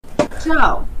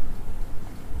So,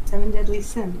 7 deadly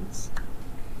sins.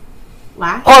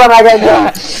 Last. Hold on, I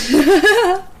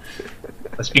got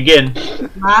Let's begin.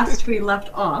 Last we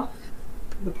left off,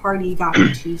 the party got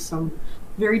into some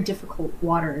very difficult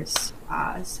waters.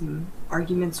 Some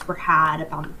arguments were had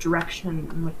about the direction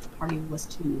in which the party was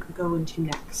to go into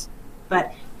next.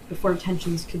 But before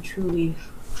tensions could truly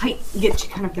get to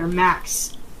kind of their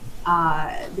max,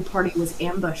 the party was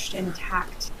ambushed and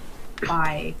attacked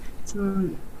by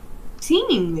some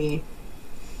seemingly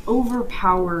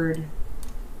overpowered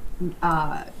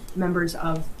members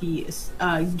of the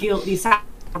guild, the Assassin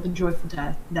of the Joyful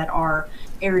Death, that are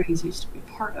Ares used to be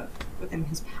part of within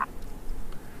his past.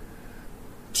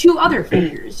 2 other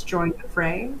figures joined the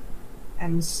fray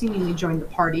and seemingly joined the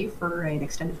party for an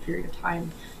extended period of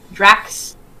time: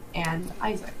 Drax and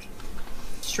Isaac,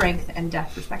 strength and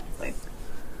death respectively.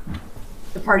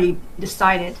 The party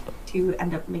decided to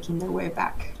end up making their way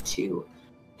back to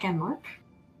Panmark,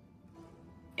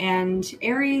 and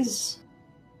Ares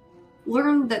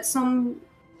learned that some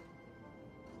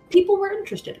people were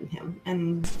interested in him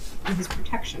and in his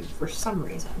protection for some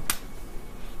reason.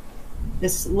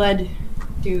 This led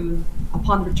to,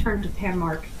 upon return to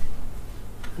Panmark,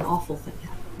 an awful thing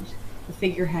happened. The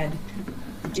figurehead,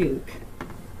 the Duke,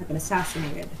 had been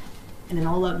assassinated, and an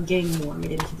all-out gang war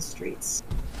made it into the streets.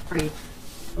 The party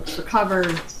looked for cover,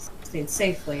 stayed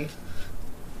safely,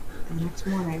 and the next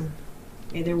morning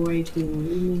made their way to the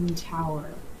Looming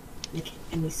Tower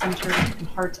in the center and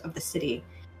heart of the city.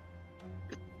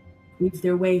 Weaved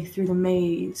their way through the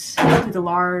maze, through the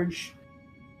large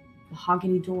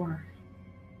mahogany door.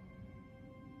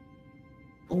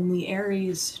 Only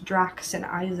Ares, Drax, and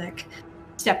Isaac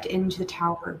stepped into the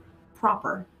tower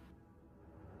proper.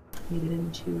 Made it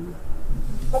into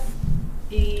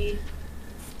the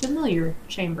familiar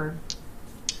chamber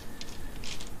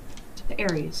to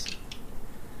Ares.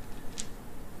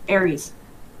 Ares,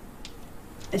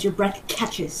 as your breath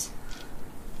catches,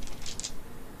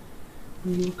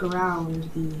 you look around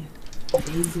the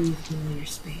vaguely familiar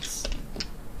space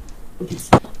with its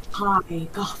high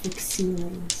Gothic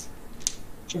ceilings,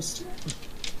 just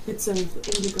bits of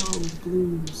indigo,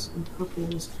 blues, and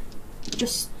purples,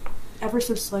 just ever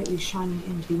so slightly shining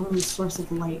into the only source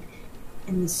of light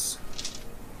in this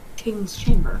king's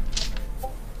chamber.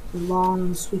 The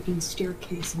long, sweeping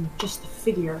staircase, and just the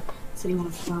figure sitting on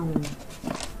a throne,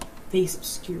 face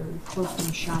obscured, cloaked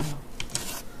in shadow.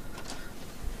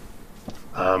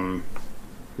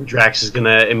 Drax is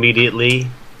gonna immediately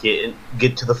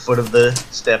get to the foot of the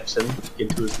steps and get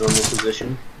to his normal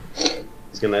position.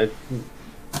 He's gonna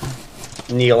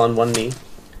kneel on one knee.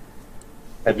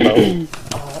 Head low.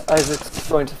 Isaac's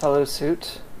going to follow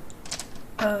suit.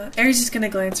 Ares is going to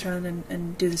glance around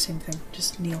and do the same thing.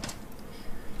 Just kneel.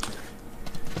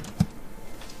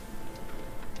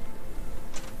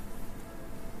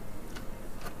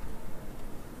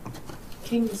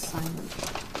 King is silent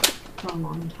for a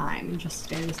long time and just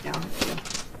stares down at you.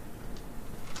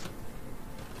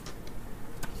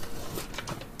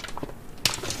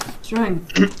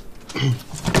 Strength.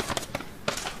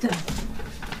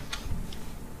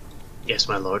 Yes,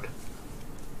 my lord.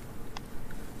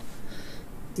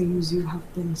 Seems you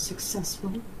have been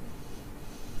successful.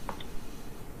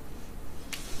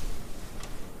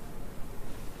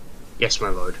 Yes, my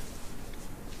lord.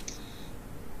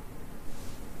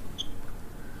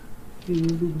 You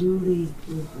will be duly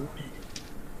rewarded.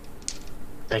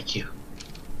 Thank you.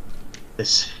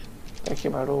 Thank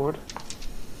you, my lord.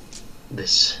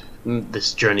 This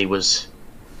journey was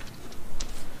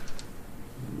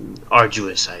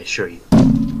arduous, I assure you.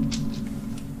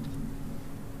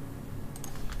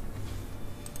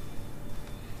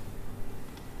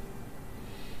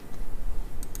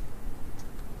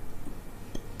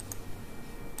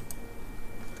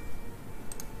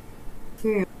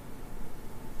 Fear.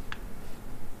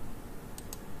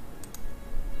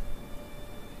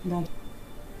 That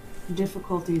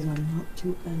difficulties are not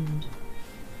to end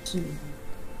soon.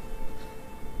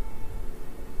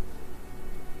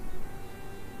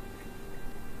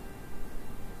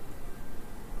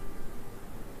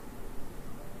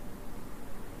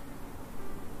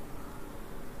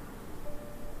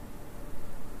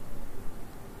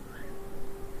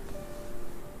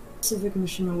 Specific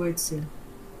mission awaits you.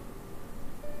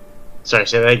 Sorry,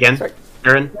 say that again, Sorry.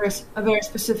 Aaron? A very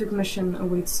specific mission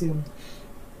awaits you.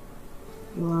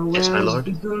 You are aware Yes, my of lord.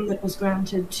 the boon that was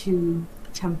granted to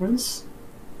Temperance.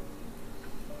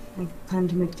 I plan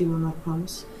to make do on that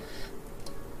promise.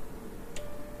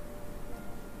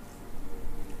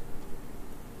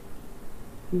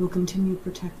 We will continue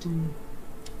protecting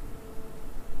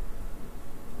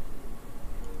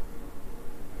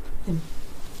him.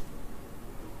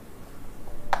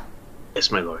 Yes,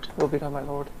 my lord. Will be done, my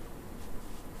lord.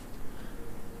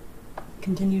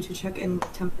 Continue to check in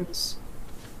with Temperance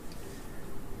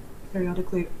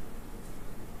periodically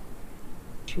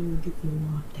to give you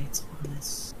more updates on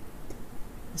this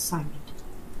assignment.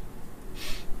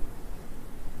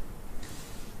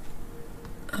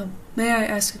 May I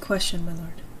ask a question, my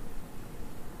lord?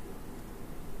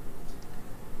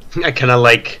 I kind of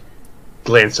like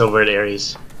glance over at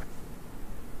Ares.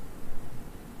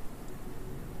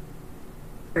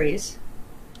 Ares,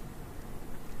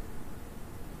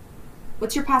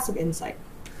 what's your passive insight?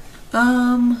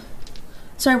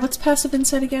 Sorry, what's passive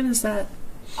insight again? Is that?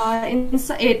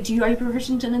 Insight. Are you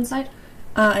proficient in insight?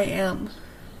 I am.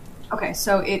 Okay,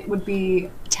 so it would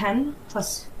be 10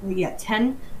 plus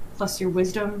 10 plus your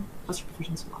wisdom plus your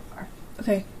proficiency modifier.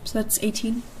 Okay, so that's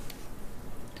 18.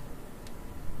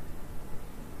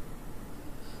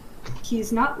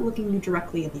 He's not looking you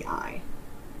directly in the eye.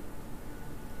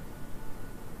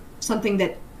 Something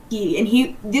that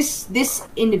this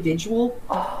individual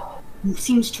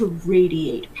seems to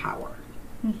radiate power.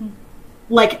 Mm-hmm.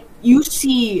 Like, you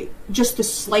see just the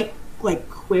slight, like,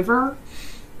 quiver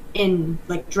in,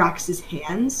 like, Drax's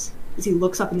hands as he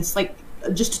looks up, in this, like,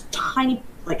 just a tiny,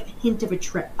 like, hint of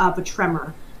a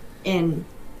tremor in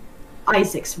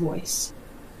Isaac's voice.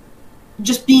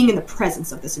 Just being in the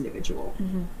presence of this individual.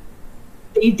 Mm-hmm.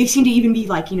 They seem to even be,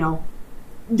 like, you know,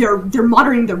 they're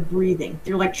monitoring their breathing.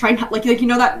 They're, like, trying to, like, you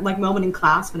know that, like, moment in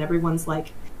class when everyone's,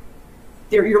 like,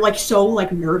 you're, like, so,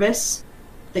 like, nervous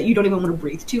that you don't even want to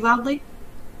breathe too loudly?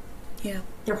 Yeah.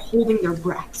 They're holding their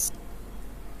breaths.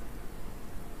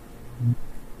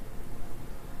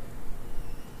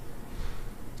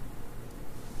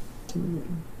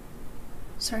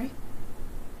 Sorry?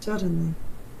 Suddenly.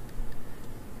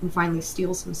 And finally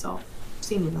steals himself,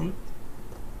 seemingly.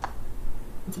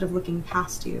 Instead of looking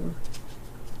past you,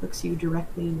 looks you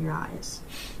directly in your eyes.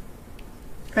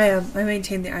 I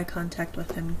maintain the eye contact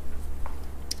with him.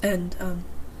 And,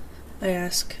 I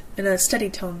ask, in a steady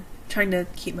tone, trying to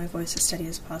keep my voice as steady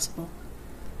as possible.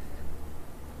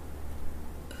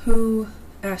 Who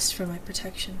asked for my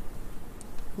protection?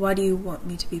 Why do you want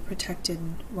me to be protected,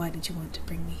 and why did you want to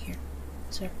bring me here,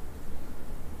 sir?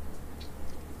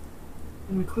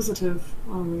 Inquisitive,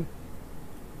 are we?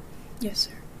 Yes,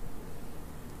 sir.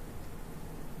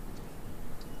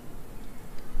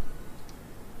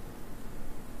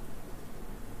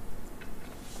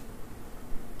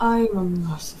 I am a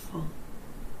merciful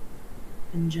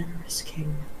and generous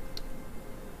king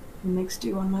who makes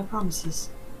due on my promises.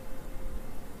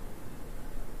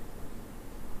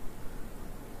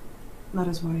 That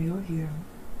is why you're here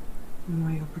and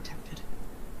why you're protected.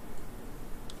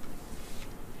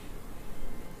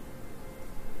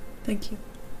 Thank you.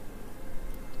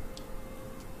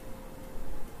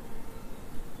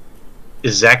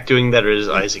 Is Zach doing that, or is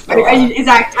Isaac? Is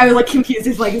Zach? I was like confused.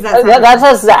 Is that? That's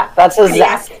a Zach. That's a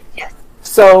Yes. Zach. Yes.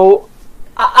 So,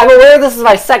 I'm aware this is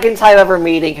my second time ever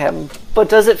meeting him, but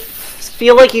does it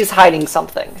feel like he's hiding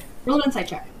something? Roll an insight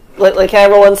check. Like, can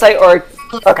I roll insight, or...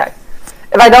 Okay.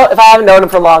 If I haven't known him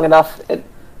for long enough, it's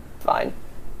fine.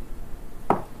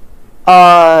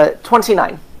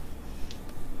 29.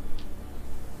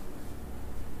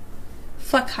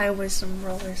 Fuck high wisdom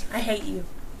rollers. I hate you.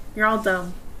 You're all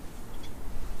dumb.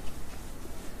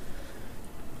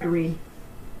 To read.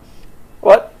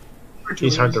 What?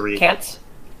 He's hard to read. Can't?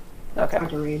 Okay.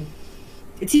 Hard to read.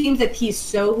 It seems that he's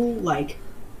so, like,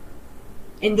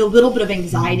 and the little bit of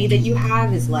anxiety that you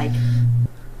have is, like,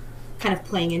 kind of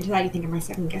playing into that. You think, am I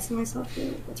second guessing myself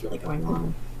here? What's really going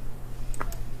on?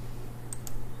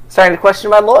 Starting to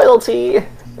question my loyalty.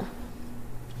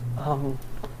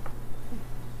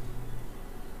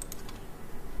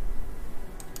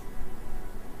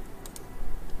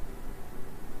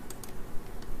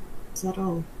 Is that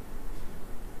all?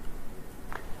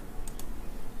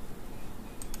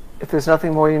 If there's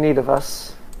nothing more you need of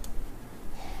us,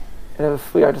 and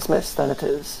if we are dismissed, then it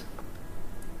is.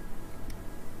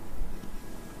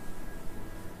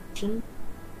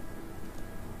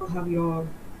 I'll have your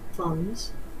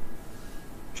funds,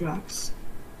 Drax,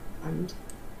 and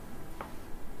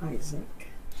Isaac.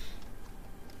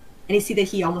 And you see that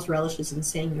he almost relishes in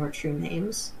saying your true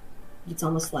names. It's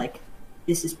almost like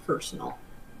this is personal.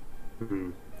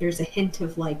 Mm-hmm. There's a hint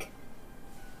of, like,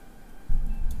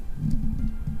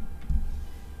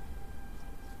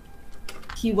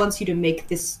 he wants you to make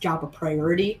this job a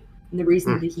priority, and the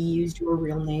reason that he used your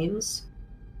real names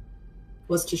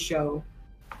was to show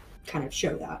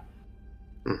that.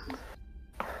 Mm-hmm.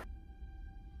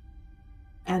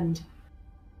 And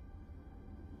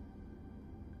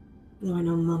though I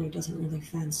know money doesn't really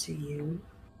fancy you,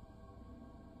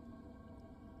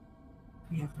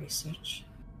 We have research.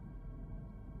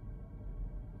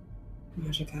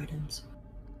 Magic items.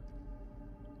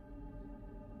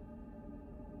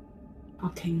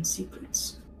 Arcane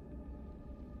secrets.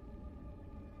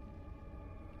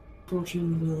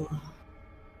 Fortune will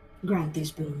grant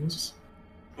these boons,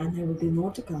 and there will be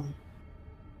more to come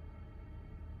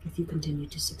if you continue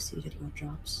to succeed at your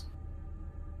jobs.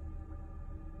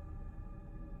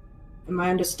 Am I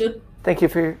understood? Thank you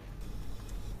for your...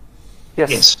 Yes,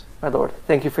 Yes. my lord.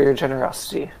 Thank you for your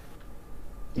generosity.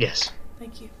 Yes.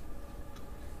 Thank you.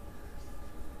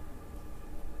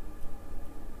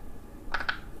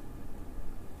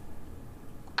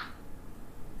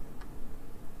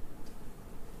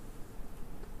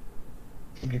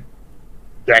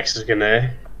 Jax is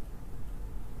gonna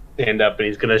stand up and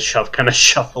he's gonna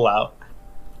shuffle out.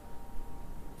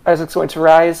 Isaac's going to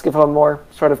rise, give him a more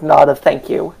sort of nod of thank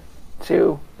you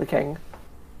to the king.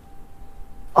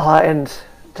 And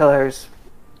Tellers,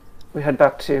 we head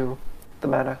back to the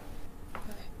manor.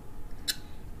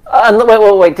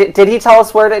 Wait. Did he tell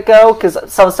us where to go? Because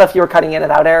some stuff you were cutting in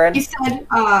and out, Aaron. He said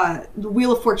the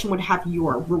Wheel of Fortune would have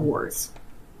your rewards.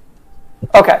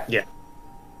 Okay. Yeah.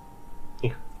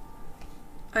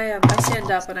 I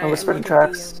stand up and I whisper look to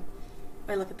Trax.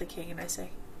 I look at the king and I say,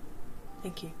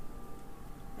 "Thank you,"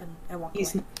 and I walk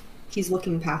He's away. he's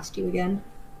looking past you again,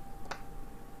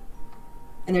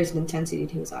 and there's an intensity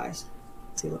to his eyes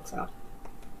as he looks out.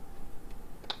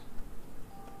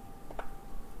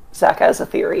 Zach has a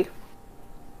theory.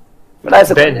 But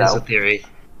Isaac Ben would has know. a theory.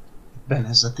 Ben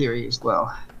has a theory as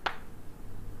well.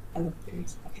 I love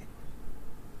theories. Okay.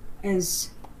 As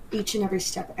each and every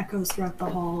step echoes throughout the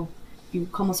hall, you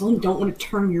almost only don't want to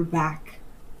turn your back,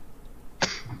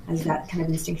 as that kind of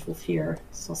instinctual fear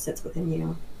still sits within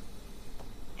you.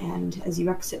 And as you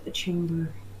exit the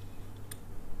chamber,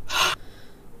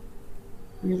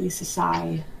 release a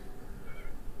sigh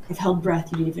of held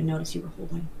breath you didn't even notice you were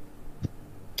holding.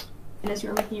 And as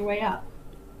you're making your way up,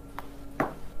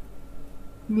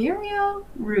 Muriel,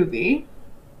 Ruby,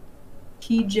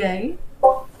 TJ,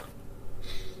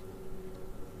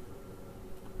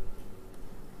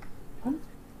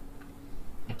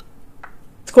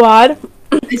 Squad.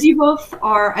 as you all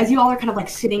are kind of like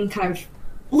sitting kind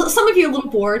of, some of you are a little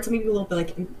bored, some of you are a little bit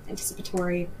like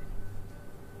anticipatory.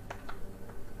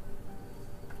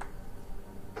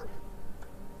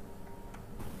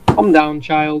 Calm down,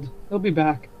 child. They'll be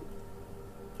back.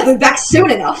 They're back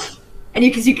soon enough. And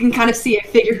you can kind of see a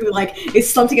figure who like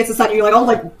is slumped against the side, and you're like, oh,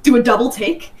 like do a double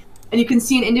take, and you can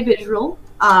see an individual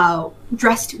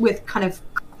dressed with kind of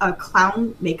a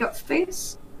clown makeup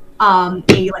face, a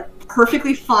like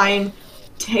perfectly fine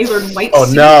tailored white Oh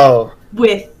suit no!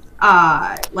 with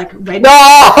like red.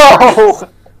 No!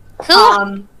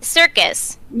 Who?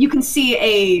 Circus. You can see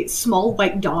a small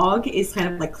white dog is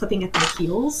kind of like clipping at their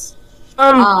heels.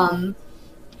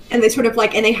 And they sort of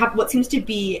like, and they have what seems to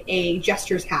be a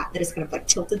jester's hat that is kind of like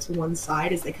tilted to one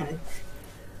side as they kind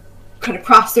of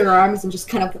cross their arms and just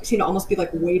kind of seem to almost be like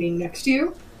waiting next to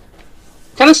you.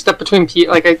 Kind of step between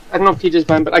like I don't know if PJ's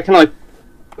behind, but I kind of like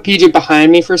put PJ behind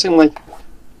me for a second, like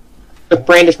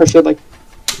brandish my shield, like,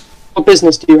 what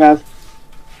business do you have?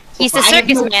 He's the I have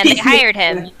circus no man. They business. hired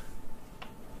him.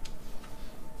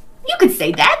 You could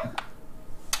say that.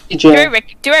 PJ,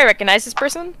 Do I recognize this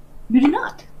person? You do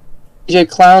not. PJ,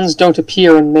 clowns don't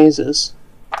appear in mazes.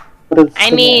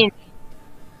 I mean,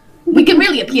 We can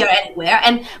really appear anywhere,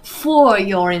 and for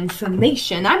your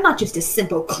information, I'm not just a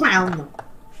simple clown.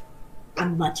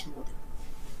 I'm much more than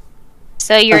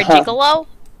so you're a Uh-huh. gigolo?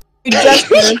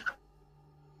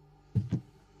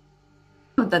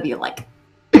 both of you. Like,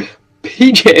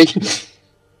 PJ,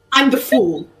 I'm the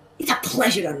fool. It's a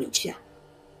pleasure to meet you.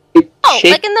 Oh,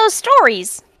 shake, like in those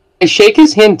stories. I shake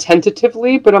his hand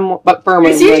tentatively, but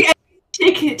firmly. As you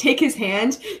Like, take his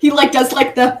hand, he like does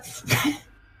like the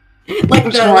like I'm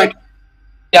the sorry. like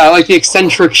Yeah, like the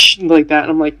eccentric like that,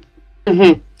 and I'm like,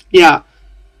 yeah.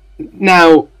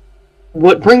 Now,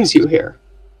 what brings you here?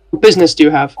 What business do you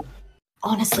have?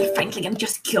 honestly, frankly, I'm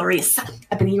just curious.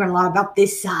 I've been hearing a lot about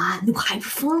this new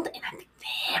Hyperfold, and I'm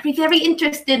very, very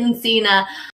interested in seeing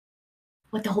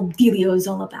what the whole dealio is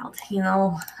all about. You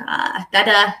know,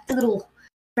 that the little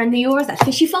friend of yours, that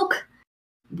fishy folk,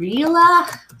 real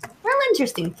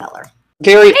interesting feller.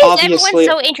 Very Why is obviously, everyone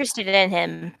so interested in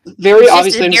him? very He's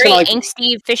obviously, I'm just just a very gonna like.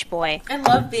 angsty fish boy. I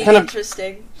love being Kind of-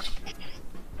 interesting.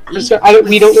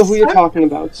 We don't know who you're talking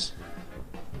about.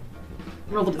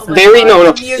 Roll the Oh my Very- God, no,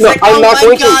 no, the music. no, I'm oh not my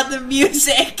going to- god, the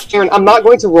music! Aaron, I'm not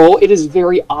going to roll. It is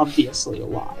very obviously a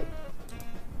lie.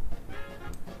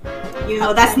 You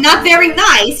know, that's not very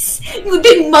nice. You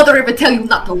didn't mother ever tell you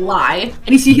not to lie. And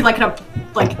you see he like kind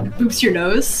of like boops your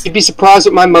nose. You'd be surprised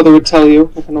what my mother would tell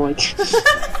you. I kind of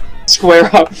like square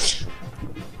up. Is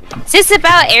this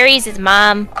about Ares'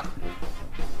 mom?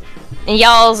 And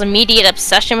y'all's immediate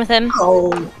obsession with him?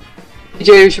 Oh, PJ,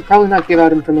 you should probably not give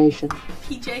out information.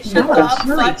 PJ, shut no, up.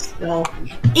 really Fuck. still.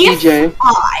 If PJ.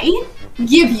 I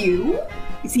give you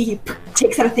see he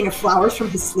takes out a thing of flowers from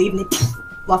his sleeve and they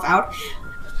fluff out.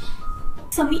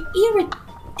 Some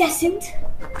iridescent.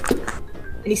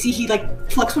 And you see he like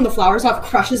plucks one of the flowers off,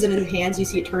 crushes it in his hands. You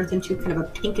see it turns into kind of a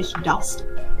pinkish dust.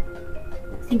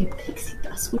 I think of pixie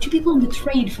dust. Would you be willing to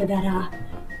trade for that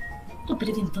little bit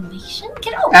of information?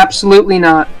 Get over. Absolutely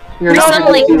not. You're not Some,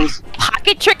 good like, at deals.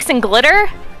 pocket tricks and glitter?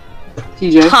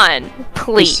 PJ. Hun, I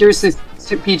please. seriously,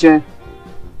 PJ.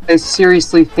 I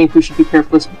seriously think we should be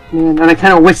careful with this man. And I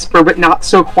kind of whisper, but not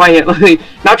so quietly.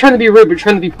 Not trying to be rude, but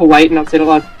trying to be polite and not say it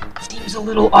aloud. Seems a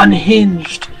little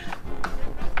unhinged.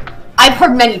 I've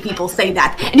heard many people say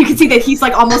that, and you can see that he's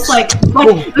like almost like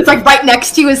it's like right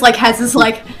next to you is like has this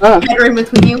like header in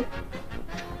between you.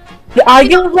 I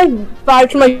get like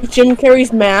vibes from like Jim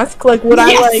Carrey's mask. Like would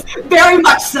Yes, I like very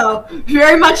much so,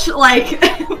 very much like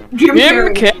Jim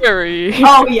Carrey. Carrey?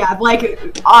 Oh yeah, like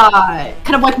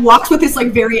kind of like walks with this like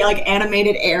very like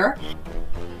animated air.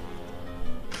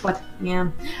 But yeah,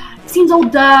 seems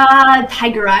old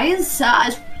Tiger Eyes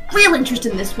is real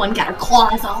interested in this one. Got her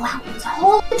claws all out. Is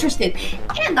all interested,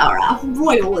 and our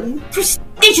royal and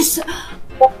prestigious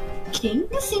king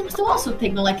seems to also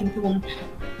take a liking to him.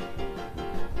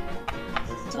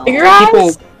 So, Tiger People,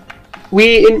 Eyes?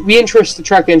 we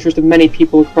attract the interest of many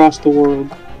people across the world,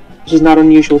 which is not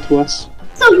unusual to us.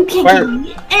 so you can't Where- give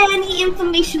me any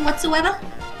information whatsoever?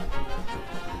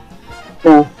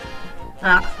 No.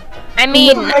 I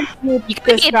mean, you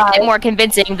could be a bit more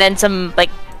convincing than some, like,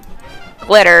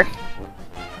 glitter.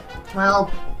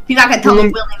 Well, you're not gonna tell me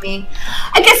willing me.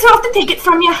 I guess I'll have to take it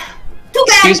from you. Too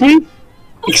bad. Excuse me?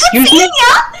 Excuse me?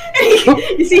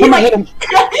 You see, he Put my like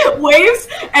hand waves,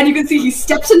 and you can see he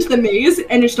steps into the maze,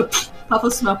 and there's just a puff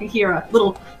of smoke, and hear a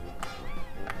little.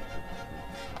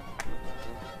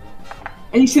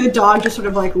 And you see the dog just sort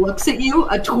of like looks at you.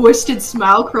 A twisted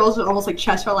smile curls almost like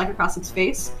chest hair like across its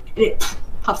face, and it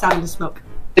puffs out into smoke.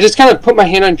 I just kind of put my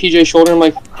hand on PJ's shoulder and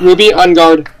I'm like, Ruby, on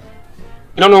guard.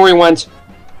 I don't know where he went.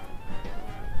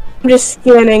 I'm just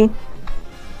scanning.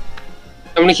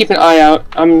 I'm gonna keep an eye out.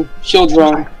 I'm shield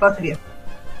drawn. Both of you.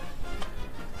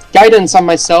 Guidance on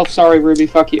myself. Sorry, Ruby.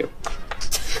 Fuck you.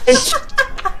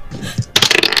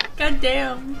 God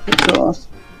damn. Oh,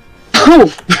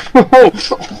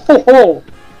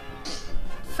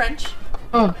 French?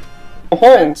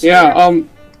 yeah,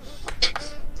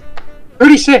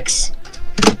 36.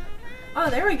 Oh,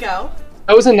 there we go.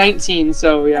 That was a 19,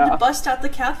 so Had yeah. to bust out the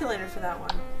calculator for that one.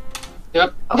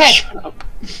 Yep. Okay. Shut up.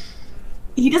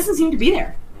 He doesn't seem to be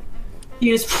there.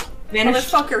 He just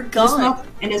vanished. Motherfucker, in the gone. smoke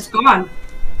and is gone.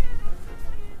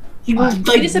 He was Did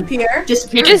like he disappear? He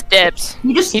disappeared. just dipped.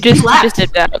 He just He just left.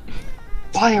 dipped out.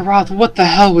 Fire-Roth, what the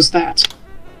hell was that?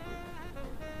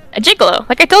 A gigolo,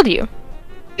 like I told you.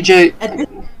 PJ, At this-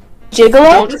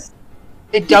 Gigolo?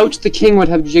 I doubt the king would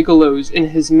have gigolos in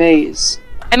his maze.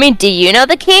 I mean, do you know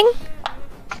the king?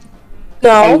 I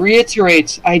No.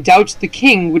 reiterate, I doubt the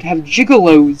king would have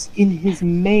gigolos in his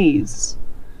maze.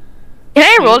 Can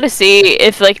I roll to see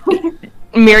if, like,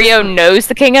 Mirio knows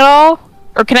the king at all?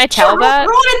 Or can I tell Sure, that?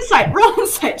 roll an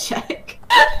insight check.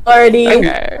 Already.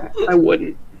 Okay. I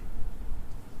wouldn't.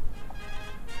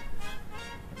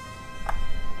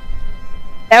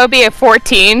 That would be a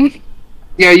 14.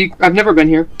 Yeah, I've never been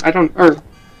here. The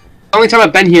only time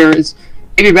I've been here is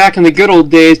maybe back in the good old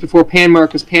days before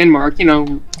Panmark was Panmark, you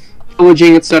know,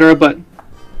 pillaging, etc., but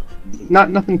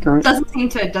nothing current.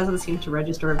 Doesn't seem to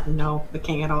register to know the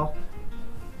king at all.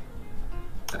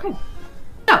 Okay.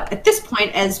 So at this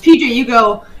point, as PJ, you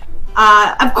go.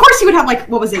 Of course, you would have like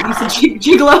what was it? You said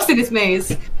gigolos in his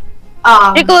maze.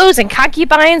 Gigolos and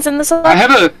concubines and this. By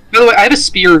the way, I have a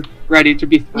spear ready to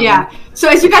be thrown. Yeah. So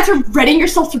as you guys are readying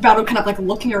yourself for battle, kind of like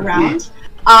looking around,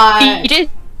 You did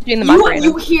doing the Macarena.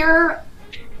 you hear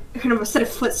kind of a set of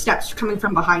footsteps coming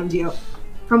from behind you.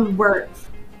 From where?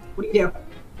 What do you do?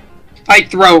 I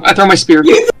throw my spear.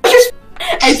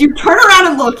 As you turn around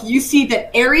and look, you see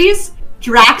that Ares,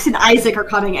 Drax, and Isaac are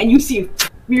coming, and you see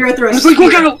Mira throw a I was like, spear.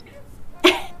 look out!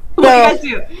 What do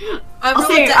you guys do? I'll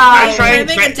say, can try I and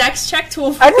make try- a dex check to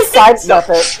avoid I just sidestep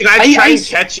it. Can I try and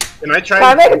catch you? Can I try Can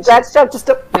I and make a catch dex check just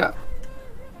to... Yeah.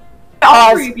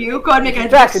 All three of you, go ahead and make a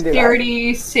Drax can do that.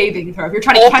 dexterity saving throw. If you're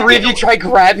trying to All catch three it, of you try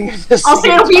grabbing this. I'll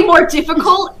say it'll be more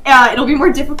difficult. It'll be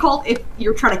more difficult if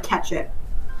you're trying to catch it.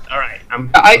 Alright,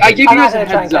 I give I'm you not guys a gonna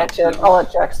try and heads up. catch it. I'll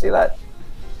let Jax do that.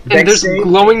 And there's Dex save?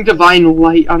 glowing divine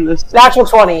light on this. Natural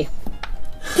 20.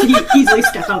 He easily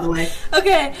step out of the way.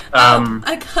 Okay. I'm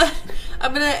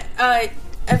gonna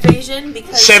evasion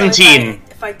because 17.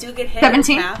 if I do get hit,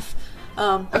 17? it's half.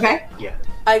 Okay. Yeah.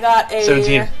 I got a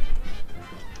 17.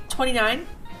 29.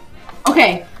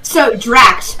 Okay, so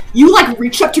Drax, you like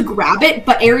reach up to grab it,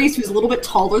 but Ares, who's a little bit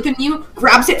taller than you,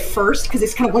 grabs it first because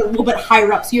it's kind of a little bit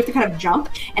higher up, so you have to kind of jump.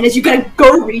 And as you kind of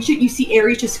go to reach it, you see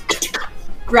Ares just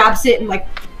grabs it and like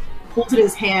holds it in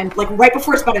his hand, like right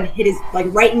before it's about to hit his like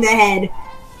right in the head.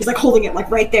 He's like holding it like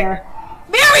right there.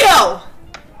 Mario!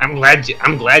 I'm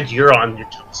glad you're on your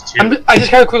toes too. I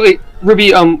just kind of quickly,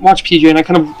 Ruby, watch PJ, and I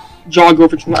kind of jog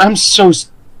over to him. I'm so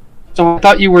I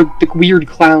thought you were the weird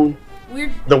clown.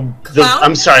 Weird.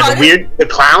 I'm sorry, Pardon? the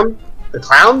clown? The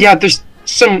clown? Yeah, there's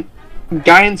some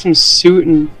guy in some suit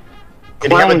and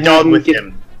Did he have a clown dog hat with and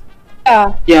him?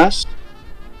 Yeah. Yes.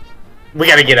 We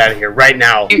gotta get out of here right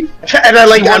now. You- And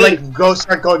I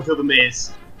start going through the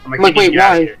maze. I'm Like, like, wait, get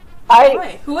out of why? here.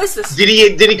 Why? Who is this? Did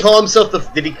he call himself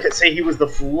did he say he was the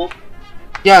fool?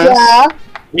 Yes. Yeah.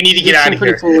 We need to You get out seem of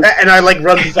pretty here. foolish. And I like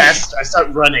run fast. I start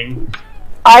running.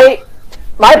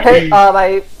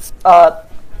 My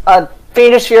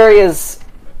Fiendish Fury is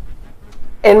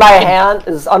in my hand,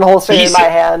 is unholstering in my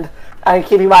hand. I'm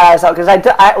keeping my eyes out because I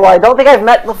don't think I've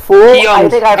met the fool. He, I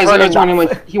think I've as heard I was running, enough.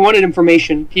 like, he wanted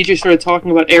information. PJ started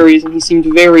talking about Ares, and he seemed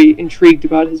very intrigued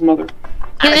about his mother.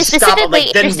 He I was stop, specifically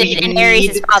like, then interested we in need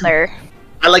Ares' to- father.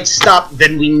 I like stop.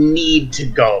 Then we need to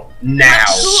go now.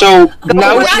 So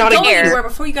now We're is not going a anywhere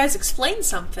before you guys explain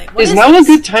something. What is now this?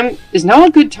 a good time. Is now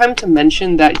a good time to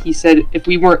mention that he said if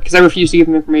we weren't, because I refused to give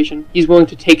him information, he's willing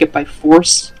to take it by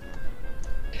force.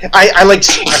 I like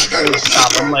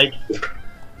stop. I'm like,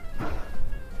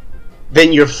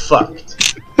 then you're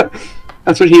fucked.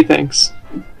 That's what he thinks.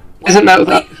 Isn't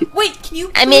that Wait, can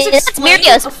you I mean, please that's explain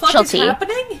Mario's what the fuck is specialty.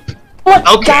 happening?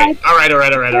 Okay. All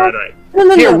right.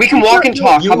 No. Here, we can walk and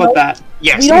talk. You How about that?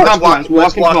 Yes, You let's don't- walk,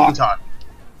 Walk and and talk.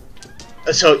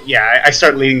 So yeah, I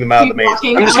start leading them out of the Keep maze.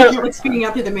 walking. I'm just I gonna- feel like speeding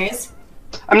out through the maze.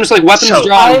 I'm just like weapons So-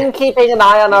 drawn. I'm keeping an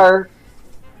eye on our.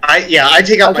 I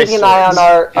take out I'm my keeping an eye on swords.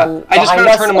 our. Yeah. On I just behind kind of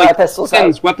us turn him and our like pistols out.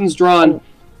 things, weapons drawn,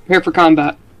 prepare for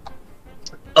combat.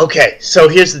 Okay, so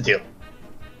here's the deal.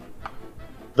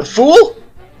 The Fool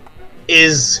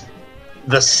is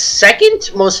the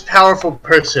second most powerful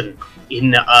person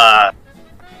in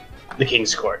the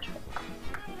King's Court.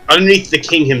 Underneath the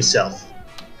King himself.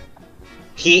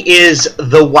 He is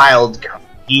the wild card.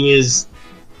 He is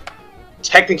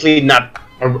technically not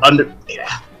under...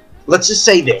 Let's just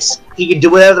say this. He can do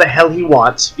whatever the hell he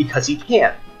wants because he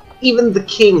can. Even the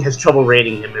King has trouble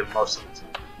rating him in most of the time.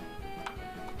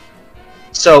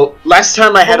 So, last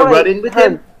time I had a run-in with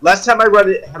him,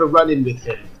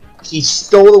 he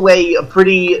stole away a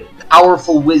pretty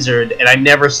powerful wizard, and I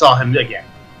never saw him again.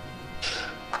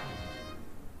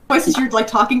 Voice is you're like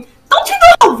talking. Don't you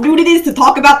know how rude it is to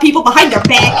talk about people behind their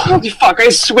back? Holy fuck! I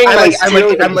swing my steel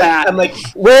with a bat.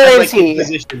 Where is he?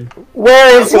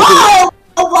 Where is he?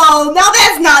 Whoa! Now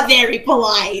that's not very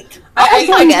polite. I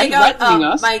again. take out Threatening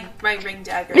us. my ring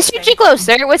dagger. Mr. thing. Giglo,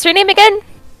 sir, what's your name again?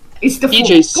 It's the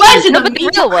PJ fool. Glad to No, but the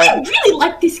meet real you. I one. really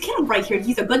like this kid right here.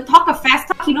 He's a good talker, fast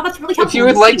talk. You know that's really helpful. If you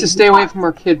would like to stay away from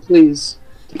our kid, please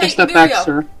take a Hey, step back, Mario.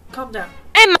 sir. Calm down.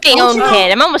 I'm my Oh, own no.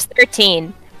 kid. I'm almost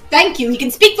 13. Thank you. He can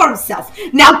speak for himself.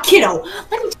 Now, kiddo,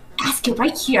 let me just ask you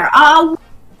right here. Oh,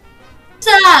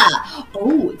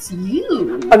 it's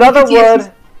you. Another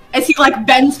word. As he like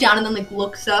bends down and then like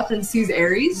looks up and sees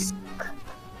Ares.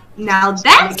 Now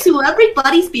that's who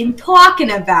everybody's been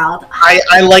talking about.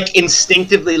 I like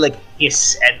instinctively like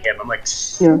hiss at him. I'm like,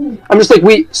 Yeah. I'm just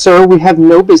like, sir, we have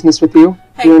no business with you.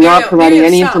 Hey, You're not Mario, providing Mario,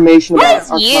 any stop. information about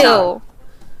What's our you? child.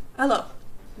 Hello.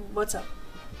 What's up?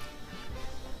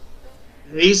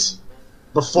 Ares,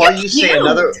 before you say you.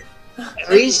 another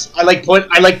Ares, I like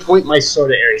point my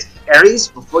sword at Ares. Ares,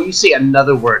 before you say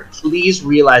another word, please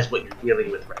realize what you're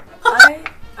dealing with right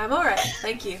now. I'm alright.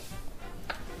 Thank you.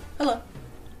 Hello.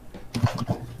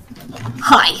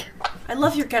 Hi. I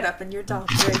love your getup and your dog.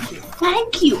 Very cute.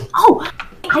 Thank you. Oh,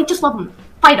 I just love him.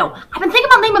 Fido. I've been thinking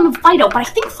about naming him Fido, but I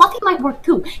think Fluffy might work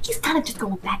too. He's kind of just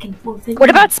going back and forth. What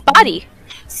about Spotty?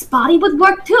 Spotty would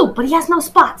work too, but he has no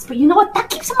spots. But you know what? That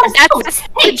keeps him on his toes. That's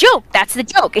the joke. That's the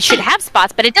joke. It should have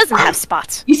spots, but it doesn't have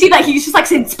spots. You see that he's just like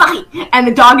saying Spotty, and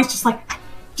the dog is just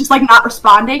like not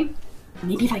responding.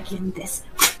 Maybe if I give him this,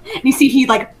 and you see he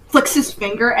like flicks his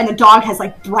finger, and the dog has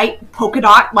like bright polka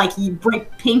dot, like bright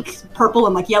pink, purple,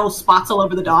 and like yellow spots all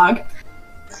over the dog.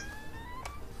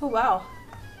 Oh wow.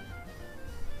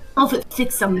 Oh, if it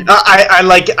fits some. I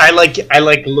like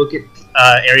look at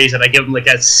Ares and I give him like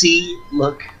a C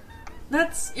look.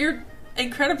 You're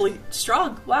incredibly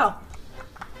strong. Wow.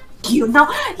 You know,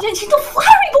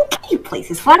 flattery will get you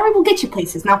places. Flattery will get you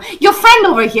places. Now, your friend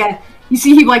over here, you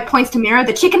see he like points to Mira,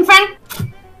 the chicken friend?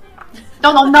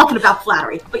 Don't know nothing about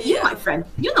flattery, but you, my friend,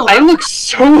 you know. I look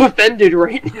so offended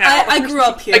right now. I grew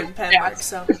up here in Penmark,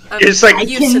 so I'm It's like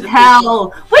used to can the tell.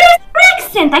 Where's your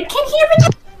accent? I can't hear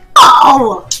it.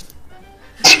 Oh!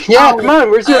 Yeah, come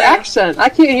on, where's your accent? I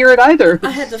can't hear it either.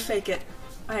 I had to fake it.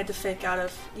 I had to fake out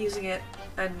of using it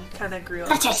and kind of grew up.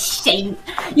 Such a shame.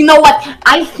 You know what?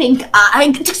 I think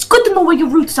it's good to know where your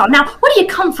roots are. Now, where do you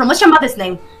come from? What's your mother's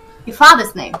name? Your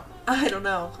father's name? I don't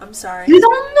know. I'm sorry. You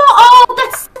don't know? Oh,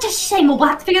 that's such a shame. We'll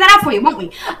have to figure that out for you, won't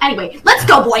we? Anyway, let's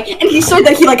go, boy. And he sort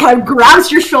of like kind of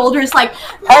grabs your shoulders, like,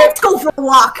 let's go for a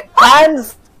walk.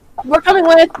 Hands. We're coming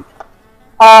with.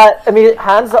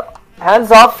 Hands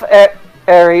off,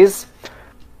 Ares.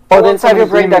 Or the inside of your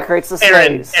brain decorates the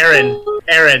space.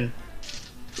 Aaron.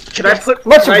 Can I put?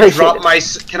 Much Can I appreciated. drop my?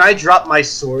 Can I drop my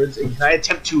swords and can I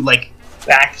attempt to like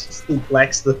back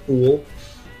suplex the fool?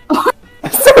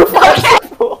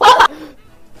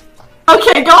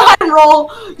 Okay, go ahead and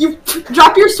roll. You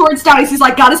drop your swords down as he's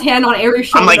like got his hand on Ares'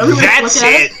 shoulder. I'm like, Everyone's that's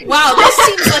looking at it. Wow, this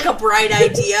seems like a bright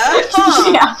idea.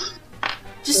 Huh. Yeah.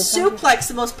 Just suplex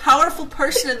the most powerful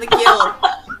person in the guild.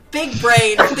 Big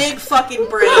brain, big fucking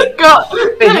brain. Go.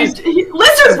 He's-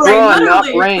 Lizard brain, Brawn, not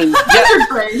literally. brain. Lizard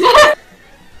brain.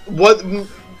 What?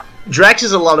 Drax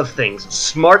is a lot of things.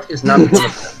 Smart is not one of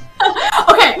them.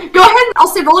 Okay, go ahead and I'll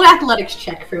say roll an athletics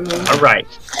check for me. All right.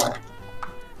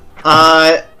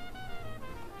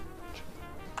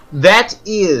 That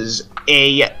is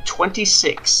a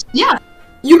 26. Yeah.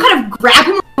 You kind of grab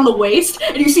him on the waist,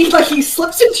 and you see like he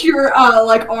slips into your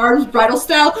like arms, bridal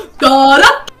style.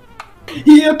 Da-da!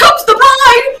 Here comes the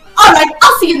bride. All right,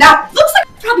 I'll see you now. Looks like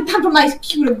it's probably time for my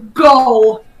cue to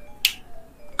go.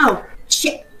 Oh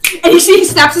shit! And you see he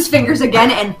snaps his fingers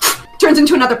again and turns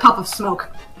into another puff of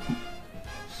smoke.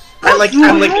 I'm like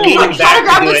leaning Try to back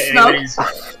grab to do the it.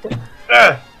 smoke.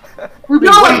 Ruby,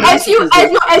 No, what as you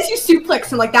magic is this?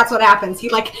 suplex him, like that's what happens. He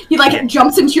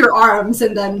jumps into your arms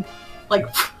and then like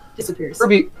disappears.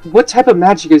 Ruby, what type of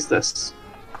magic is this?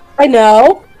 I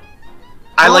know.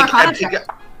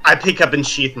 I pick up and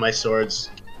sheath my swords.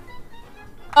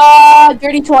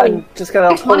 Dirty 20. I'm just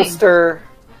gonna 20. holster.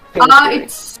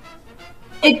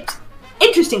 It's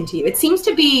interesting to you. It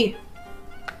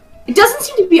doesn't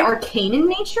seem to be arcane in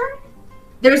nature.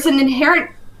 There's an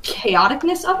inherent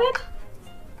chaoticness of it.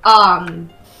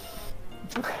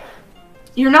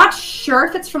 You're not sure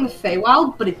if it's from the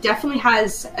Feywild, but it definitely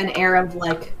has an air of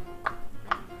like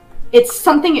it's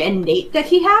something innate that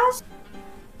he has.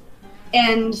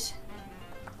 And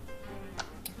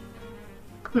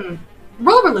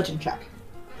roll a religion check.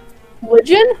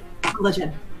 Religion?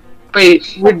 Religion.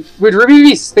 Wait, would Ruby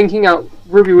be thinking out?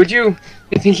 Ruby, would you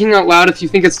be thinking out loud if you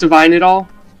think it's divine at all?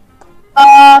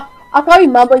 I'll probably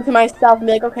be mumbling to myself and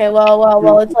be like, okay,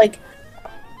 well, it's like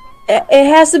it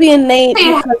has to be innate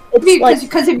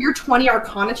Because of your 20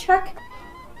 Arcana check.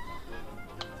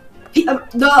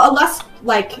 The less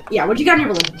like what you got on your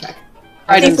religion check?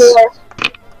 Guidance. 24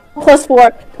 plus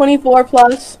 4, 24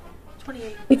 plus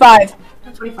 28. 25.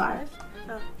 25.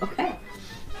 Oh. Okay.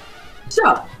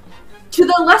 So, to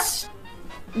the less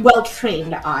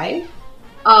well-trained eye,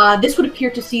 this would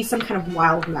appear to see some kind of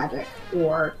wild magic,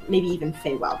 or maybe even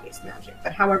Feywild-based magic.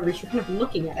 But however, as you're kind of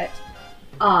looking at it,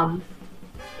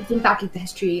 think back at the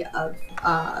history of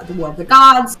the War of the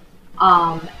Gods,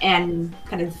 and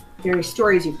kind of various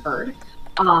stories you've heard.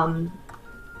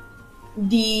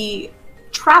 The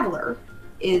Traveler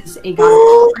is a god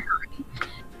of trickery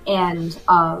and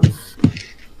of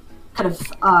kind of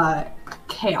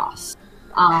chaos.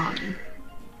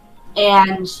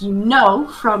 And you know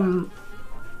from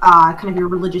kind of your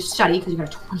religious study, because you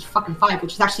got a 25,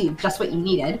 which is actually just what you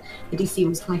needed. The DC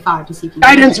was 25 to see if you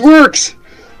Guidance works!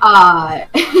 that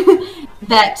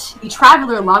the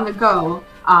Traveler long ago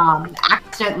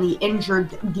accidentally injured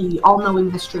the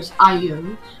all-knowing mistress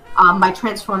Ayun by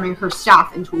transforming her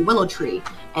staff into a willow tree,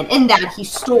 and in that he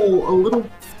stole a little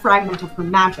fragment of her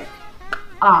magic,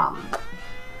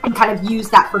 and kind of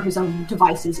used that for his own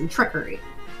devices and trickery.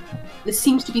 This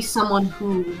seems to be someone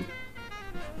who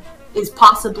is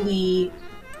possibly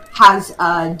has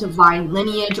a divine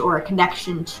lineage or a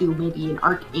connection to maybe an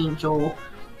archangel,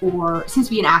 or seems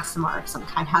to be an Aasimar of some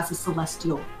kind, has a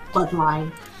celestial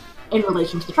bloodline in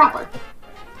relation to the Traveler.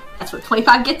 That's what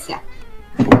 25 gets you.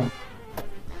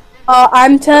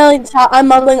 I'm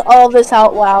mumbling all of this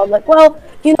out loud. Like, well,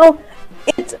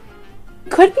 it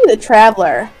could be the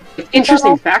Traveler.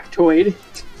 Interesting factoid.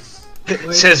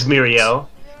 Says Muriel.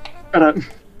 Shut up.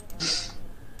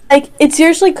 Like, it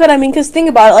seriously could. I mean, because think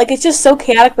about it. Like, it's just so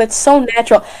chaotic, but it's so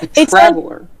natural. It's like,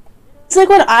 Traveler. it's like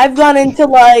when I've gone into,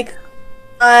 like,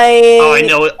 my... All I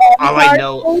know, all I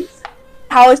know.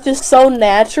 How it's just so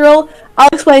natural. I'll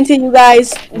explain to you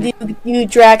guys, you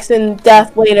Drax and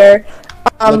Death later.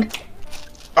 Look,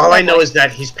 all I know is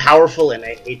that he's powerful and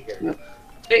I hate him.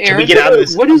 Hey, Can Aaron, we get out of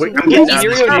this? What does I'm getting out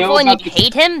of Mirio this. know When you about the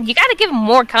hate him, you gotta give him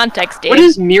more context, dude. What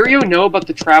does Mirio know about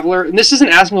the Traveler? And this isn't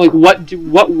asking like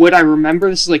what would I remember.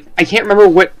 This is like I can't remember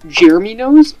what Jeremy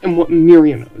knows and what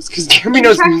Mirio knows because Jeremy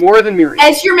knows more than Mirio.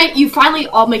 As you finally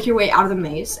all make your way out of the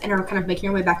maze and are kind of making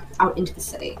your way back out into the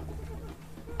city.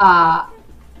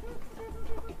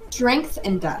 Strength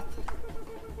and death.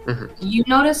 You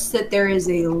notice that there is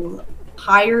a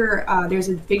higher, there's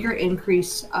a bigger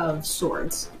increase of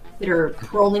swords that are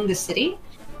patrolling the city,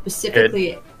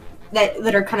 specifically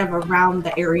that are kind of around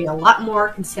the area a lot more,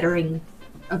 considering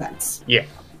events. Yeah.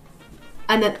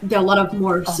 And that there are a lot of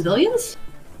more civilians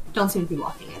don't seem to be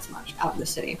walking as much out in the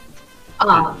city.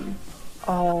 I'm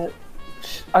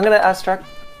gonna ask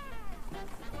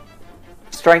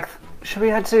Strength. Should we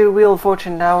head to Wheel of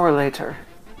Fortune now or later?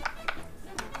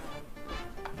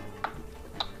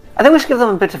 I think we should give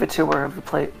them a bit of a tour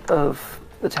of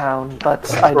the town,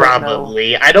 but I don't know.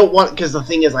 Probably. I don't want, because the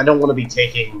thing is, I don't want to be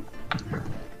taking.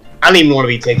 I don't even want to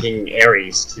be taking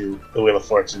Ares to the Wheel of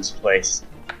Fortune's place.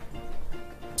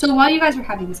 So while you guys are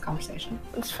having this conversation,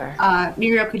 That's fair.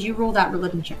 Muriel, could you roll that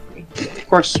religion check for me? Of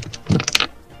course.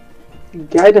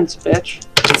 Guidance, bitch.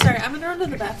 Sorry, I'm gonna run to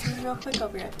the bathroom real quick. I'll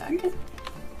be right back.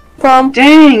 From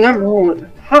Dang, I'm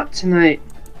rolling hot tonight.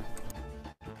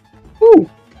 Ooh.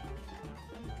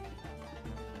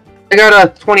 I got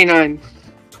a 29.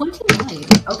 29.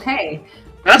 Okay.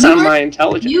 That's You on learn- my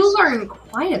intelligence. You learn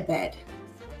quite a bit.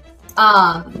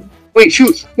 Wait,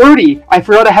 shoot, 30. I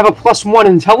forgot I have a +1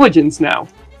 intelligence now.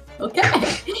 Okay.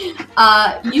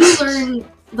 You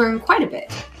learn quite a bit.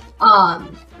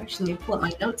 Actually, let me pull up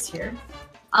my notes here.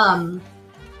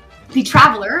 The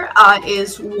Traveler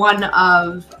is one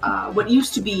of what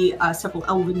used to be several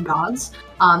elven gods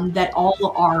that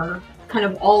all are kind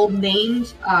of all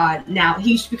named now.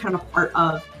 He used to be kind of a part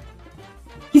of.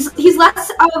 He's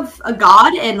less of a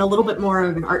god and a little bit more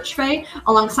of an archfey,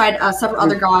 alongside several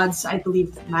other gods. I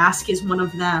believe Mask is one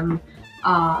of them,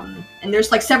 and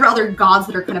there's like several other gods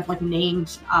that are kind of like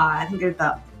named. I think they're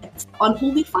the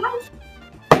Unholy Five.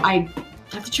 I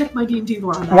have to check my D&D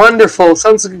lore on that. Wonderful.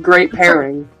 Sounds like a great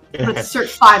pairing. But search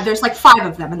 5. There's like 5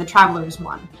 of them, and the Traveler is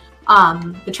one.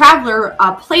 The Traveler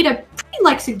played a pretty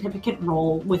like significant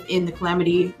role within the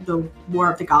Calamity, the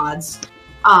War of the Gods,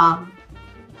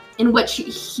 in which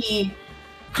he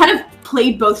kind of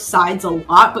played both sides a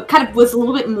lot, but kind of was a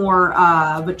little bit more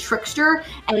of a trickster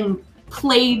and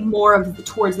played more of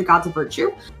towards the gods of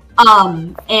virtue.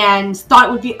 And thought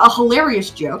it would be a hilarious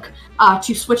joke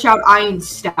to switch out Iron's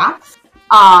staff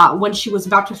when she was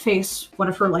about to face one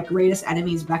of her like greatest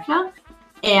enemies, Vecna,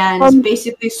 and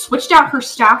basically switched out her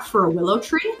staff for a willow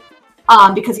tree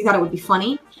because he thought it would be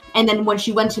funny. And then when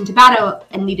she went into battle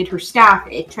and needed her staff,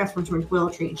 it transformed her into willow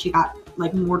tree, and she got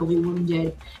like mortally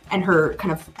wounded, and her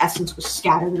kind of essence was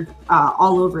scattered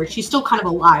all over. She's still kind of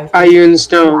alive. Iron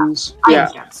stones. Iron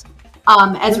stones.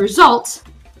 As a result,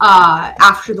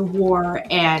 after the war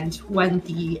and when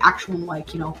the actual like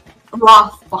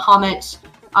Roth, Bahamut,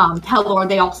 Pelor,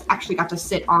 they all actually got to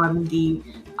sit on the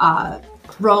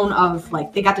throne of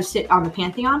like they got to sit on the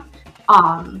Pantheon.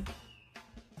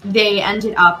 They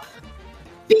ended up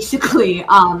basically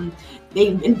they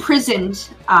imprisoned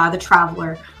the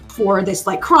Traveler for this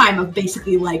like crime of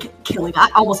basically like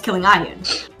almost killing Iron.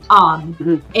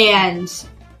 And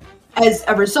as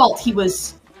a result, he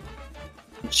was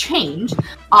chained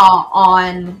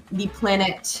on the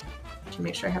planet. To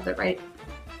make sure I have that right.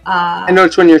 I know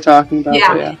which one you're talking about.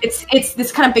 Yeah. It's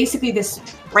this kind of basically this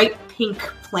bright pink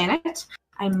planet.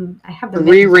 I have the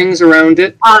 3 rings around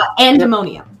it.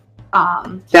 Andemonium.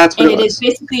 That's what and it is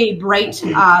basically a bright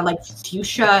like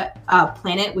fuchsia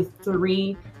planet with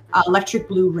 3 electric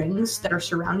blue rings that are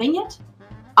surrounding it.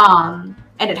 And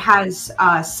it has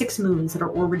 6 moons that are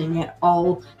orbiting it,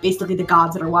 all basically the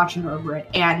gods that are watching over it.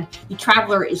 And the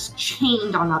Traveler is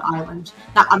chained on that island,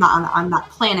 on that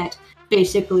planet,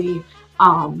 basically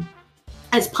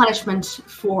as punishment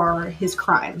for his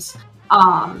crimes.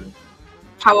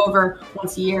 However,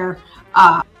 once a year,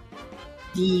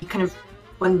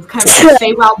 when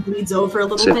Feywild bleeds over a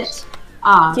little bit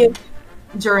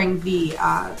during the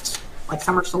like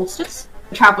summer solstice,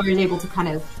 the Traveler is able to kind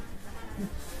of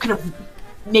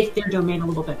make their domain a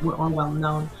little bit more well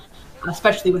known,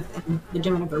 especially within the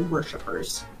domain of their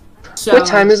worshippers. So, What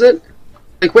time is it?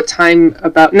 Like, what time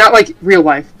about... Not, like, real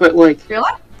life, but, like... Real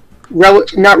life?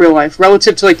 Not real life.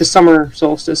 Relative to, like, the summer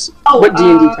solstice. Oh, what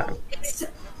D&D time? It's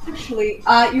actually,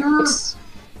 you're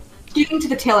getting to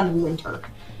the tail end of winter.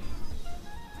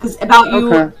 Because about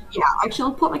you... Okay. Yeah, actually,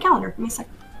 I'll pull up my calendar. Give me a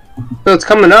second. So it's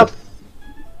coming up.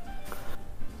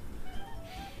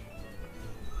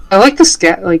 I like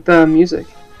the music.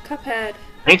 Cuphead.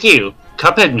 Thank you.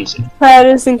 Cuphead music. That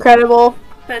is incredible.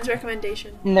 Ben's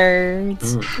recommendation.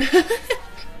 Nerds.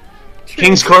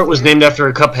 King's Court was named after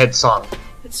a Cuphead song.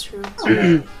 It's true. I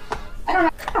don't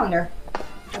have a calendar.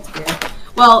 That's weird.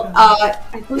 Well,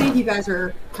 I believe you guys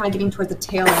are kind of getting towards the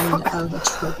tail end of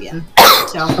Utopian.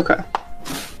 So, Okay.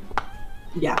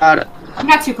 yeah. Got it. I'm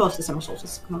not too close to summer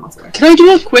solstice. A couple months away. Can I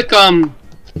do a quick,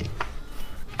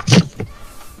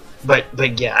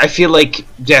 But yeah, I feel like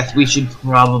Death. We should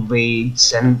probably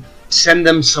send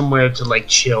them somewhere to like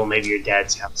chill. Maybe your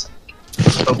dad's house.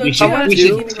 But we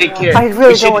should take care. I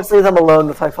really don't want to leave them alone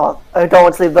with my father. I don't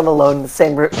want to leave them alone in the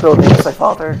same building as my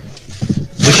father.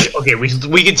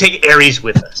 We can take Ares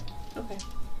with us. Okay.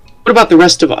 what about the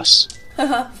rest of us?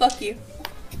 Haha, fuck you.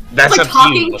 That's Like up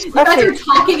talking, to you. you guys are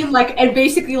talking and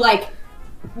basically like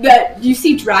that. You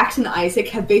see, Drax and Isaac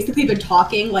have basically been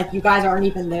talking like you guys aren't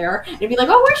even there, and be like,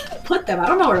 "Oh, where should we put them? I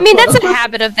don't know where." I mean, that's a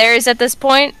habit of theirs at this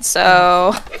point,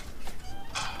 so...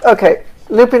 Okay,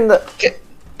 looping the.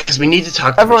 Because we need to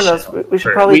talk to Everyone Michelle. knows we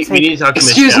should probably we take. need to talk to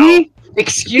Excuse Michelle. me?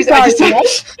 Excuse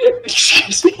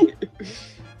me?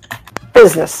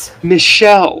 Business.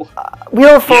 Michelle.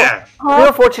 Wheel of Yeah. Wheel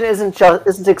of Fortune isn't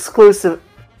exclusive.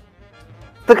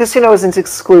 The casino isn't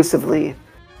exclusively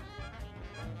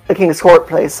a King's Court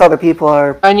place. Other people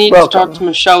are. I need welcome. to talk to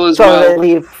Michelle as So they well.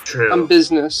 leave. True. On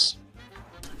business.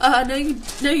 No,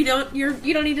 you don't.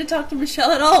 You don't need to talk to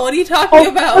Michelle at all. What are you talking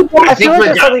about? I think feel like we're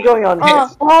there's done. something going on.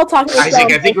 I'll talk to Isaac,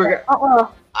 them. I think we're.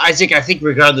 Isaac, I think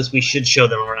regardless, we should show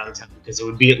them around town because it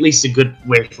would be at least a good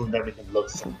way for everything to look.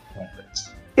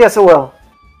 Yes, it will.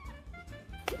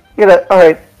 All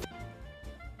right.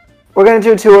 We're gonna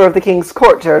do a tour of the King's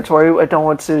Court territory. I don't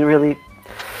want to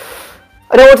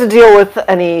deal with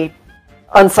any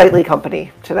unsightly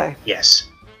company today. Yes.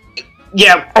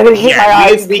 Yeah. I'm gonna keep my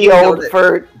eyes we can go peeled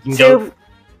for you can go- two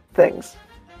things.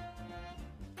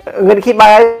 I'm gonna keep my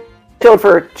eyes peeled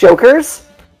for Jokers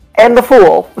and the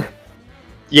Fool.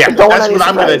 Yeah, I don't want that's any what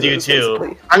I'm gonna do surprises, too.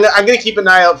 basically. I'm gonna keep an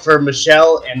eye out for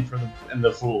Michelle and for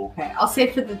the fool. Okay, I'll say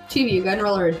for the two of you, go ahead and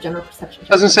roll a general perception.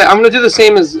 I was gonna say, I'm gonna do the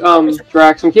same as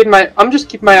Drax. I'm just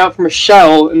keeping my eye out for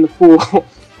Michelle and the Fool.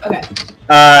 Okay.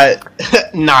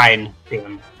 9.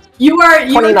 Damn. You are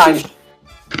 29.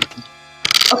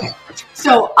 Okay.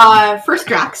 So, first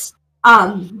Drax.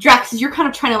 Drax, as you're kind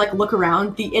of trying to like look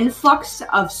around, the influx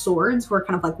of swords were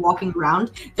kind of like walking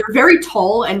around. They're very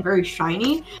tall and very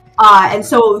shiny. And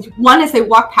so one, as they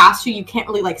walk past you, you can't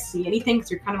really like see anything because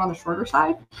you're kind of on the shorter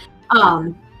side.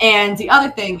 And the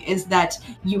other thing is that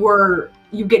you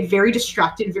get very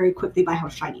distracted very quickly by how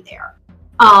shiny they are.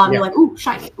 You're like, ooh,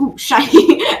 shiny,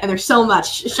 and there's so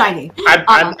much shiny.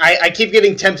 I keep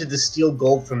getting tempted to steal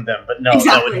gold from them, but no,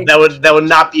 Exactly. that would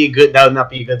not be a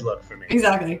good look for me.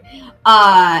 Exactly.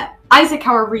 Isaac,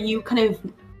 however, you kind of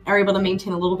are able to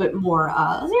maintain a little bit more,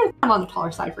 you're kind of on the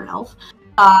taller side for an elf,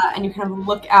 and you kind of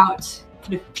look out,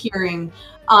 kind of peering.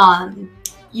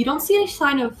 You don't see any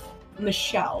sign of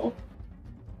Michelle,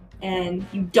 and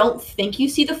you don't think you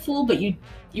see the Fool, but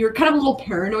you're kind of a little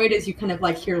paranoid as you kind of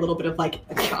like hear a little bit of like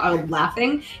a child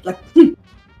laughing, like the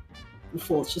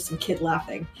Fool, it's just some kid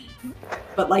laughing.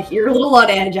 But like you're a little on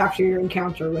edge after your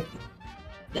encounter with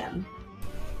them.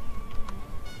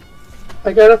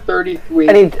 I got a 33.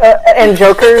 And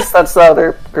Jokers, that's the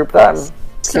other group that I'm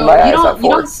So keeping my eyes you out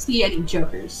for. don't see any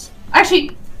Jokers.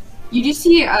 Actually, you do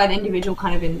see an individual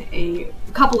kind of in a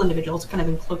couple individuals kind of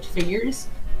in cloaked figures,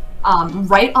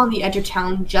 right on the edge of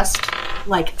town, just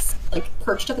like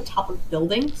perched at the top of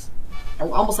buildings,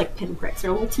 almost like pinpricks.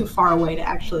 They're a little too far away to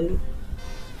actually.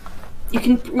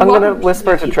 I'm gonna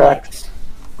whisper to Drax.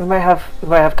 We might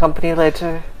have company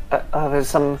later. There's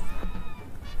some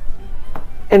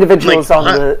individuals on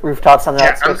the rooftops on the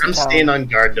outskirts I'm of town. staying on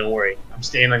guard. Don't worry. I'm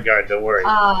staying on guard. Don't worry.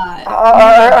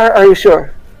 Are you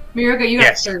sure? Miraga, you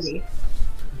Yes. got 30.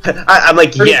 I'm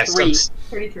like 33. yes.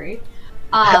 33.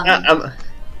 I'm,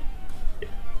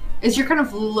 As you're kind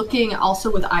of looking also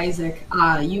with Isaac,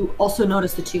 you also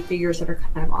notice the two figures that are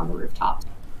kind of on the rooftop.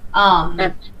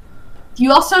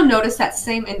 You also notice that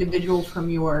same individual from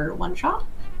your one shot,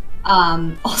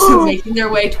 also making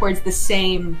their way towards the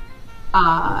same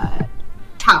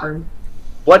tavern.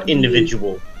 what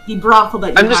individual? The brothel that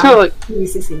you I'm just have gonna, like-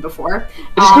 previously seen before.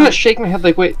 I'm just gonna shake my head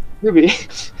like, wait, Ruby.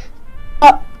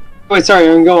 Wait, sorry,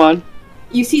 Aaron, go on.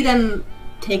 You see them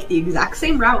take the exact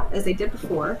same route as they did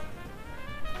before,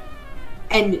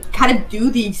 and kind of do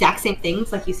the exact same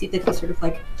things. Like you see that he sort of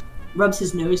like rubs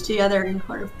his nose together and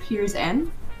kind of peers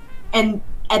in, and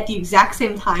at the exact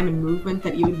same time and movement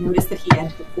that you would notice that he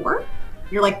had before,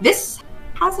 you're like, this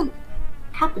hasn't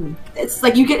happened. It's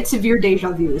like you get severe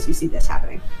deja vu as you see this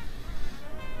happening.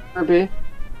 Kirby.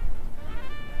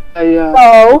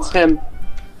 Oh. It's him.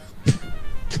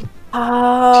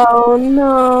 Oh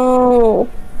no.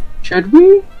 Should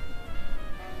we?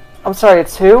 I'm sorry,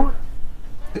 it's who?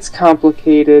 It's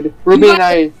complicated. Ruby and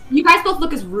I... You guys both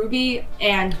look as Ruby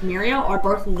and Mirio are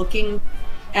both looking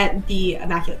at the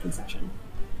Immaculate Conception.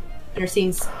 And are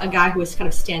seeing a guy who is kind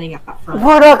of standing up front.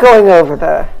 We're not going over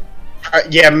there.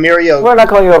 Yeah, Mirio. We're not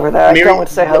going over there. I don't want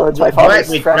to say hello to my father's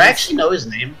Wait, friends. do I actually know his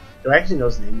name? Do I actually know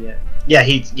his name yet? Yeah,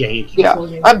 he. Yeah,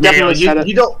 I've definitely Mirio, said it.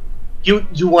 you don't.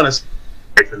 You want to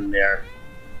stay from there?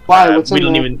 Why? What's we in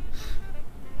don't there? even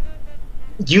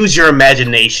use your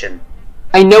imagination.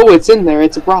 I know it's in there.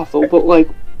 It's a brothel, but like,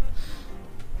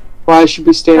 why should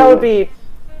we stay? That there? would be...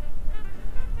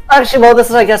 Actually, well, this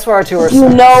is, I guess, where our tour Do you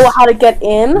starts. know how to get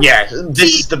in? Yeah,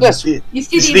 this is the. Yes. You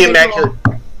see This is the the individual,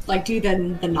 Immaculate. like, do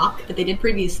the knock that they did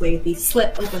previously. The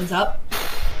slit opens up,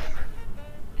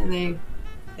 and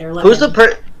they're let Who's in.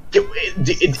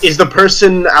 the Is the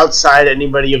person outside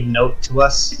anybody of note to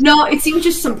us? No, it seems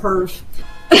just some perv.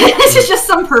 This is just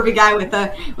some pervy guy with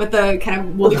the kind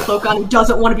of woolly cloak on who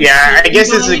doesn't want to be. Yeah, I seen guess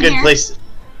this is going a in good here. place.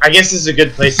 I guess this is a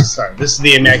good place to start. This is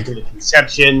the Immaculate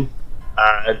Conception,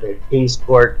 the King's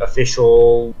Court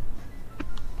official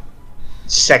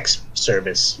sex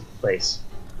service place.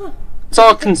 It's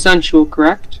all consensual,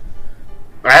 correct?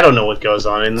 I don't know what goes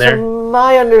on in there. From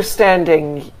my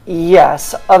understanding,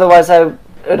 yes. Otherwise, I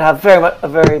would have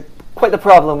quite the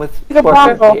problem with The working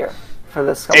brothel. here for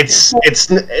this company.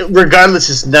 It's regardless,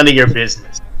 it's none of your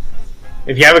business.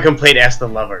 If you have a complaint, ask the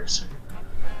lovers.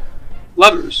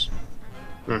 Lovers.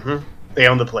 Mm-hmm. They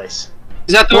own the place.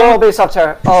 Is that the We're all one? based off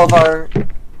to all of our...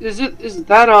 Is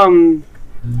that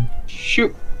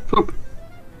shoot poop?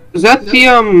 Is that the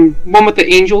one with the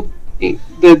angel,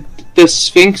 the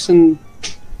Sphinx and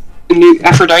the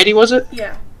Aphrodite? Was it?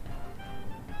 Yeah.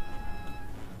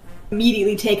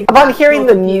 Immediately taken Upon back, hearing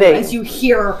both the of you, name. as you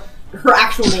hear her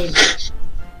actual name.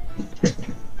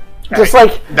 Just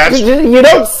like, That's- you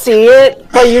don't see it,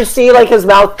 but you see like his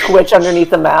mouth twitch underneath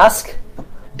the mask.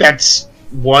 That's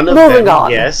one of Moving them.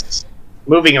 on. Yes.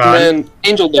 Moving on. And then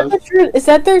Angel Dove, Is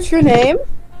that their true name?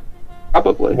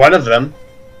 probably. One of them.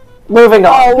 Moving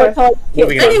on. Oh, we're told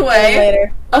Moving on. Anyway,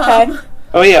 later. Okay.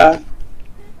 Oh yeah.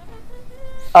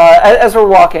 As we're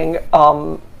walking,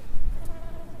 my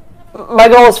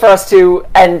goal is for us to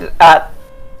end at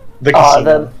The casino.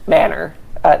 the manor,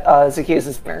 at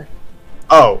Zacchaeus' manor.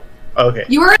 Oh. Okay.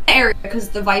 You were in the area because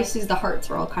the vices, the hearts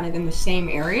are all kind of in the same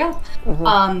area.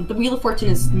 The Wheel of Fortune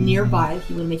is nearby if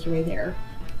you want to make your way there.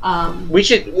 We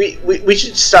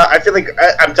should stop. I feel like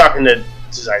I'm talking to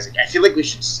Isaac. I feel like we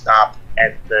should stop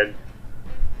at the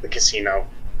casino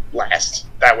last.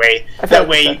 That way. I feel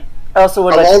like I also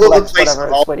would Of like to all of the collect places-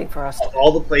 whatever is waiting for us. Of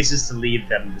all the places to leave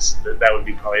them, that would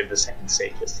be probably the second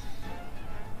safest.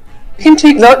 We can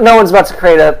take. No one's about to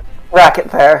create a racket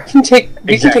there. We can take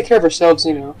Exactly. care of ourselves,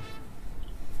 you know.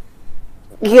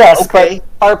 Yes, Okay.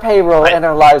 but our payroll and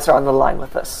our lives are on the line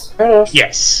with this. Fair enough.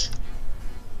 Yes.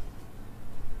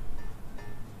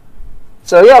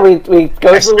 So yeah, we go to the Wheel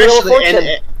of Especially Fortune.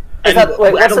 and Wait,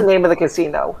 I what's the don't- name of the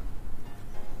casino?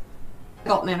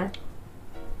 Galt Manor.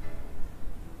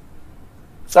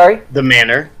 Sorry? the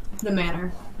manor. The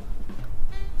manor.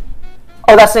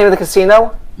 Oh, that's the name of the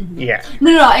casino? Yeah.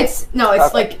 No, it's Okay.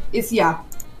 like, it's, yeah.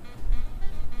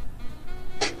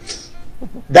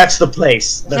 That's the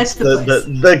place. That's the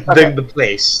the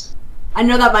place. I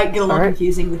know that might get a little Alright.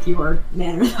 confusing with your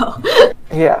manor, though.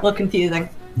 a Yeah. little confusing.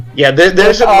 Yeah, there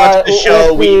isn't much to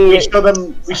show. with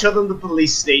We show them the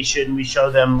police station. We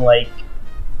show them like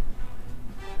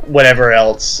whatever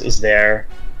else is there.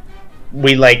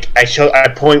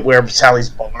 I point where Sally's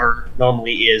bar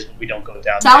normally is, but we don't go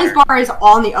down Sally's there. Bar is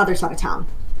on the other side of town.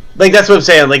 Like that's what I'm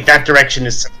saying. Like that direction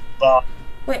is Sally's bar.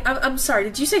 Wait, I'm sorry.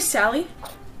 Did you say Sally?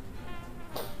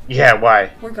 Yeah,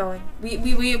 why? We're going.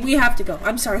 We have to go.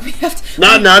 I'm sorry. We have to.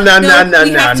 No. We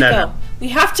have to no. go. We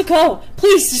have to go.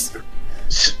 Please, just.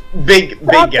 Big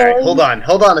Stop guy. it. Hold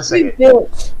on a second.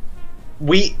 Bitch.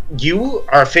 You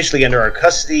are officially under our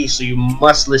custody, so you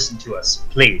must listen to us,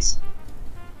 please.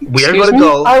 We are Excuse going to me?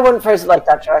 go. I wouldn't phrase it like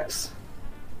that, Drex.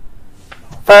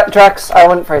 Drex, I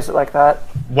wouldn't phrase it like that.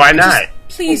 Why not?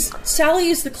 Please, Sally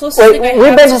is the closest Wait, thing I we've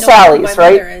have been to to knowing who Sally's, my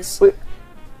right? mother is. We-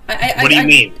 What do you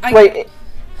mean? Wait,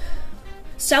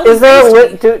 Sally Is there a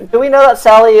pissed me. do we know that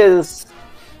Sally is?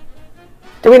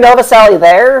 Do we know the Sally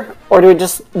there, or do we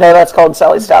just know that's called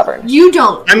Sally's Tavern? You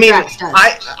don't. I mean, Drax does.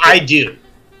 I do,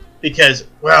 because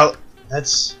well,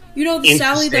 that's You know the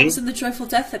Sally that interesting. was in the Joyful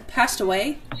Death that passed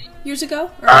away years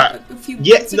ago, or a few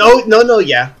yeah. months ago? No,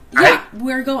 yeah. Yeah,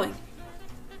 we're going.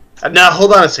 Now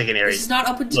hold on a second, This Ares. is not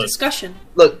open to Look. discussion.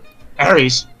 Look,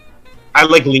 Ares, I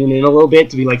like lean in a little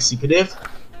bit to be like secretive.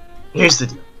 Here's the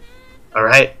deal, all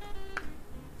right?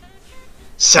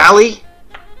 Sally,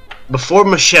 before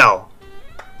Michelle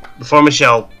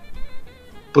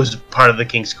was part of the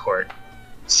King's Court,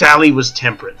 Sally was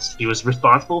Temperance. She was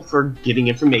responsible for getting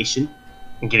information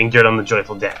and getting dirt on the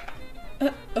Joyful Dead.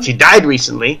 She died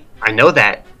recently, I know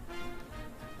that.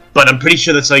 But I'm pretty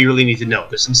sure that's all you really need to know.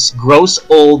 There's some gross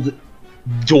old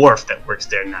dwarf that works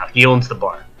there now. He owns the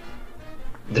bar.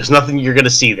 There's nothing you're gonna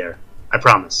see there. I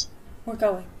promise. We're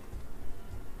going.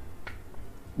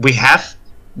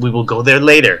 We will go there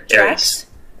later, Ares. Drax,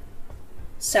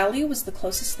 Sally was the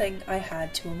closest thing I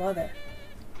had to a mother.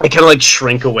 I kind of like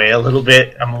shrink away a little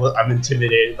bit. I'm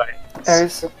intimidated by it.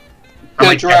 Ares? I'm Yeah,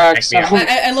 like, Drax. back me up.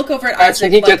 I look over at I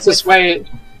Isaac think he gets with, this way.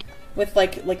 with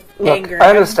like Look, anger.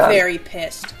 I understand. I'm very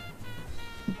pissed.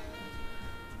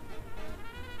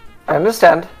 I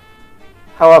understand.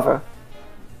 However,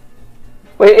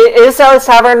 wait, is Sally's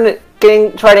Tavern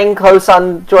treading close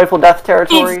on Joyful Death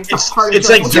territory? It's part of It's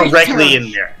like Joyful Death directly territory.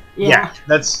 in there. Yeah. Yeah,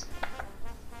 that's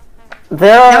There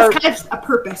That are. was kind of a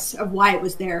purpose of why it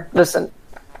was there. Listen,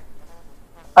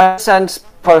 I sense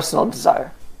personal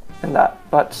desire in that,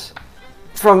 but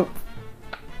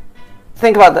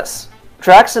think about this.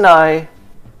 Drax and I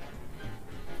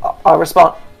are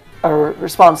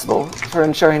responsible for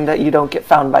ensuring that you don't get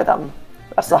found by them.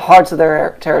 That's the heart of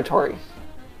their territory.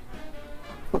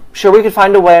 Sure, we could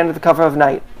find a way under the cover of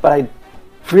night, but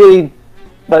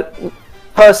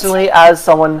personally, as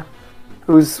someone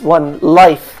whose one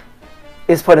life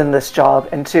is put in this job,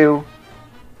 and two,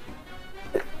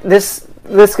 this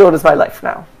guild is my life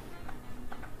now.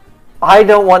 I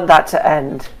don't want that to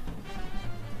end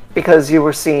because you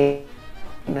were seen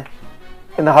in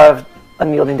the heart of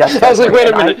unyielding death. I was like, wait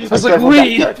a territory, minute. and I was like, joyful death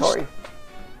wait. territory.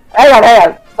 Hang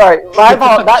on. Sorry, my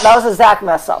fault. That was a Zach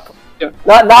mess up. Yeah.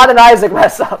 Not an Isaac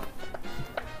mess up.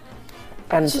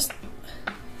 And It's just,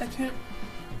 I can't.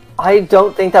 I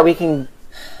don't think that we can.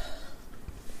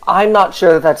 I'm not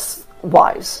sure that's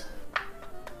wise.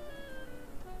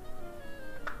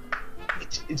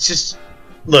 it's just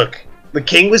look. The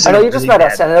king was. I know in a you just really met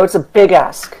us, bad- and I know it's a big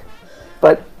ask,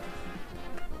 but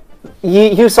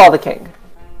you saw the king.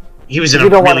 He was in you a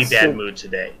don't want really us bad to- mood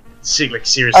today. Like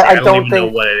seriously, I I don't don't even know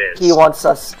think what it is. he wants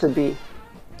us to be.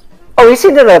 Oh, he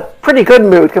seemed in a pretty good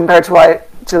mood compared to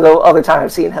the other time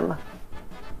I've seen him.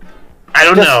 I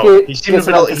don't Just know. He seemed a gives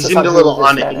an little. He emphasis seemed a on little who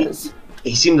on this man it. is.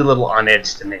 He seemed a little on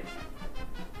edge to me.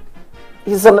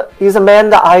 He's a man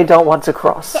that I don't want to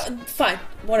cross, Fine,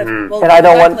 whatever. We'll and I go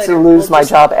don't back want later. to lose We'll my just-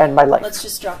 job and my life. Let's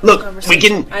just drop Look, this we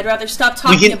conversation. can- I'd rather stop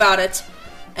talking can- about it,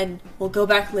 and we'll go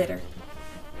back later.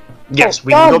 Yes,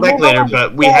 we can go back later,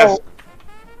 but we have.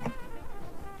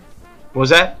 What was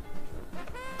that?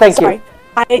 Thank Sorry.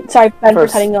 you. Sorry, Ben, for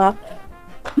First. cutting you off.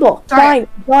 Cool. Sorry. Fine.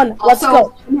 Done. Let's Also,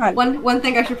 go. Come on. One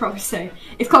thing I should probably say.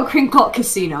 It's called Kringalt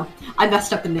Casino. I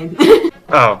messed up the name.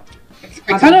 Oh,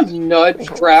 I kind of nudge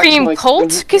Drax. Cream like,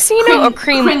 Colt Casino or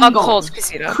Cream Kringalt. Colt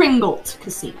Casino? Kringalt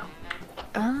Casino.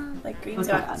 Like green That's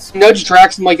my dots. nudge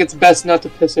Drax and like it's best not to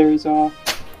piss Ares off.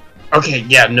 okay.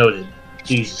 Yeah, noted.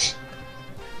 Jesus.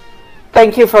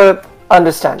 Thank you for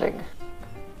understanding.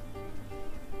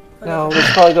 No, we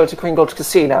should probably go to Kringle's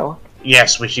Casino.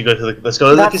 Yes, we should go to the. Let's go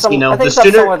to the I casino. think The that's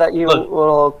sooner. somewhere that you Look,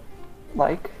 will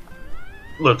like.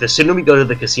 look, the sooner we go to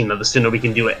the casino, the sooner we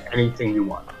can do anything you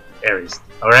want, Ares.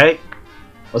 All right.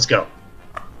 Let's go.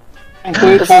 And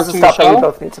can we This talk is to the stop that we Michelle?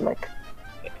 both need to make.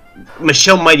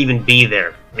 Michelle might even be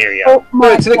there, Miriam. Oh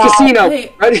my To the God. casino.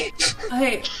 Hey. Ready?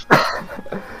 Hey,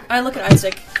 I look at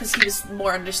Isaac because he was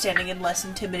more understanding and less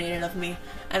intimidated of me,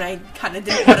 and I kind of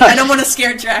didn't. I don't want to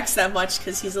scare Drax that much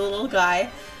because he's a little guy.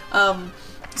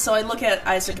 So I look at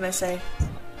Isaac and I say,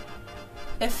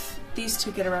 "If these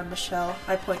two get around Michelle,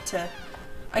 I point to,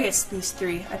 I guess these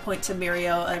three. I point to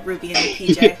Mirio, Ruby, and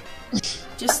PJ.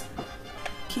 Just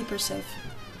keep her safe."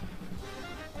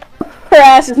 Her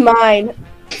ass is mine.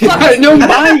 No,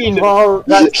 mine! Well,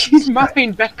 that, She's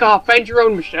mine! Back off! Find your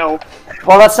own, Michelle.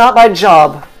 well, that's not my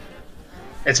job.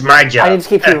 It's my job. I need to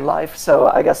keep you alive, so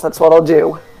I guess that's what I'll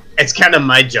do. It's kind of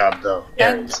my job, though.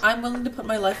 And Ares. I'm willing to put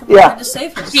my life on the Yeah. line to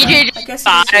save her. So PJ I guess it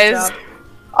is your just job.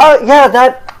 Oh, yeah,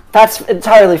 that's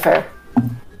entirely fair.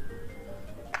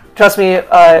 Trust me,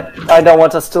 I don't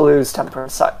want us to lose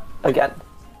Temperance again.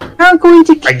 not going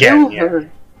to kill Again, yeah. her.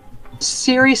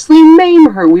 Seriously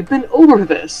maim her. We've been over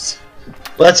this.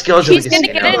 Let's go to She's the gonna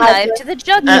casino. get a knife to the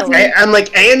jugular. I'm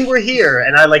like, and we're here,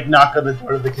 and I like knock on the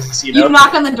door of the casino. You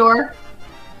knock on the door.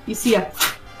 You see a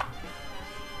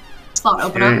slot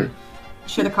open up.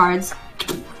 Show the cards.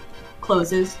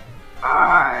 Closes.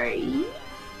 You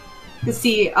can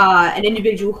see an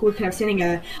individual who kind of standing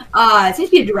it seems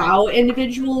to be a drow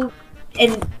individual,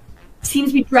 and seems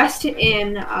to be dressed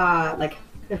in like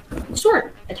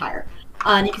sword attire.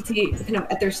 And you can see kind of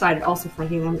at their side, also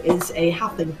flanking them, is a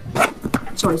halfling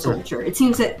sword soldier. It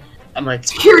seems that I'm like,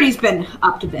 security's been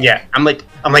upped a bit. yeah. I'm like,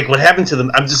 what happened to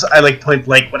them? I like point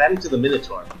blank. What happened to the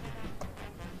Minotaur?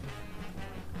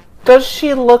 Does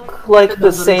she look like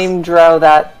the same drow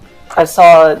that I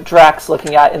saw Drax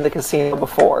looking at in the casino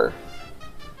before?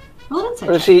 Roll an insight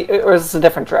Or is check. or is this a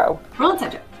different drow? Roll an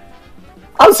insight check.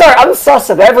 I'm sorry, I'm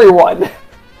sus of everyone.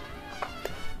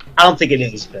 I don't think it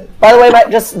is, but By the way,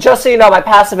 just so you know, my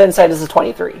passive insight is a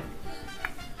 23.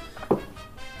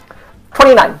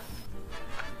 29.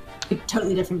 A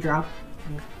totally different drow.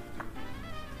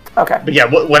 Okay. yeah.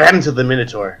 What happened to the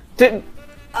Minotaur? Did,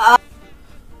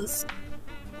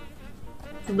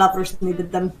 Lovers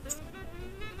needed them.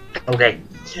 Okay,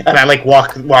 and I like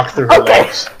walk through her Okay.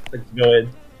 legs. Like, go ahead.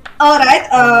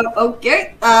 Alright,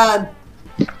 okay. I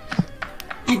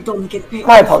don't get paid.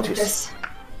 My apologies. This.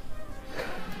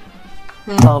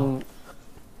 who's Who's all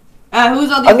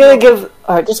these? I'm gonna give.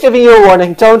 Alright, just giving you a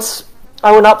warning.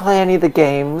 I will not play any of the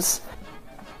games.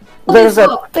 There's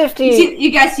a 50.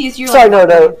 You guys see, you're Sorry, like,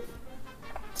 no.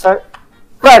 Sorry.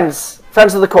 Friends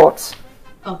of the courts.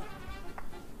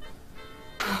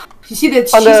 You see that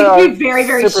she Under, seems to be very,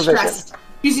 very supervision. stressed.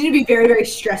 She seems to be very, very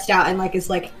stressed out and like is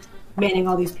like manning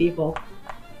all these people.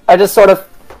 I just sort of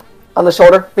on the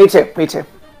shoulder. Me too.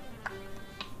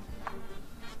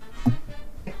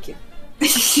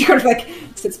 She sort of like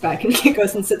sits back and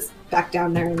goes and sits back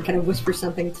down there and kind of whispers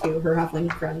something to her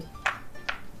halfling friend.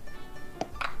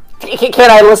 Can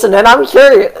I listen in? I'm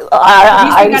curious.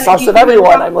 I'm sus of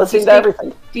everyone. I'm listening to everything.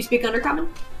 Do you speak Undercommon?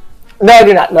 No,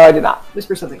 I do not.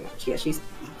 Whisper something. Yeah, she's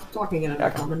talking in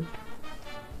Undercommon.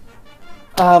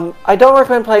 I don't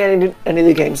recommend playing any of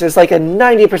the games. There's like a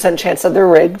 90% chance that they're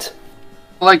rigged.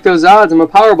 I like those odds. I'm a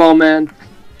Powerball man.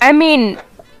 I mean,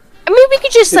 we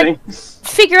could just Kidding. like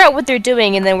figure out what they're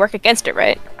doing and then work against it,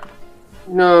 right?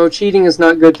 No, cheating is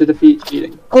not good to defeat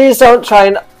cheating. Please don't try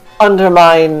and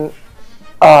undermine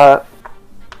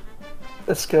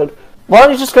this guild. Why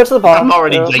don't you just go to the bar? I'm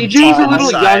already Or, like, TJ's a on little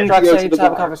the side. young. Drax, Go I to need the to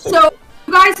have a bar. conversation. So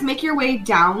you guys make your way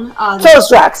down. So is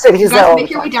Drax. He's You there guys all make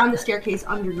the your way time. down the staircase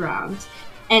underground,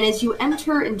 and as you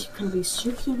enter into kind of a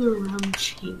circular round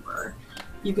chamber,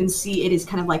 you can see it is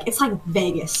kind of like, it's like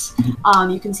Vegas.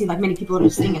 You can see like many people are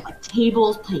sitting at like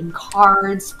tables, playing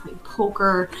cards, playing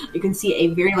poker. You can see a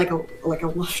very like a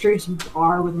lustrous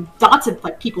bar with lots of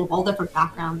like people of all different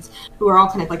backgrounds who are all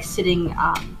kind of like sitting.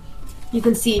 You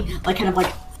can see like kind of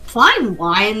like fine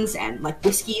wines and like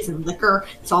whiskeys and liquor.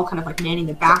 It's all kind of like manning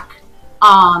the back.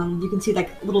 You can see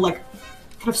like little like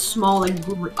kind of small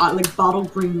like bottle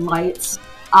green lights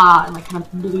and like kind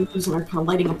of blues and are kind of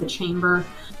lighting up the chamber.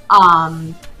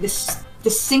 This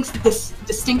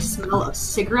distinct smell of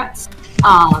cigarettes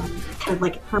kind of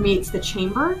like permeates the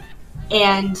chamber,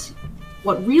 and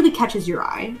what really catches your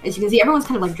eye, as you can see, everyone's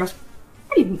kind of like dressed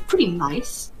pretty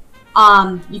nice.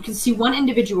 You can see one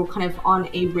individual kind of on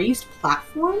a raised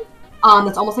platform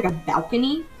that's almost like a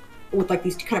balcony with like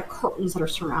these kind of curtains that are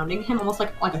surrounding him, almost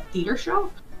like a theater show.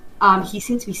 He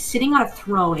seems to be sitting on a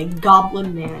throne, a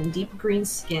goblin man, deep green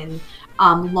skin,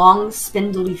 long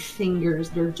spindly fingers.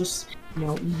 They're just,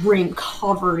 ring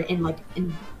covered in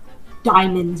in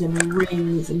diamonds and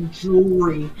rings and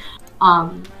jewelry.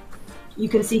 You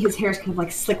can see his hair is kind of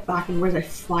like slicked back and wears a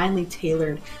finely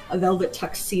tailored velvet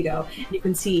tuxedo. And you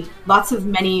can see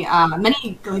many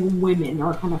like women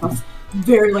are kind of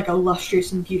very like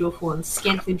illustrious and beautiful and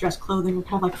scantily dressed clothing, and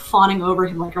kind of like fawning over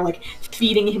him, like, or like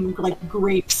feeding him like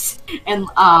grapes and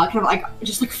kind of like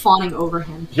just like fawning over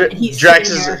him. And he's Drax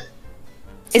sitting is. there,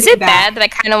 Is sitting it back, bad that I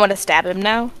kind of want to stab him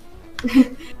now?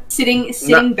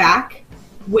 sitting back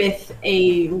with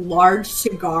a large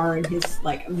cigar in his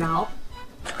like mouth?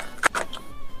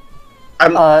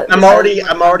 I'm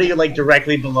already like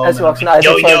directly below As him. he walks in, I'm like,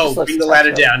 Isaac yo, just looks bring the ladder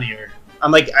touched up. down here.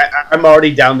 I'm like, I'm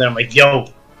already down there. I'm like,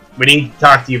 yo, we need to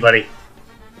talk to you, buddy.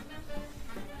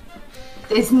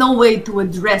 There's no way to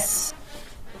address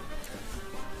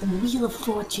the Wheel of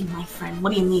Fortune, my friend.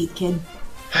 What do you need, kid?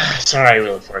 Sorry,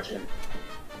 Wheel of Fortune.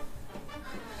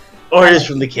 Orders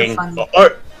from the You're king. funny.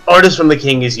 Orders from the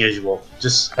king as usual. I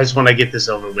just want to get this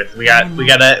over with. We got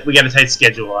a tight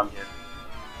schedule on here.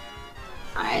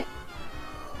 Alright.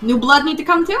 New blood need to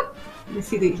come too? You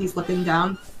see that he's looking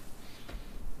down.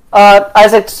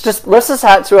 Isaac just lifts his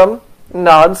hat to him,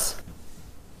 nods.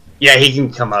 Yeah, he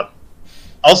can come up.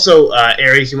 Also,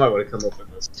 Ares, you might want to come up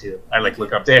with us too. I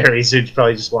look up to Ares, who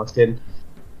probably just walked in.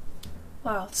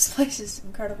 Wow, this place is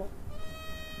incredible.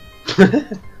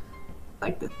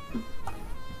 Like this.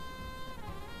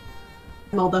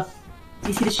 Melda,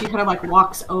 you see that she kind of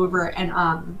walks over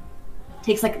and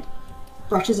takes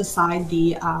brushes aside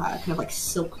the kind of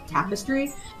silk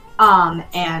tapestry,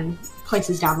 and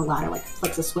places down the ladder,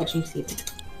 flicks a switch, and you see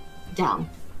it down.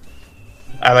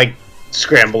 I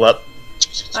scramble up.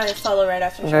 I follow right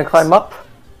after. I'm gonna climb up.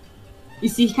 You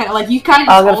see, I'm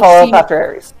gonna follow up after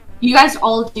Ares. You guys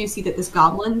all do see that this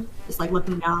goblin is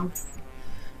looking down.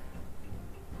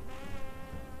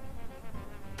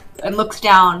 And looks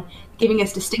down, giving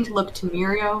us distinct look to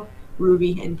Mirio,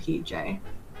 Ruby, and PJ.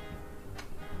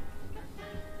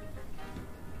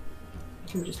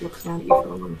 He just looks down at you for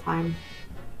a long time.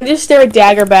 I just stare at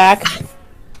Dagger back.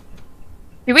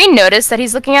 Do we notice that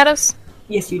he's looking at us?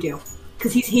 Yes, you do.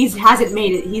 Because he's hasn't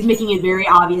made it. He's making it very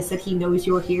obvious that he knows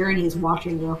you're here and he's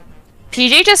watching you.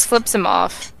 PJ just flips him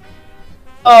off.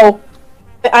 Oh.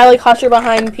 I hush her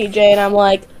behind PJ and I'm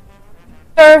like,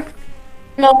 sir,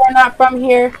 no, we're not from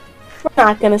here. We're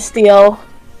not gonna steal.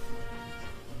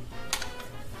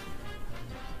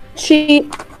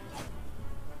 Cheap.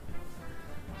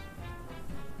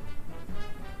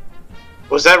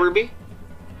 Was that Ruby?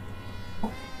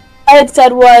 I had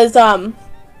said was,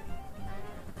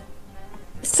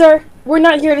 sir, we're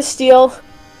not here to steal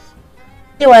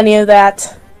any of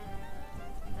that.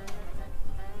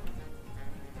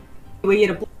 We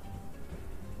get a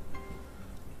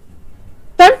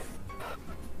Sir?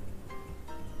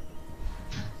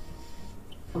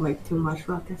 don't make too much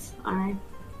ruckus, alright?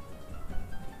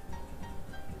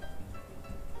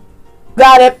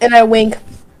 Got it, and I wink.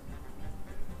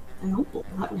 I hope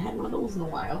I haven't had one of those in a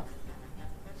while.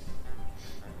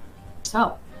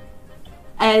 So,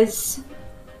 as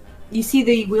you see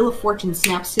the Wheel of Fortune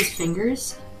snaps his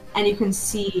fingers, and you can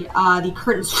see the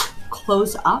curtains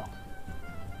close up,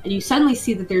 and you suddenly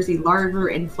see that there's a larger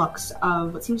influx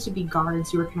of what seems to be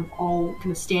guards who are all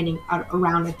standing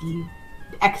around at the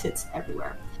exits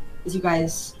everywhere. As you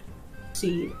guys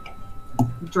see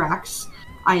Drax,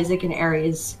 Isaac, and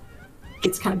Ares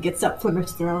gets up from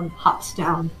his throne, hops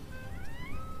down.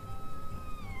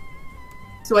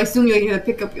 So I assume you're gonna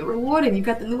pick up your reward, and you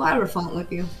got the new Hierophant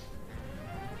with you.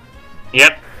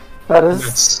 Yep.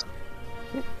 That's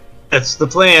the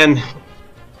plan.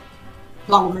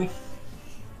 Follow me.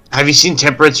 Have you seen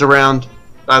Temperance around,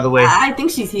 by the way? I think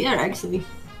she's here, actually.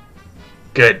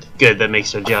 Good. That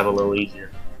makes her job a little easier.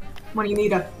 What do you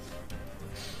need her?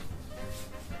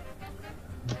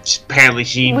 Apparently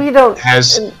she We don't.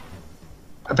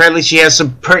 Apparently she has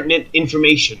some pertinent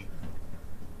information.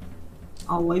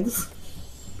 Always.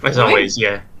 As always,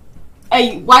 yeah.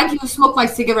 Hey, why don't you smoke my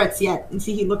cigarettes yet? And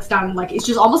see, he looks down, and it's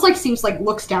just almost seems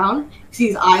looks down. You see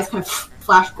his eyes kind of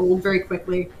flash gold very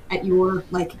quickly at your,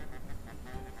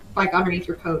 underneath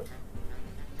your coat.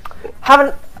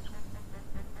 I've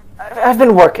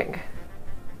been working.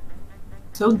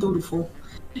 So dutiful.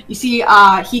 You see,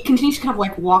 he continues to kind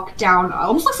of walk down,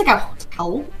 almost looks like a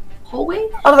hotel hallway.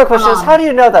 Another question is, how do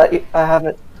you know that I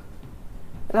haven't?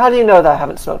 And how do you know that I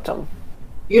haven't smoked them?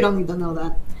 You don't need to know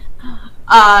that.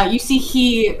 You see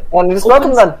he... Well, you smoke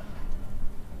them then.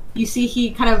 You see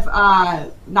he kind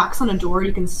of knocks on a door.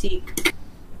 You can see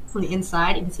from the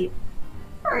inside. You can see...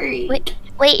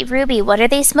 Wait, Ruby, what are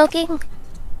they smoking?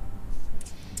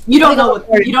 You don't know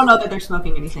that they're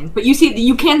smoking anything, but you see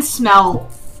you can smell.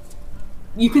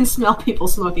 You can smell people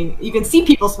smoking. You can see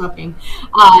people smoking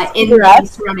in the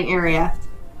surrounding area.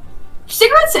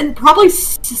 Cigarettes and probably.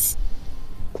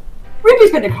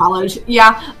 Ruby's been to college,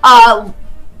 yeah.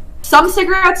 Some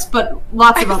cigarettes, but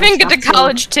lots of other stuff. I've been to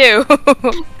college too.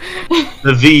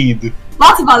 The Veed.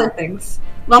 Lots of other things.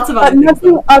 Lots of other things.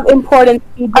 Nothing of importance.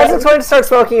 Isaac's going to start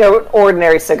smoking an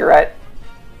ordinary cigarette.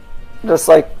 Just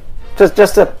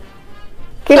to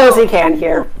keep as he can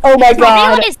here. Oh my You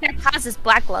god. realize that causes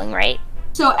black lung, right?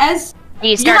 So as You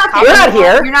you're start not, You're not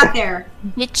here. You're not there.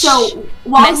 Bitch. So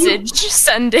while Message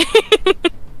Sunday.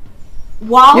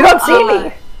 while You don't see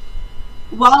me.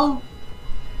 While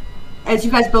as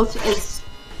you guys both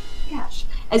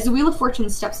as the Wheel of Fortune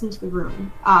steps into the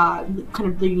room, kind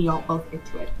of leading you all both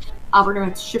into it, we're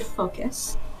going to shift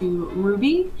focus to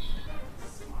Ruby,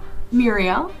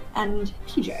 Muriel, and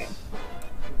PJ.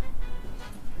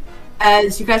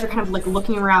 As you guys are kind of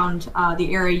looking around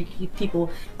the area, you see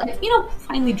people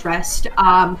finely dressed,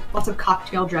 lots of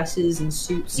cocktail dresses and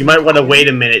suits. You might want to wait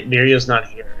a minute. Miriel's not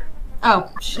here. Oh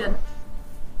shit.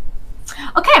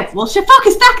 Okay, well, shift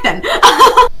focus back then.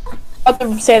 About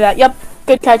to say that. Yep.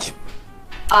 Good catch.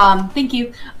 Thank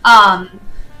you.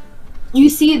 You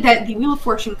see that the Wheel of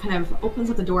Fortune kind of opens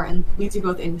up the door and leads you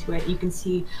both into it. You can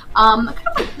see kind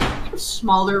of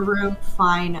smaller room,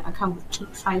 fine, a kind of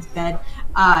king-size bed,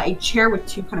 a chair with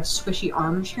two kind of squishy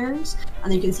armchairs, and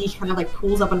then you can see he kind of like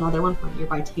pulls up another one from a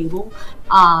nearby table,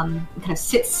 and kind of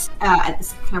sits at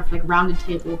this kind of like rounded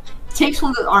table, takes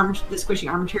one of the squishy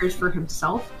armchairs for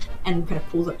himself, and kind of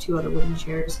pulls up two other wooden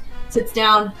chairs, sits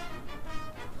down.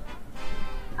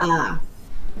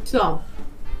 So.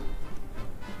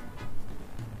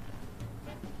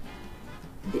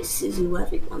 This is who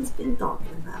everyone's been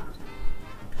talking about.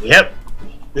 Yep.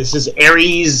 This is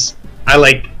Ares. I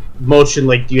like motion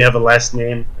like, do you have a last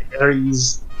name? Like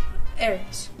Ares.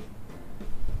 Ares.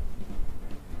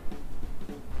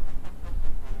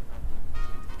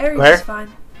 Ares Where? is fine.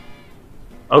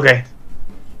 Okay.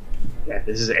 Yeah,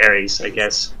 this is Ares, I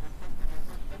guess.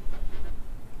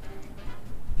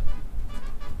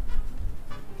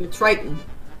 You're Triton.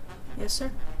 Yes,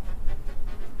 sir.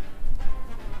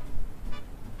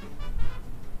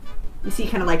 You see,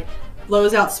 kind of like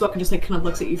blows out smoke and just like kind of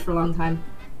looks at you for a long time.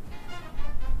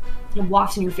 And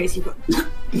wafts in your face. You go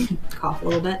cough a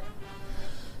little bit.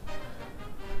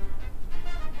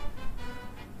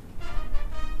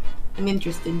 I'm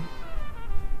interested.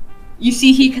 You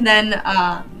see, he can then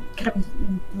kind of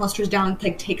musters down,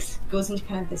 like goes into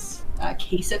kind of this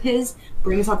case of his,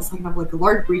 brings out this like kind of like a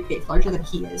large briefcase, larger than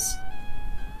he is.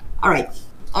 All right,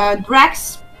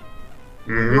 Drax.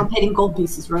 I'm paid in gold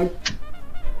pieces, right?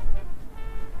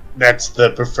 That's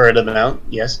the preferred amount,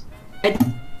 yes.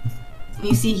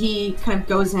 You see he kind of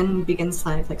goes in and begins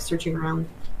like searching around.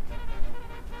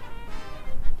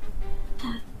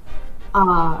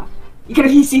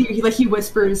 He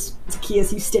whispers,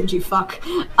 "Zacchaeus, you stingy fuck,"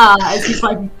 as he's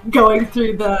like going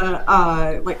through the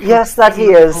like. Yes, that he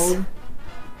is.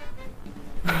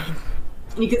 And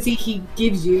you can see he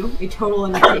gives you a total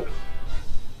and like.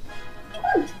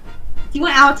 He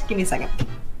went out. Give me a second.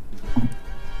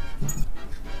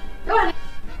 Go ahead.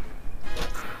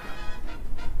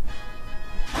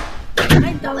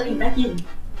 Don't let me back in.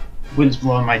 Wind's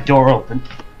blowing my door open.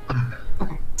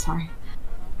 Okay, sorry.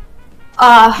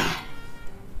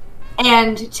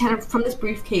 And Tanner from this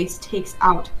briefcase takes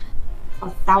out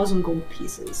 1,000 gold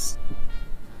pieces.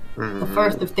 The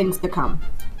first of things to come.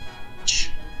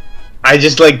 I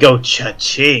just like go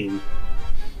cha-ching.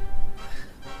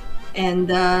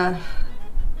 And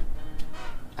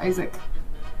Isaac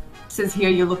says here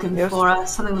you're looking for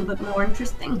something a little bit more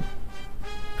interesting.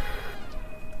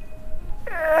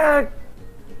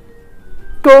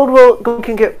 Gold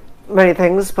can get many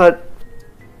things, but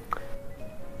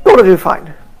gold will do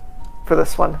fine for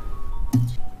this one.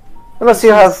 Unless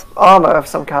you have armor of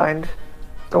some kind.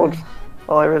 Gold,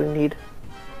 all I really need.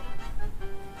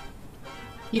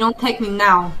 You don't take me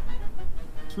now.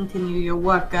 Continue your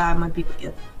work, I might be able to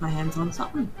get my hands on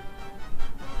something.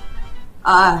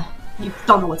 You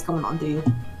don't know what's going on, do you?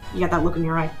 You got that look in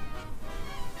your eye.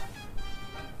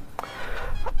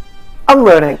 I'm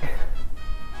learning.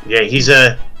 Yeah, he's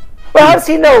a... Well, how does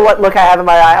he know what look I have in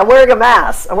my eye? I'm wearing a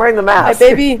mask. I'm wearing the mask.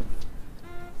 Hey, baby.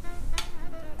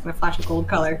 I'm gonna flash a gold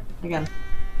color again.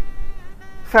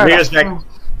 Fair enough.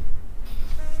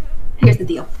 Here's the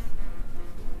deal.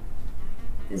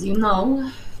 As you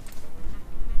know,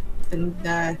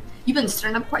 you've been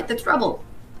stirring up quite the trouble,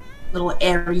 little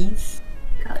Ares.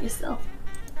 Call it yourself.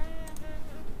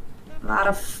 A lot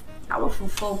of powerful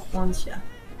folk want you.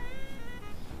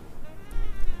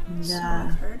 And, So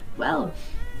I've heard. well,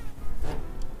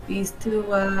 these two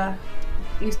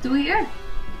here,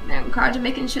 they're in charge of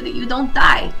making sure that you don't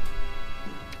die.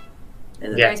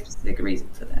 There's a very specific reason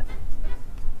for that.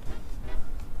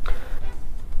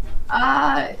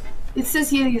 It says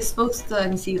here you're supposed to,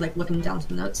 and you see, like, looking down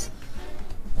some notes,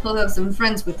 supposed to have some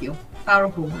friends with you,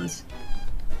 powerful ones.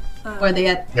 Where are they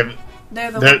at?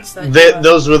 They're the ones that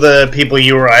those were the people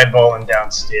you were eyeballing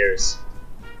downstairs.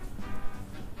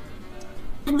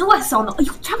 I know I saw. Are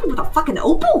you traveling with a fucking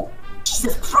opal?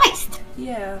 Jesus Christ!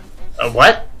 Yeah.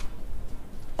 What?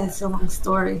 That's a long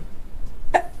story.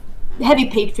 The heavy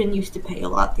patron used to pay a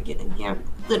lot to get in here.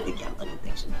 Literally gambling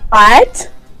addiction.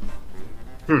 What?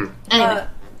 Anyway,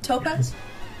 Topaz?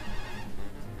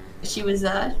 she was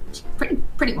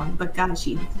pretty one, but God,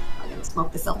 she fucking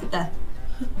smoked herself to death.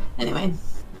 Anyway,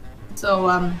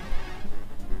 so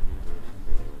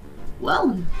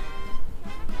well,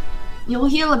 you'll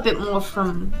hear a bit more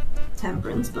from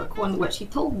Temperance, but according to what she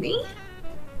told me,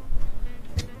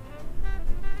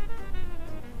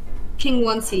 King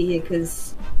wants you here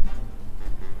because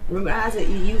rumor has it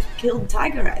you've killed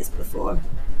Tiger Eyes before.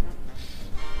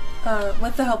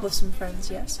 With the help of some friends,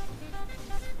 yes.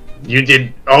 You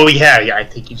did. Oh yeah, I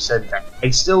think you said that. I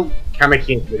still kind of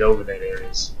can't get over that,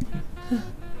 Ares.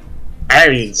 I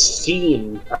haven't even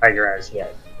seen Tiger Eyes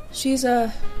yet. She's,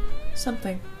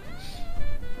 something.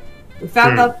 We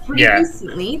found out pretty yeah.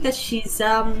 recently that she's,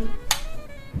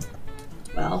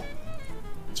 well,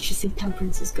 she thinks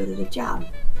Temperance is good at a job.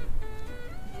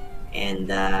 And,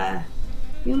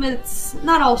 it's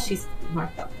not all she's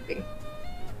marked up to be.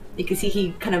 You can see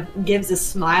he kind of gives a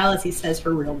smile as he says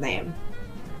her real name.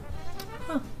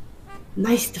 Huh.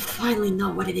 Nice to finally know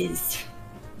what it is.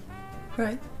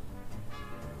 Right.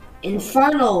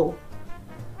 Infernal.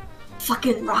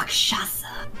 Fucking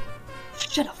Rakshasa.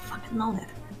 Should've fucking known it.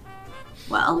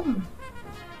 Well,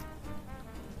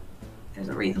 there's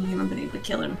a reason we haven't been able to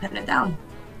kill it and pin it down.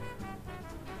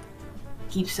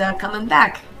 Keeps coming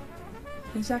back.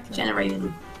 Exactly.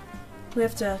 Generating. We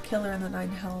have to kill her in the 9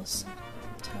 hells.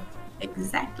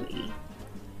 Exactly.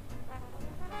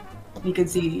 You can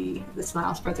see the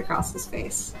smile spreads across his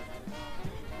face.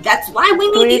 That's why we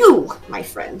need you, my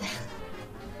friend.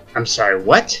 I'm sorry,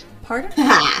 what? Pardon?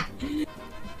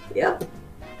 Yep.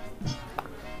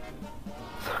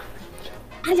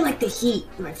 How do you like the heat,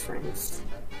 my friends?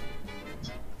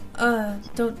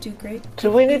 Don't do great. Do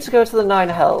we need to go to the 9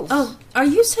 hells? Oh, are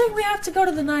you saying we have to go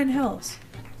to the 9 hells?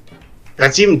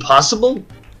 That's even possible?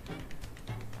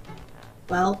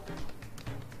 Well,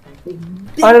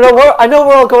 I don't know. I know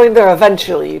we're all going there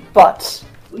eventually, but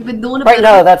we've been doing right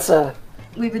now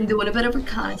we've been doing a bit of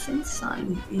reconnaissance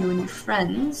on you and your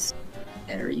friends,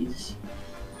 Ares.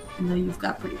 I know you've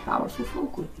got pretty powerful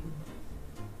folk with you.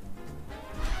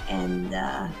 And,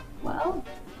 well,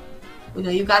 we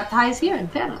know you got ties here in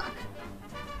Panlock.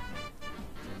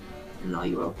 I know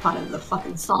you were part of the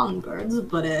fucking Songbirds,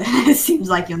 but it seems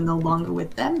like you're no longer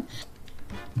with them.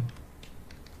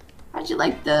 How'd you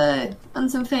like the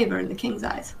unsome favor in the king's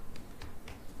eyes?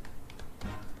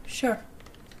 Sure.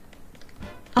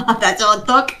 That's all it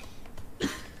took?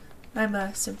 I'm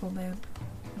a simple man.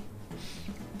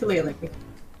 Clearly.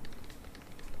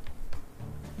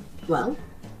 Well,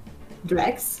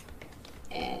 Drex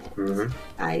and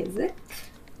Isaac.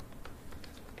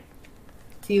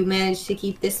 If you manage to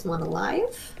keep this one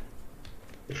alive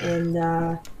and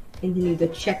continue to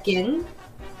check in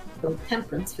with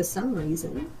Temperance for some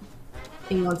reason,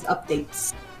 he wants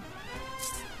updates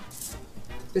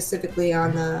specifically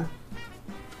on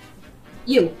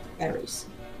you, Ares.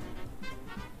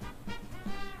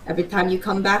 Every time you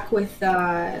come back with,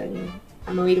 I'm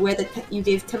made aware that you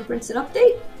gave Temperance an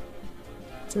update,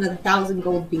 it's another 1,000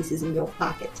 gold pieces in your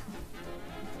pocket.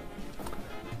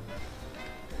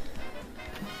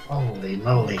 Holy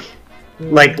moly!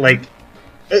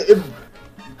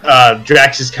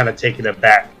 Drax is kind of taken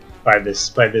aback by this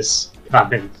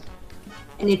comment.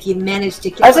 And if you manage to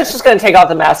kill Isaac's just gonna take off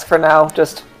the mask for now.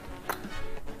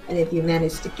 And if you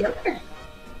manage to kill her,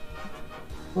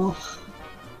 oh,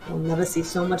 you'll never see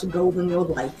so much gold in your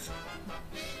life.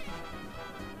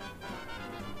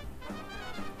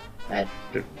 I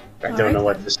don't know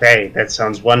what to say. That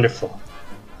sounds wonderful.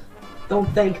 Don't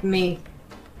thank me.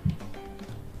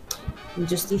 I'm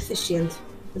just efficient.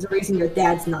 There's a reason your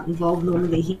dad's not involved.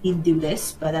 Normally he'd do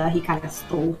this, but he kind of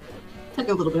took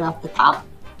a little bit off the top.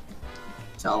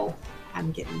 So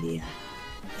I'm getting the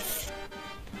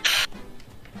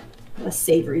a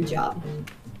savory job.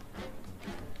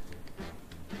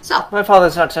 So My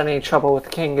father's not in any trouble with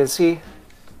the king, is he?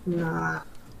 nah,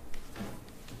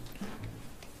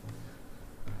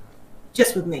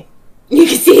 just with me. You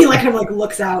can see he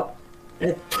looks out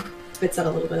and it spits out a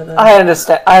little bit of I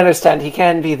understand. He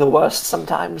can be the worst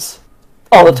sometimes.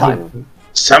 All the time.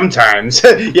 Sometimes,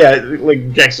 yeah,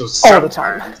 like Drax was All the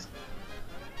time.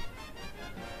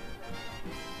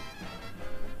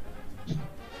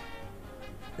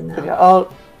 But yeah,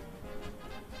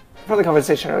 for the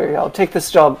conversation earlier, I'll take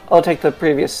this job. I'll take the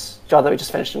previous job that we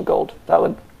just finished in gold. That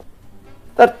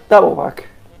will work.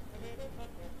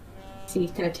 So he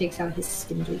kind of takes out his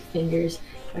spindly fingers,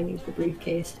 trying to use the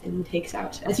briefcase, and takes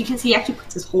out. As you can see, he actually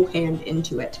puts his whole hand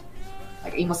into it,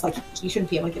 almost like he shouldn't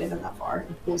be able to get in that far.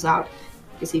 And pulls out.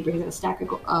 You see, he brings in a stack of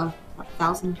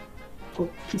 1,000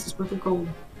 pieces worth of gold.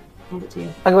 Hand it to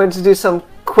you. I'm going to do some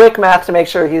quick math to make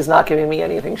sure he's not giving me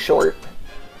anything short.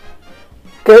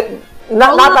 Good.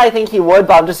 Not that I think he would,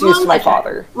 but I'm just used to my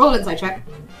father. Roll an insight check.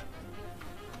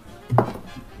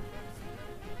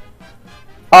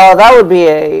 That would be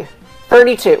a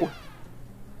 32.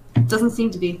 Doesn't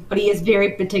seem to be, but he is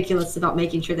very meticulous about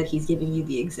making sure that he's giving you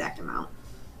the exact amount.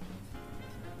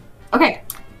 Okay,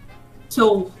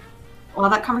 so while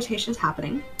that conversation is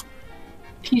happening,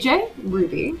 PJ,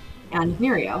 Ruby, and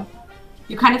Mirio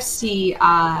you kind of see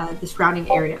the surrounding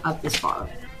area of this bar.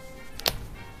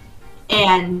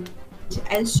 And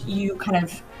as you kind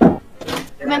of...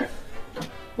 Come in.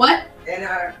 What?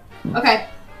 Okay.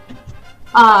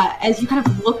 As you kind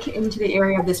of look into the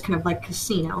area of this kind of like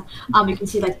casino, you can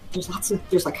see like there's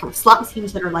like kind of slot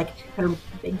machines that are like kind of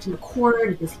banked in the corner.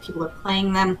 You can see people are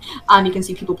playing them. You can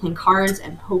see people playing cards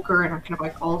and poker and are kind of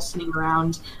like all sitting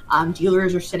around.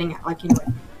 Dealers are sitting at like, you know,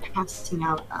 like passing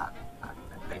out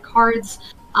cards.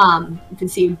 You can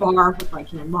see a bar with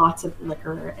like, you know, lots of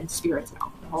liquor and spirits and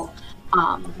alcohol.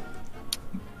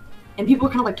 And people are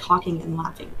kind of like talking and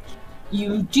laughing.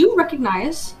 You do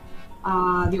recognize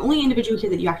the only individual here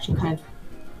that you actually kind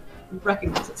of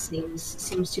recognize, it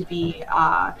seems to be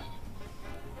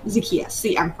Zacchaeus,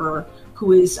 the Emperor,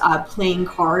 who is playing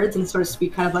cards and, so to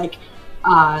speak, kind of like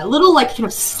little like kind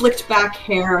of slicked back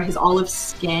hair, his olive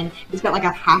skin. He's got like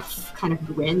a half kind of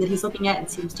grin that he's looking at and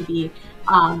seems to be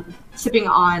sipping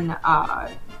on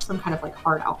some kind of like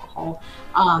hard alcohol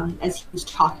as he's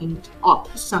talking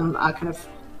up some kind of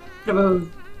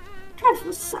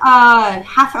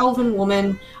half elven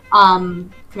woman,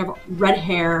 kind of red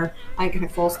hair, kind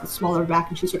of falls smaller back,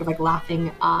 and she's sort of like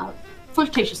laughing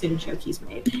flirtatiously at a joke he's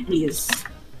made, and he is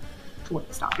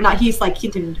won't stop. Not he's like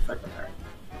continuing to flirt with her.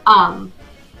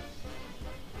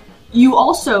 You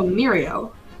also,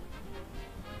 Mirio,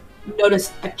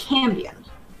 notice a Cambion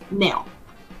male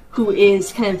who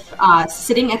is kind of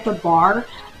sitting at the bar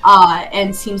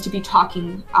and seems to be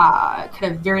talking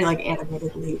kind of very like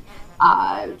animatedly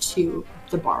to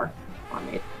the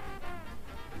barmaid.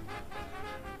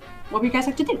 What would you guys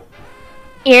like to do?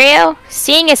 Mirio,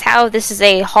 seeing as how this is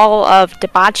a hall of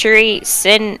debauchery,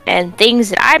 sin, and things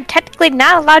that I'm technically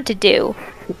not allowed to do,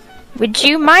 would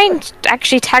you mind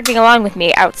actually tagging along with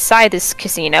me outside this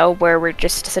casino where we're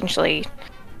just essentially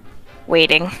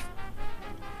waiting?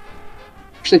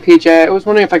 Actually, PJ, I was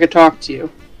wondering if I could talk to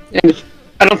you. And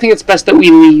I don't think it's best that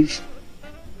we leave.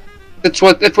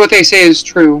 If what they say is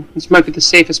true, this might be the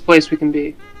safest place we can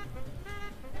be.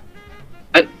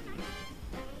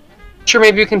 Sure,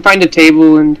 maybe we can find a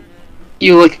table and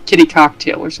you like a kitty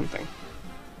cocktail or something.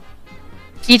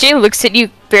 PJ looks at you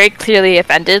very clearly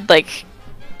offended, like,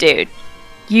 dude,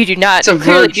 you do not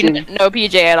clearly do not know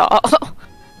PJ at all.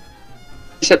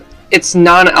 Except it's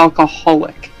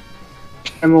non-alcoholic.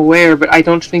 I'm aware, but I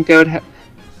don't think they would have.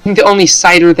 I think the only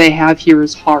cider they have here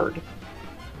is hard.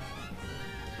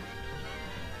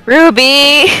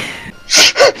 Ruby!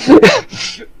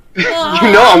 You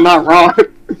know I'm not wrong.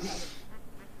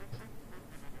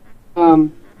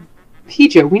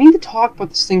 PJ, we need to talk about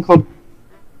this thing called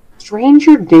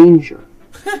stranger danger.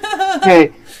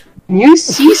 Okay, when you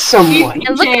see someone...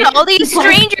 And look at all these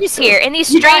strangers here, and these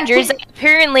strangers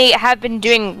apparently have been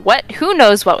doing who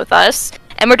knows what with us,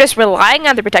 and we're just relying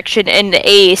on their protection in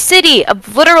a city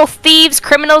of literal thieves,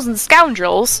 criminals, and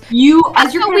scoundrels.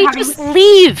 As you're we just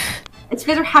leave? As you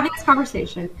guys are having this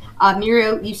conversation,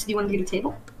 Mirio, you said you want to get a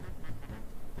table?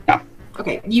 Yeah.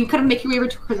 Okay, you kind of make your way over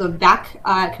to the back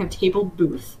kind of table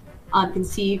booth. You can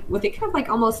see what they kind of like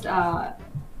almost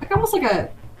like a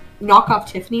knockoff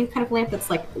Tiffany kind of lamp that's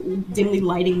like dimly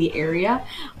lighting the area.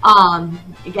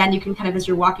 Again, you can kind of, as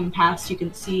you're walking past, you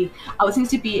can see what seems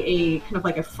to be a kind of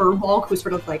like a furball who's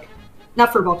sort of like,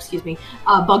 not furball, excuse me,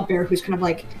 bugbear who's kind of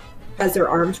like has their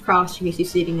arms crossed. You may see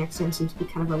sitting next to him seems to be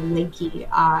kind of a lanky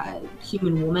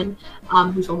human woman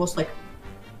who's almost like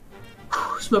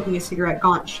smoking a cigarette,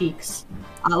 gaunt cheeks,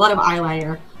 a lot of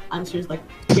eyeliner. So just like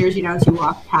stares you down as you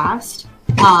walk past.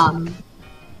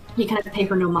 You kind of pay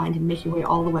her no mind and make your way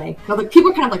all the way. Like people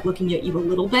are kind of like looking at you a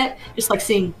little bit, just like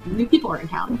seeing new people are in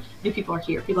town, new people are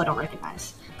here, people I don't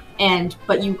recognize.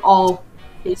 But you all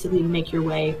basically make your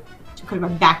way to kind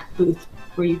of a back booth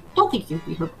where you don't think you'd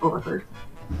be overheard.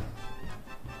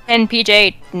 And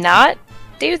PJ not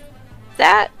do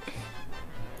that?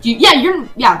 You're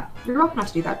welcome not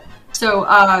to do that. So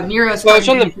Miro's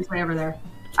his way over there.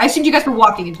 I assumed you guys were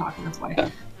walking and talking, that's why. Yeah.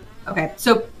 Okay,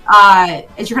 so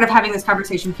as you're kind of having this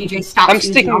conversation, PJ stops. I'm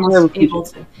sticking with able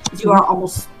to.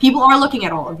 People are looking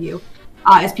at all of you.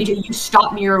 As PJ, you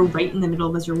stop Miro right in the middle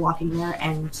of as you're walking there,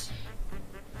 and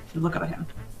you look up at him.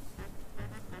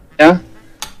 Yeah.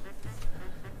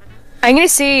 I'm gonna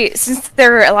say, since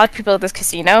there are a lot of people at this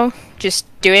casino just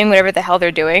doing whatever the hell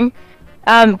they're doing,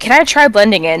 can I try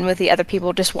blending in with the other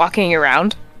people just walking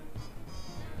around?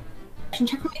 Action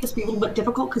check would make this be a little bit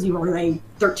difficult because you are a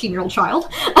 13-year-old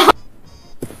child.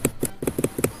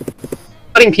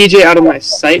 Putting PJ out of my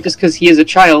sight just because he is a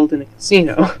child in a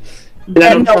casino. And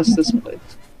I don't trust this place.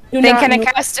 Then can I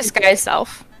cast Disguise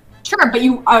Self? Sure, but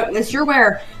you, as you're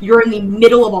aware, you're in the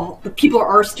middle of all. The people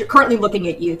are currently looking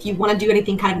at you. If you want to do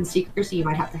anything kind of in secrecy, you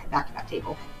might have to head back to that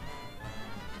table.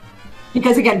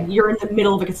 Because again, you're in the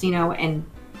middle of a casino, and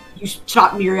you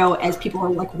shot Mirio as people are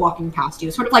like walking past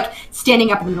you, sort of like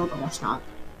standing up in the middle of the restaurant.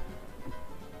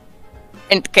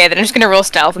 Okay, then I'm just gonna roll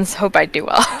stealth and hope I do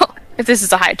well. If this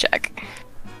is a high check.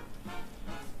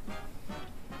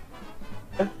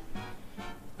 Is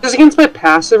this against my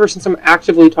passive, or since I'm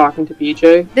actively talking to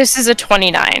PJ? This is a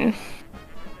 29.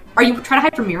 Are you trying to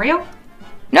hide from Mirio?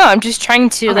 No, I'm just trying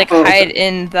to like hide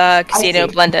in the casino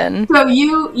see. blend in. So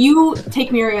you take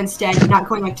Mirio instead, not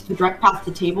going like to the direct path to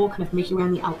the table, kind of make your way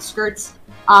on the outskirts,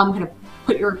 kind of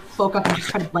put your cloak up and just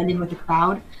try to blend in with the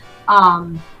crowd.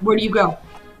 Where do you go?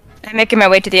 I'm making my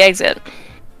way to the exit.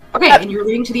 Okay, and you're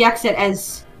leading to the exit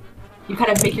as you kind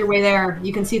of make your way there.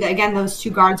 You can see that, again, those two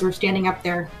guards are standing up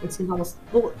there. It seems almost...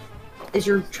 Well, as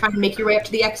you're trying to make your way up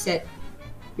to the exit,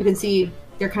 you can see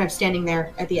they're kind of standing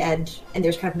there at the edge, and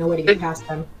there's kind of no way to get past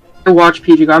them. I watch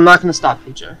PJ go. I'm not going to stop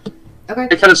PJ. Okay.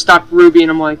 I kind of stopped Ruby,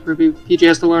 and I'm like, Ruby, PJ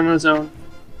has to learn on his own.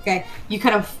 Okay. You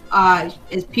kind of, as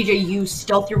PJ, you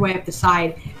stealth your way up the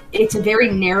side. It's a very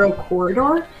narrow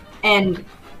corridor, and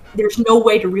there's no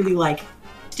way to really, like,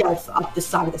 stealth up the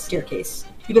side of the staircase.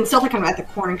 You can stealth kind of at the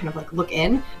corner and kind of like look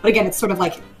in, but again, it's sort of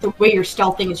like the way you're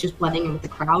stealthing is just blending in with the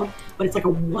crowd, but it's like a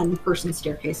one-person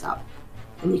staircase up,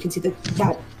 and you can see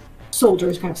that soldier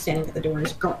is kind of standing at the door,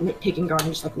 is taking guard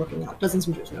and just like looking out. Doesn't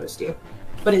seem to have noticed you,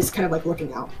 but is kind of like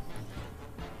looking out.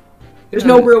 There's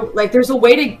no real there's a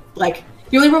way to like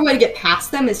the only real way to get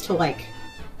past them is to like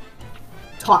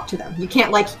talk to them. You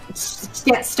can't like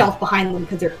stealth behind them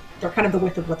because they're kind of the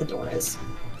width of what the door is.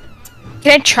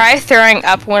 Can I try throwing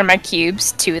up one of my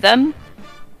cubes to them?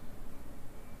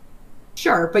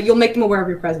 Sure, but you'll make them aware of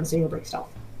your presence and you'll break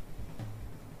stealth.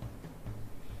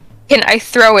 Can I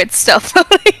throw it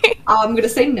stealthily? I'm gonna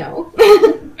say no.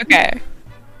 Okay.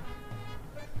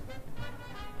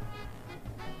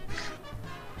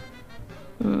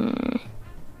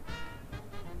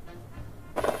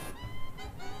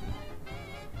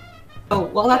 Oh,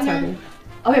 while that's happening.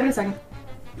 Oh, wait a second.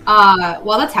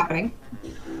 While that's happening,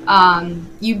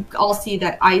 you all see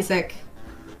that Isaac,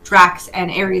 Drax, and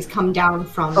Ares come down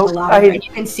from the ladder. And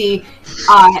you can see.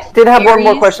 Did have one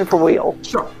more Ares- question for Wheel.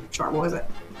 Sure. What was it?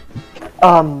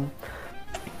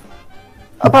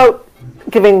 About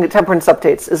giving temperance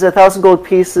updates. Is it 1,000 gold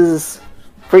pieces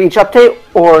for each update,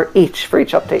 or each for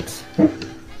each update?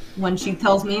 When she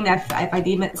tells me that if I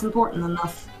deem it's important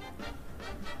enough.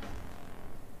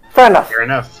 Fair enough. Fair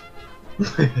enough.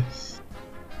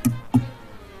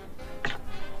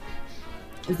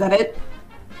 Is that it?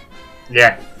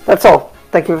 Yeah. That's all.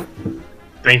 Thank you.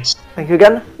 Thanks. Thank you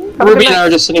again. Have a good Ruby night. and I are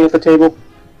just sitting at the table.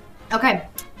 Okay.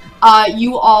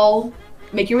 You all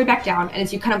make your way back down, and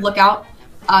as you kind of look out,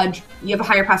 you have a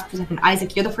higher passive perception.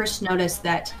 Isaac, you're the first to notice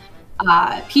that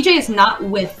PJ is not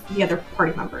with the other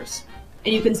party members.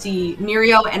 And you can see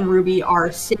Mirio and Ruby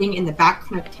are sitting in the back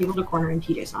kind of table to corner, and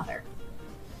PJ's not there.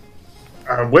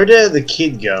 Where did the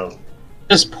kid go?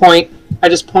 I just point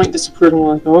disapprovingly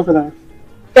while I go over there.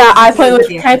 Yeah,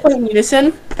 can I point in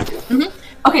unison?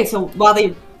 Mm-hmm. Okay, so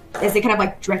as they kind of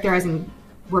like direct their eyes in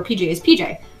where PJ is,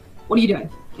 PJ, what are you doing?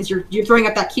 You're throwing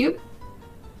up that cube?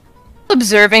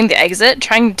 Observing the exit,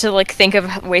 trying to like think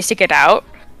of ways to get out,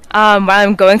 while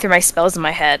I'm going through my spells in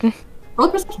my head. Roll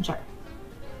a perception check.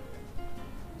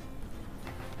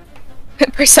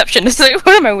 Perception is like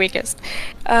one of my weakest.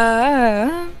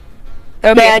 That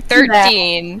would be a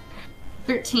 13.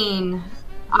 13.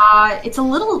 It's a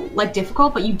little like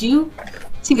difficult, but you do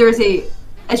see there is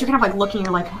as you're kind of like looking,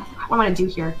 you're like, what am I gonna do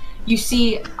here? You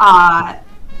see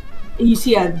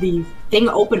the thing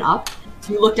open up.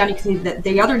 So you look down, you can see that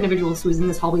the other individuals who was in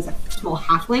this hallway is a small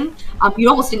halfling. You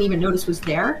almost didn't even notice was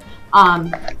there.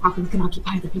 Halflings can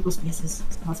occupy other people's spaces.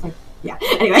 So that's like, yeah.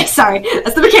 Anyway, sorry.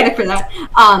 That's the mechanic for that.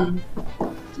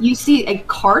 You see a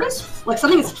card like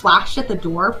something is flashed at the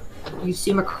door. You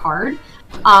assume a card.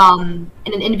 And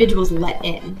an individual is let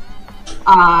in.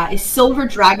 A silver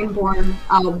dragonborn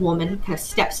woman kind of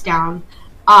steps down.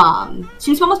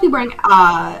 Seems to almost be wearing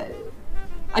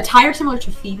attire similar to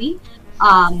Phoebe.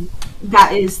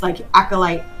 That is like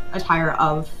acolyte attire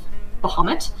of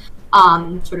Bahamut.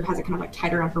 Sort of has it kind of like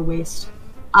tied around her waist.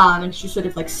 And she sort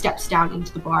of like steps down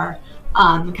into the bar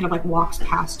and kind of like walks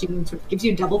past you and sort of gives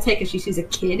you a double take as she sees a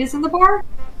kid is in the bar.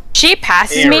 She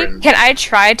passes me. Can I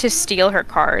try to steal her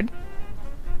card?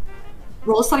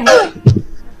 Roll a sleight of hand.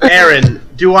 Aaron,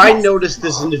 do I notice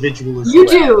this individual as You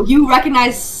well? do. You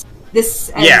recognize this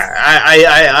as... Yeah,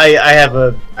 I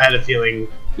had a feeling.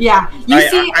 Yeah, you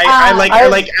see.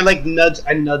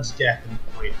 I nudge Death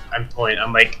and point.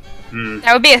 I'm like,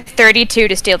 That would be a 32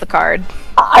 to steal the card.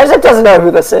 Isaac doesn't know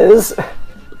who this is.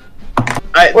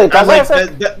 Wait, I'm like,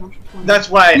 Isaac? that's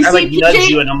why You I like see, nudge PJ?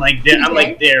 you, and I'm like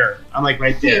there. I'm like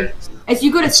right there. As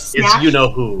you go to It's snatch, you know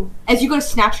who. as you go to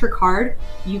snatch her card,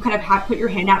 you kind of put your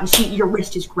hand out and see your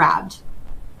wrist is grabbed.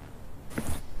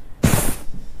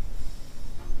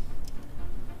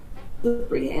 The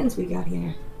three hands we got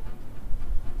here.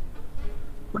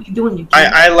 What are you doing, you kid?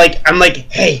 I'm like,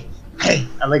 hey.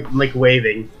 I'm like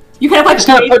waving. You kind of like Just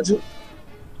kind wave. of put.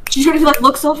 She sort of like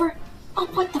looks over. Oh,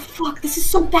 what the fuck? This is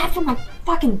so bad for my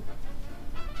fucking.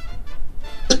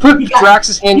 Just put You got-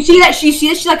 Drax's You hand. see that?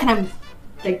 She like kind of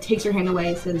like takes her hand away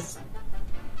and says,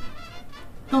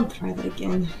 "Don't try that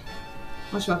again.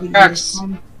 Watch what we do this Drax.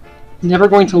 time." Never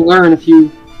going to learn if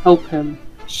you help him.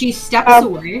 She steps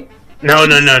away. No. You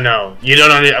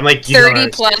don't understand. I'm like, you don't 30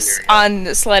 understand plus here. on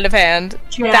the sleight of hand.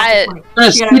 She got a That- natural 20. We're in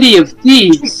a She got a- city of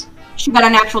thieves. She got a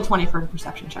natural 20 for her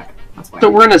perception check. That's why. So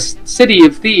we're in a city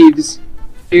of thieves.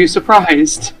 Are you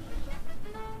surprised?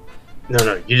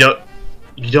 No, you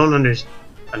don't understand.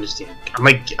 I'm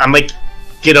like,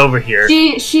 get over here.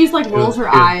 She's like rolls her Ew.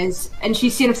 eyes and she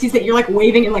sees that you're like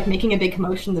waving and like making a big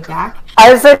commotion in the back.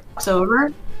 Isaac, Walks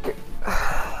over.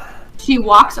 She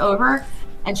walks over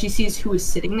and she sees who is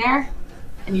sitting there,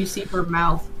 and you see her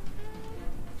mouth.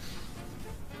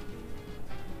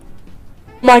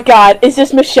 My God, is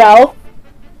this Michelle?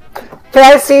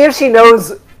 can I see if she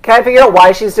knows? Can I figure out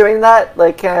why she's doing that?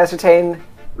 Like, can I ascertain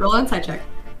Roll an insight check.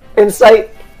 insight?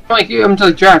 I'm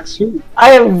like Drax. Who?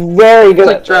 I am very good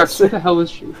Like at Drax. this. Who the hell is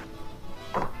she?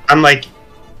 I'm like,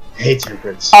 hey,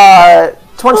 Temperance.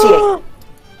 28.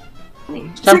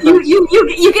 So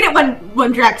you get it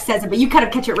when Drax says it, but you kind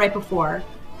of catch it right before.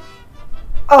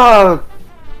 Oh,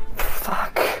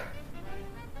 fuck.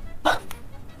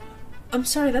 I'm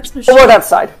sorry, that's Michelle. Over that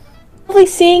side. Lovely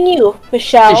seeing you,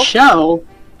 Michelle. Michelle.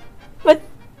 But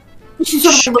She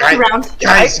sort of looks around.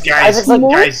 Guys, Isaac's like,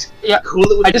 Yeah, cool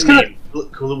it with I just the kinda- name.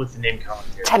 Cool it with the name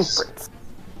commentary. Temperance.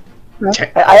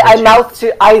 Te- I mouth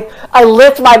to I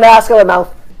lift my mask out of my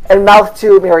mouth and mouth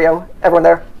to Mirio. Everyone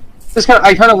there.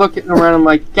 I kind of look around. I'm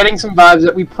like getting some vibes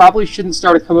that we probably shouldn't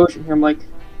start a commotion here. I'm like,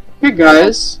 hey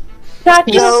guys, not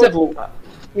be just civil.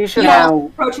 You should You have. Now,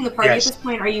 approaching the party Yes. at this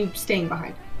point. Or are you staying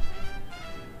behind?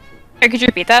 Or could you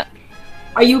repeat that?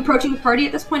 Are you approaching the party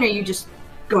at this point, or are you just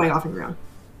going off on your own?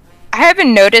 I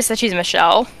haven't noticed that she's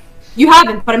Michelle. You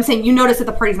haven't, but I'm saying you notice that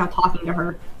the party's not talking to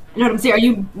her. You know what I'm saying? Are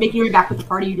you making your way back with the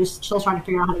party? Are you just still trying to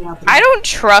figure out how to get out there? I don't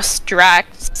trust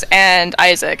Drax and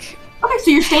Isaac. Okay,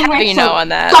 so you're staying How right. do you so, know on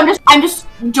that? So I'm just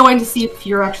joined to see if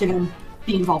you're actually going to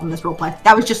be involved in this roleplay.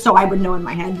 That was just so I would know in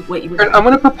my head what you were doing. I'm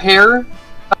gonna prepare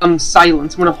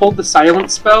silence. I'm gonna hold the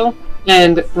silence spell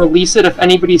and release it if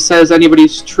anybody says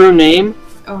anybody's true name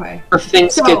Okay. or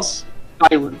things So- gets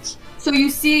silence. So you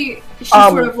see, she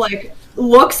sort of like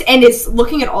looks and is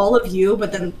looking at all of you,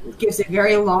 but then gives a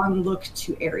very long look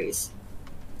to Ares.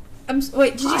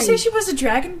 Wait, did you Hi. say she was a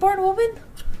dragonborn woman?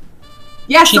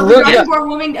 Yeah, She so look- the yeah. Dragonborn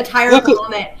woman attire Look at the a-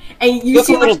 moment, and you look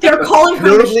see a little like they're different. calling her,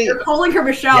 Notably- they're calling her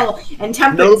Michelle and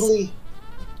Temperance. Notably,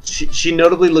 she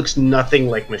notably looks nothing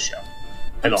like Michelle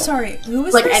at I'm all. sorry, who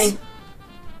was Like this? any,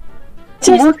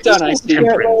 Some work done, I see.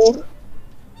 apparently.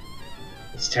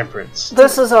 It's Temperance.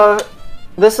 This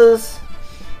is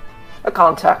a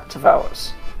contact of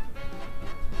ours.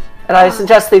 And I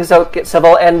suggest things don't get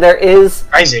civil, and there is...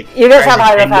 Isaac. You guys have Isaac,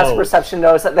 high I enough passive know. perception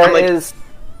knows that there I'm like- is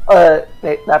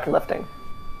napkin lifting.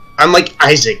 I'm like,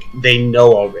 Isaac, they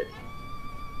know already.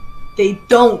 they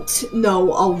don't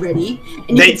know already, and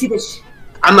you They- can see that.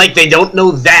 I'm like, they don't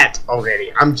know that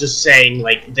already. I'm just saying,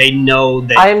 like, they know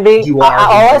that I am being... you are. all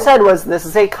who I you said are. was, this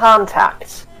is a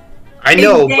contact. I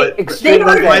know, they, but they extremely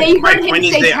heard, good. they My heard him point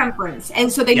is say they- Temperance,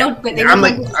 and so they know. But they know I'm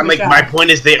like, Temperance is my Michelle. point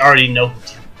is they already know who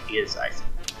Temperance is, Isaac.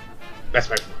 That's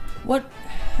my point. What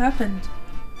happened?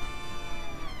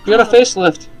 You got a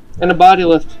facelift and a body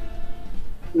lift.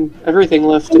 And everything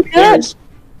lift. Good. Yes.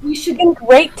 We should.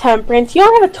 Great, Temperance. You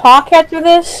don't have a talk after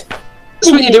this?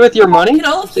 That's what you do with your money? Can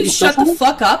all of you shut the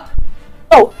fuck up?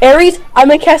 Oh, Ares, I'm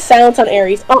gonna cast silence on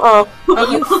Ares. Oh,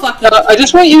 you fucking. I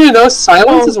just want you to know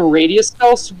silence is a radius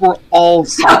spell, so we're all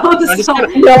silent. So-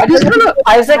 I just so- kinda,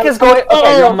 Isaac is going... I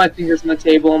Okay, rub my fingers on the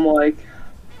table. I'm like,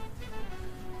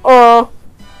 I'm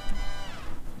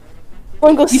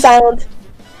gonna go silent.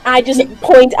 I just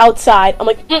point outside. I'm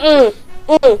like,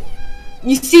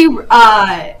 You see,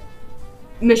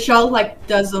 Michelle like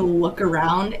does a look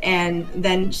around and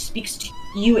then speaks to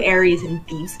you, Ares, in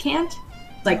Thieves' Cant,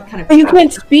 like kind of. you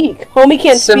can't speak. Homie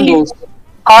can't symbols. speak.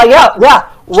 yeah.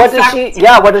 What does taps- she...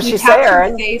 Yeah, what does She she say, taps her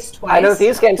Aaron? face twice. I know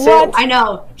these games What? too. I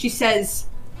know. She says,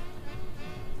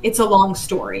 "It's a long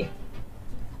story."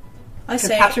 I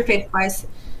say, capture face twice,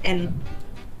 and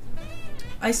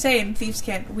in Thieves'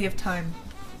 Cant, we have time.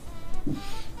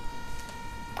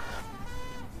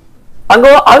 I'm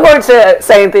going to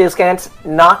say in Thieves' Cant,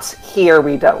 not here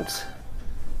we don't.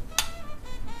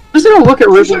 I'm just gonna look at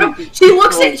Ruby. she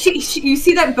looks at she. You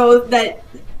see that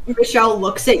Michelle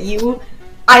looks at you.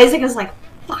 Isaac is like,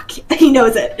 "Fuck," he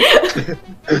knows it.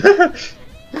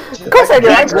 Of course I do.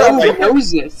 Rogue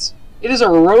knows it. It is a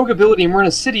rogue ability, and we're in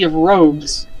a city of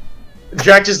rogues.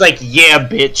 Drax is like, yeah,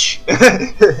 bitch.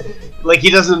 Like,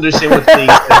 he doesn't understand what's being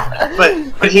said.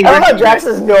 But he I don't know, Drax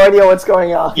has no idea what's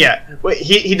going on. Yeah, but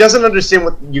he doesn't understand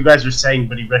what you guys are saying,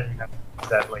 but he recognizes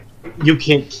that, like, you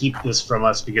can't keep this from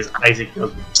us because Isaac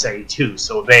knows what you're saying too,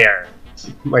 so there.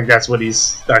 Like, that's what You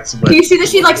see that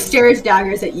she, like, stares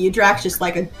daggers at you, Drax, just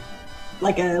like a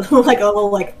little,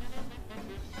 like...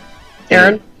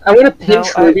 Aaron, I want to pinch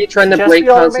Ruby trying to break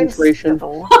concentration.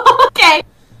 Okay!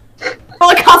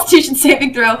 Roll a Constitution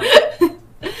saving throw.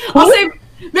 I'll say,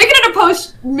 make it an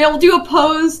opposed. We'll do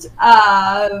opposed.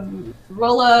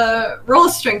 Roll a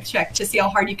strength check to see how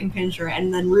hard you can pinch her,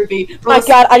 and then Ruby. Oh my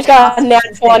god, I just got a nat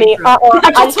 20. I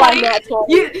just got a nat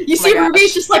 20. You see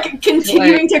Ruby's just like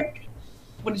continuing to.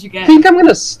 What did you get? I think I'm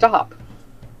gonna stop.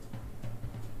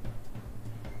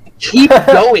 Keep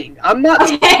going. I'm not.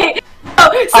 Okay.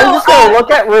 I'm just gonna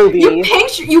look at Ruby.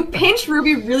 You pinch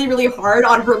Ruby really, really hard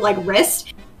on her like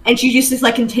wrist. And she just is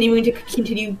like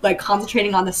continue like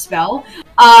concentrating on the spell.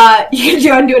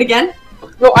 You want to do it again?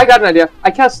 No, I got an idea.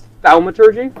 I cast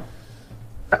Thaumaturgy.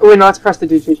 Wait, no, that's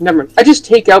Prestidigitation. Never mind. I just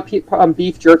take out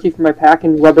beef jerky from my pack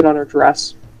and rub it on her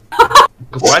dress.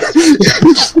 What?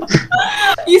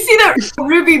 You see that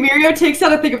Ruby Mirio takes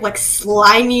out a thing of like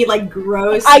slimy, like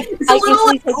gross. It's a little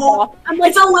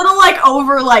like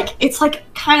over, like it's like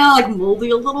kind of like moldy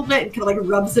a little bit, and kind of like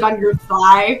rubs it on your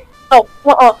thigh. Oh,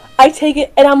 I take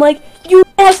it and I'm like, you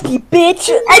nasty bitch!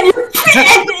 And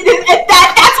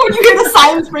that's when you hear the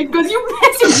silence break because you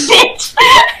nasty bitch!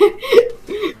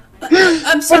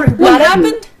 I'm sorry, what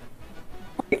happened?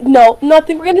 No,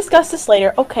 nothing. We're gonna discuss this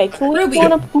later. Okay, can we Ruby,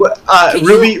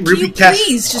 Ruby,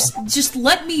 please just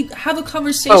let me have a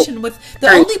conversation with the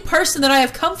only person that I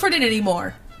have comforted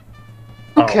anymore.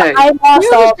 Okay. I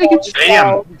lost all.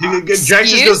 Damn.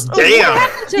 Drax just goes, damn.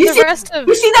 You see that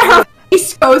her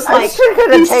face goes like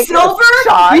silver.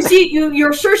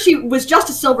 You're sure she was just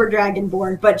a silver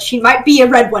dragonborn, but she might be a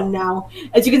red one now.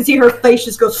 As you can see, her face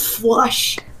just goes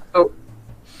flush. Oh,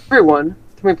 everyone,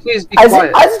 can we please be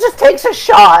quiet? Isaac just takes a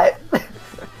shot.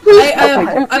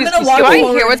 I'm gonna walk forward. Do I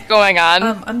hear what's going on?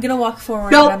 I'm gonna walk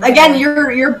forward. No, again,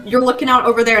 you're looking out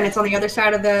over there, and it's on the other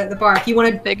side of the bar. If you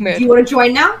want to, do you want to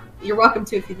join now? You're welcome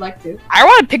to if you'd like to. I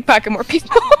want to pickpocket more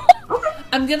people.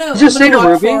 I'm gonna Just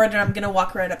walk forward, and I'm gonna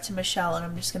walk right up to Michelle, and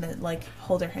I'm just gonna like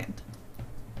hold her hand.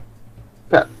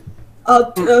 Okay.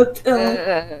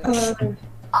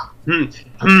 She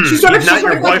sort of, not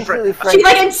your boyfriend. She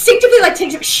like instinctively like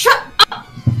takes her. Shut up.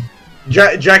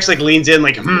 Drax like leans in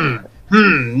like not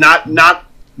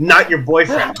your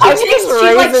boyfriend.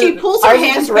 She pulls her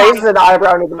hands back. Raises an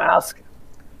eyebrow under the mask.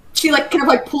 She like kind of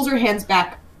like pulls her hands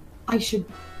back. I should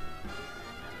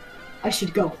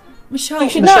go. Michelle,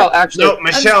 actually. No,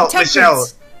 Michelle.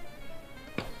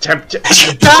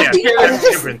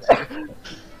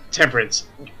 Temperance.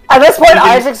 At this point,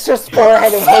 Isaac's just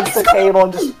foreheading hits the table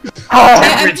and just.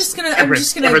 I'm just gonna.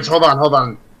 Temperance, hold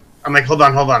on. I'm like, hold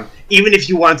on. Even if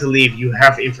you want to leave, you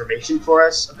have information for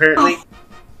us, apparently. Oh,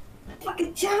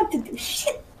 fucking job to do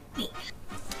shit.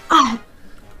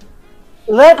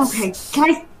 Let's. Okay,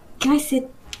 can I sit?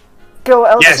 Go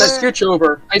elsewhere. Yes. I scooch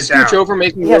over.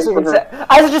 Making Yes, room for her.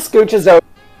 Isaac just scooches over.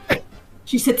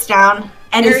 She sits down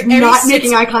and is not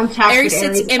making eye contact Aerie with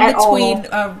sits Aries in at between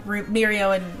all.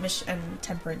 Mirio and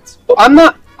Temperance. Well, I'm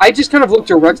not. I just kind of looked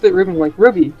directly at Ruby and like,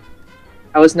 Ruby,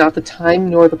 now is not the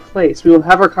time nor the place. We will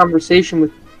have our conversation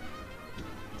with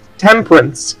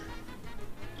Temperance.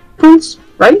 Temperance,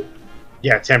 right?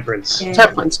 Yeah, Temperance. Yeah.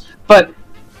 Temperance, but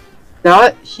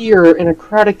not here in a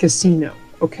crowded casino.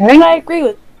 Okay? I agree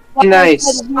with.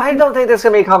 Nice. I don't think there's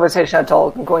gonna be a conversation at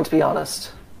all. I'm going to be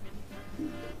honest.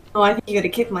 Oh, I think you're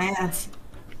gonna kick my ass.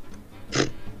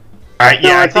 Alright,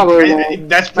 yeah, No, I probably think won't.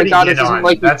 that's pretty My goddess hit on. doesn't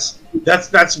like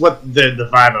That's what the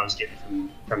vibe I was getting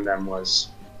from them was.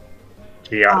 To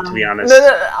be honest.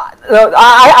 No,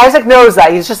 Isaac knows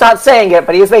that. He's just not saying it,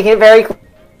 but he's making it very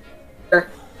clear.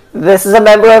 This is a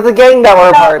member of the gang that we're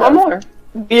a part I'm of. more.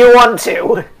 Do you want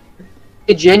to?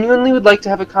 I genuinely would like to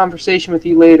have a conversation with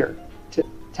you later.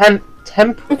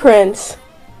 Temperance.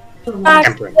 Not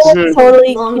Temperance.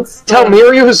 totally. Tell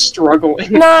Mirio is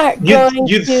struggling. Not going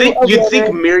You'd to think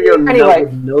Mirio Anyway.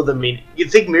 would know the meaning.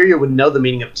 You'd think Mirio would know the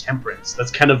meaning of temperance.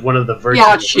 That's kind of one of the virtues.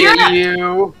 Yeah, of Shit,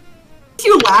 you.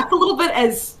 You laugh a little bit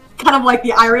as kind of like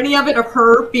the irony of it, of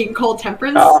her being called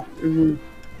Temperance. Mhm.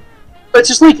 But it's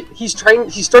just like he's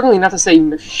struggling not to say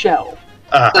Michelle.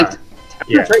 Like,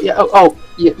 yeah. right? Yeah.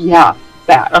 Yeah.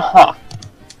 That.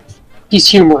 He's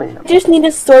humoring them. Just need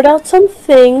to sort out some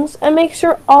things and make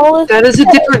sure all is. That is a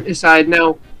okay. different aside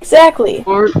now. Exactly.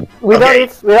 Or We Okay.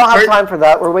 don't have First- time for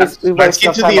that. We Let's waste get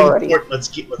enough to time the already. let's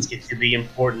get to the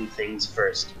important things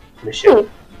first, Michelle.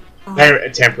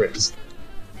 Temperance.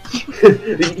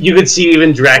 You could see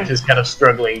even Drax is kind of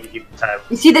struggling to keep the time.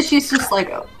 You see that she's just like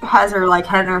has her like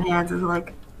head in her hands and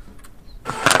like,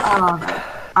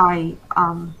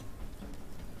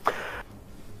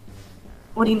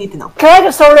 what do you need to know? Can I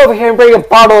just throw it over here and bring a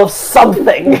bottle of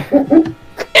something?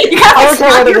 You I gotta don't care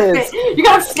snap what it you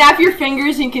gotta snap your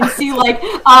fingers and you can see like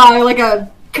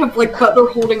a butler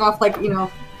holding off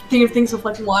things of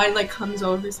like wine like comes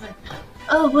over. He's like,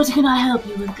 oh, what can I help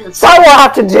you with this? That will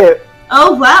have to do.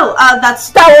 Oh wow,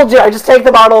 That will do. I just take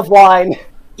the bottle of wine.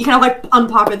 you kind of like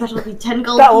unpop it. That'll be 10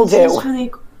 gold That will pieces do. for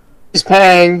the. he's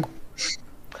paying.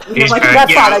 You're like,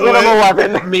 That's fine, I give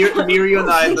him 11. Mirio and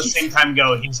I at the same time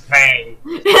go, he's paying.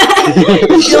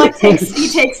 he like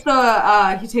takes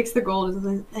the gold and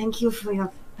says, thank you for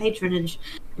your patronage.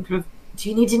 Do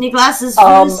you need any glasses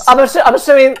for this? I'm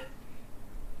assuming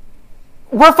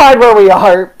we're fine where we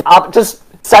are. I'll just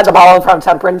set the bottle in front of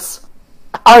Temperance.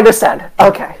 I understand.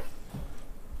 Okay.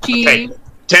 She Hey,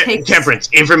 takes- Temperance,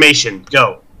 information,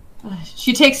 go.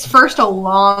 She takes first a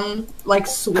long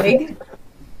swig.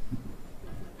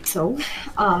 So,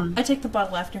 I take the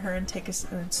bottle after her and take a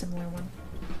similar one.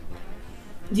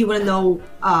 do you want to know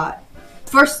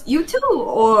first you two,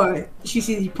 or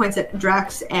he points at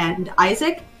Drax and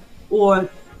Isaac, or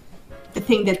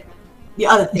the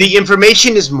other thing? The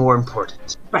information is more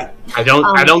important. Right. I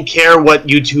don't care what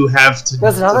you two have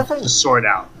There's another thing. to sort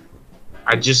out.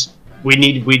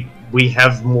 We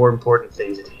have more important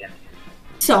things at hand.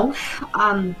 So,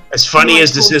 As funny Like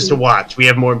as this is to watch, we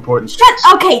have more important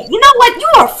okay, you know what? You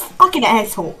are a fucking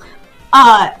asshole.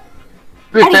 To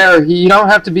be fair, you don't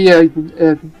have to be a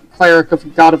cleric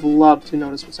of God of Love to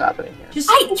notice what's happening here. Just,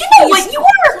 you know what? You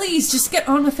are. please, just get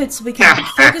on with it so we can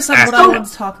focus on what I want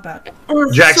to talk about.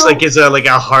 Drax is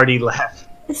a hearty laugh.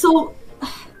 So,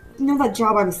 you know that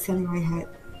job I was telling you I had?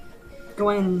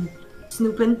 Going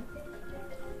snooping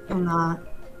in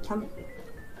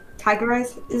Tiger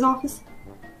Eye's office?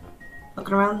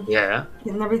 Looking around Yeah.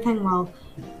 and everything? Well,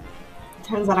 it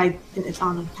turns out I did it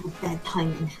on kind of bad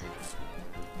timing.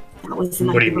 That was the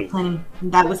night What do they you were mean? planning.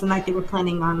 That was the night they were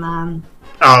planning on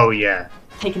Oh yeah.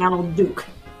 taking out old Duke.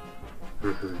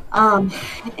 Mhm.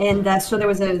 And so there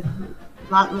was a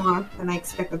lot more than I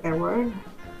expected there were.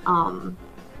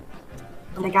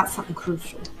 But I got something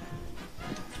crucial.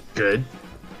 Good.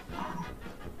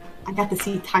 I got to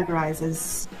see Tiger Eyes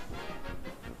as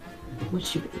what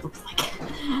she really looks like.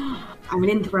 I went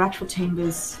into her actual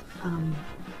chambers,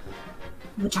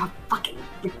 which are fucking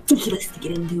ridiculous to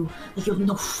get into. Like, you have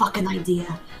no fucking idea.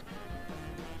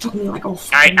 It took me like all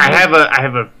fucking I night.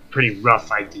 have a pretty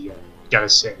rough idea, gotta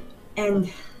say.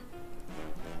 And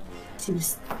it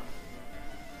was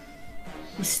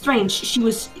strange.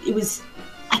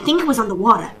 I think it was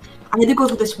underwater. I had to go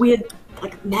through this weird,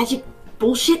 like, magic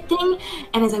bullshit thing,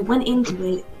 and as I went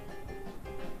into it,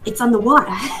 it's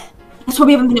underwater. That's why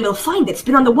we haven't been able to find it. It's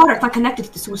been underwater. It's not connected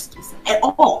to the source at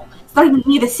all. It's not even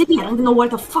near the city. I don't even know where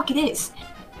the fuck it is.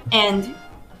 And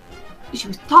she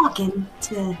was talking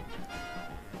to...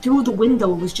 Through the window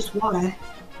was just water.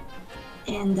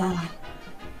 And,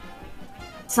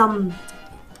 some...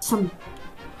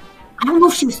 I don't know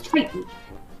if she was frightened.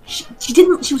 She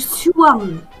didn't... She was too,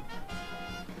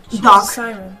 She was a dark.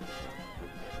 siren.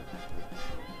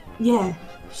 Yeah.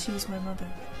 She was my mother.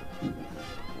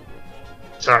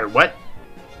 Sorry, what?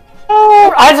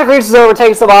 Isaac reaches over,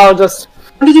 takes the bottle, just...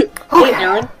 Hey,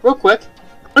 Aaron, real quick.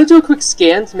 I want to do a quick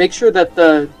scan to make sure that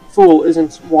the fool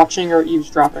isn't watching or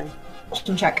eavesdropping.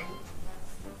 Question check.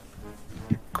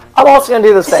 I'm also gonna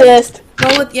do the same. Assist.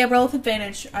 Roll with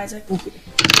advantage, Isaac.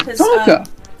 'Cause, Tonka!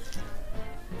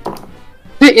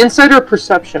 Hey, insight or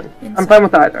perception? I'm Insight. fine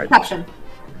with either. Perception.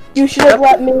 You should have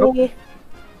let me.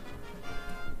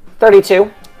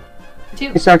 32.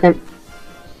 2. A second.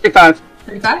 35.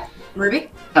 35. Ruby.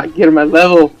 Get him my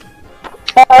level.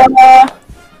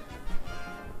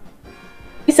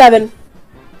 7.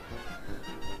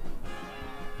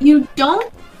 You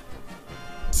don't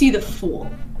see the fool.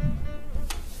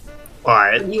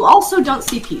 But You also don't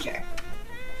see PJ.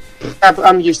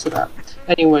 I'm used to that.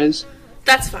 Anyways,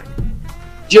 That's fine.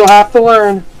 you'll have to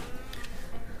learn.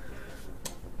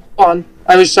 Go on.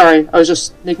 I was sorry. I was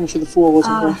just making sure the fool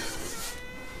wasn't here.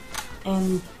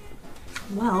 And,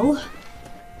 well,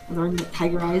 I learned that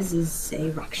Tiger Eyes is a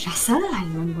Rakshasa. I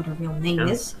learned what her real name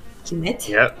is. Sumit.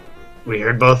 Yep. We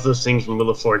heard both those things from Wheel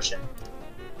of Fortune.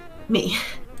 Me.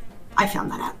 I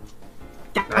found that out.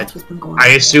 That's what's been going on. I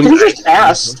assume. You just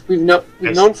asked. We've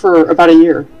known for about a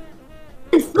year.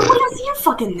 Nobody else here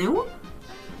fucking knew.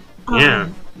 Yeah.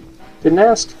 Didn't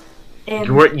ask. And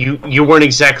You weren't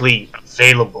exactly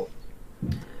available.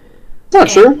 Not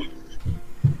true.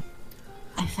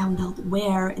 I found out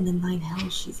where in the Nine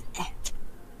Hells she's at.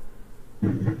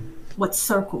 What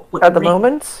circle? What At the ring,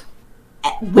 moment?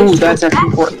 where Ooh, she that's goes actually back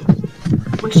important.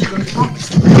 to. Where she goes back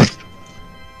to.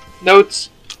 Notes.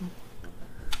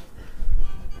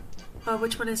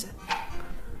 Which one is it?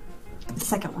 The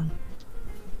second one.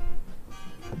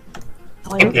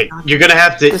 Oh, I Okay, don't- you're gonna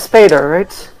have The to. Spader,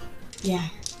 right? Yeah.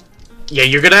 Yeah,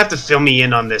 you're gonna have to fill me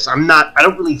in on this. I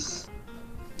don't really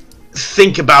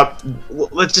think about.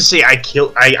 Let's just say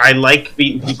I like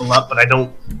beating people up, but I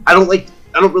don't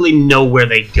really know where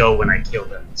they go when I kill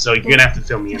them. So you're gonna have to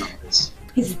fill me in on this.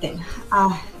 Here's the thing.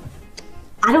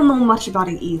 I don't know much about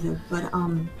it either, but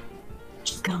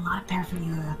she's got a lot of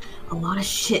paraphernalia, a lot of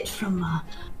shit from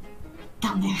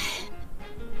down there.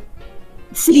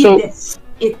 City So- Abyss.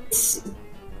 It's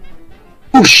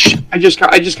Whoosh. I just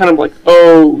kind of like,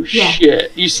 oh Yeah.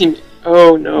 shit. You seem.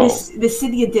 Oh no. the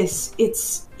City Abyss.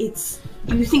 It's.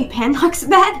 You think Pandox is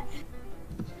bad?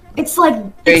 It's like.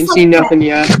 I it's ain't like seen that- nothing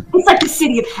yet. It's like the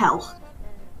City of Hell.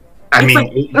 I It's mean, like-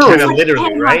 kind It's of like literally,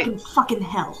 Pandox right? in fucking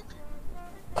hell.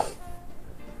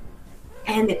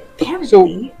 And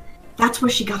apparently, that's where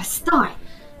she got a start.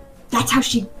 That's how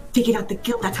she figured out the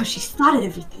guild. That's how she started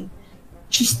everything.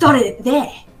 She started it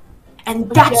there, and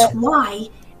that's why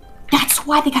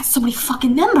they got so many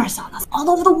fucking members on us all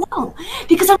over the world.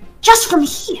 Because they're just from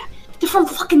here. They're from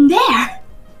fucking there.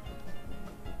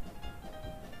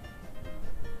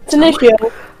 It's an issue.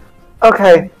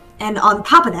 Okay, And on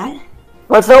top of that,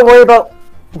 let's not worry about.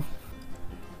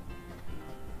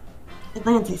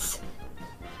 Atlantis.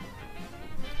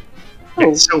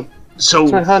 Oh, So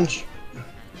that's my hunch.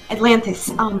 Atlantis.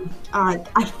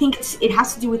 I think it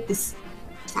has to do with this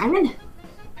siren.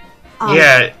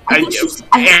 yeah, I think she's-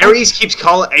 I- Ares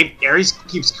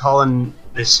keeps calling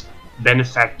this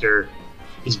benefactor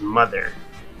his mother.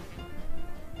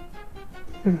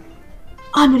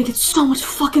 I'm gonna get so much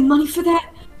fucking money for that.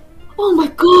 Oh my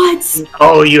god.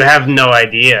 Oh, you have no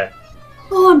idea.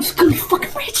 Oh, I'm just gonna be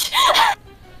fucking rich.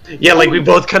 Yeah, like we're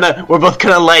both kind of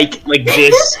like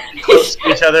this close to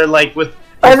each other, like with.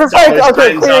 I just like dollar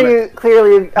okay, signs on it.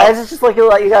 clearly. I was just looking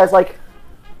at you guys like.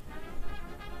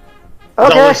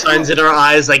 Okay. Dollar signs in our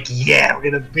eyes, like yeah, we're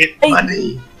gonna bid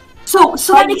money. So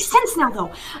that makes sense now,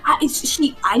 though.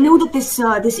 I know that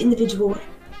this individual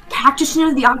practitioner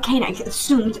of the arcane, I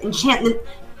assumed enchantment,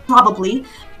 probably,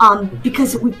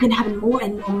 because we've been having more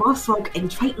and more merfolk and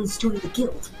tritons join the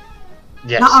guild.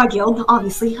 Yes, Not our guild,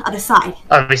 obviously, other side.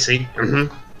 obviously.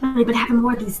 We've been having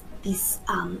more of these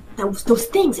those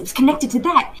things. It was connected to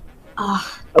that.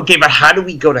 Okay, but how do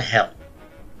we go to hell?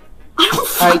 I don't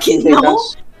I can fucking take know.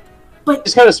 us. But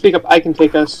Just gotta speak up. I can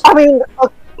take us. I mean,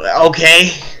 Okay.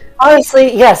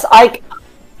 honestly, yes,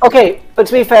 okay, but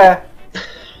to be fair,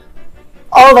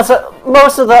 all of us,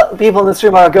 most of the people in this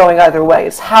room are going either way.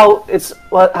 It's how we Can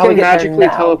get there magically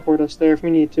now. teleport us there if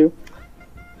we need to.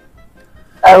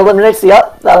 That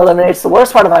eliminates the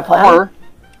worst part of my plan. Or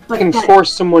but I can that,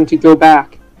 force someone to go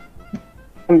back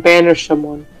and banish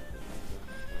someone.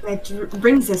 that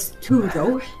brings us to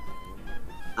though.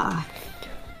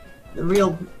 The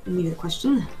real meat of the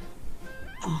question.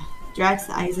 Drax,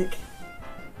 Isaac.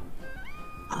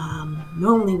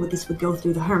 Normally this would go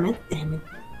through the hermit and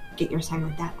get your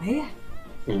assignment that way.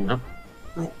 Yeah.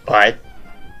 But But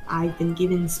I've been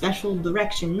given special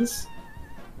directions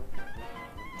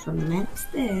from the man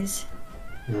upstairs.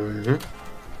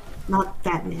 Not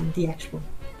that man, the actual.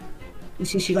 You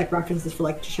see, she like references for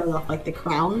like to show off like the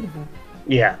crown.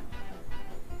 yeah,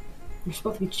 You're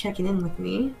supposed to be checking in with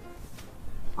me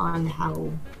on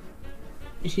how.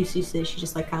 And she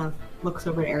just like kind of looks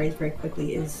over at Ares very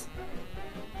quickly. Is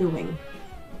doing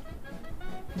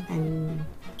and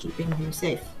keeping him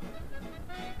safe.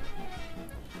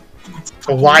 And that's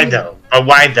but why fucking though? But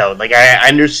why though? Like I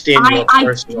understand your I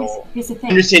personal. here's the I thing.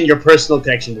 understand your personal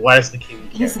connection. But why does the king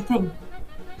care? Here's the thing.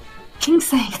 King's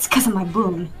saying it's because of my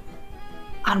boon.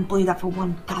 I don't believe that for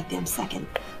one goddamn second.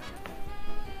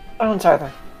 I don't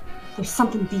either. There's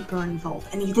something deeper involved,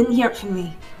 and you didn't hear it from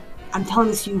me. I'm telling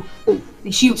this to you.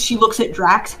 And she looks at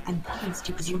Drax. I'm telling this to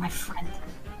you because you're my friend.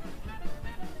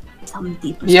 Something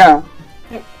deep. Yeah.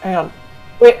 Hang on.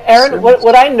 Wait, Aaron,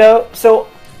 what I know... So,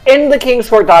 in the King's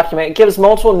Court document, it gives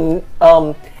multiple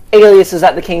aliases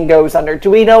that the king goes under. Do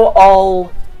we know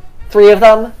all 3 of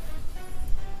them?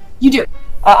 You do.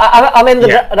 I'm in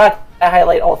the... I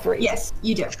highlight all 3. Yes,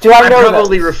 you do. Do I know I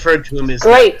probably those? referred to him as...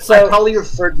 Great, so... I probably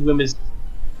referred to him as...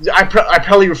 I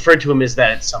probably referred to him as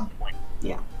that at some point.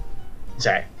 Yeah.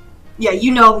 Sorry. Yeah,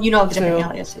 you know the different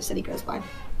aliases that he goes by.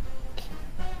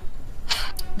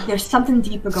 There's something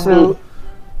deeper going on.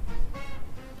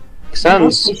 Makes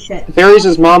sense. Holy shit. If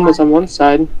Ares' mom was on one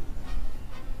side,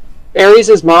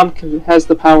 Ares' mom has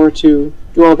the power to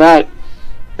do all that.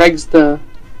 Begs the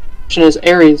question, is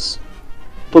Ares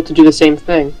able to do the same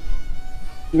thing?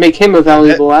 Make him a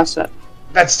valuable asset.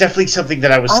 That's definitely something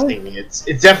that I was thinking. It's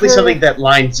definitely something that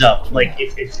lines up. Like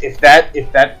if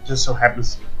that just so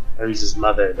happens to be Ares'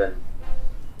 mother, then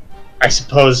I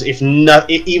suppose even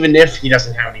if he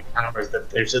doesn't have any powers, that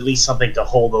there's at least something to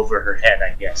hold over her head,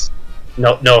 I guess.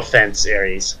 No offense,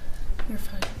 Ares. You're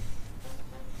fine.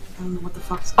 I don't know what the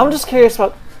fuck's I'm just curious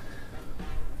about...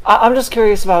 I'm just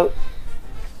curious about...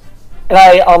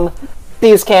 And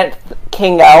these can't...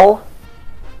 King L...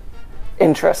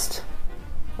 interest.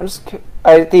 I'm just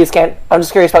curious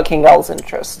about King L's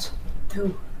interest.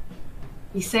 Who?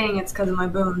 He's saying it's because of my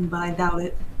bone, but I doubt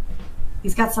it.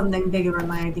 He's got something bigger in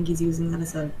mind. I think he's using that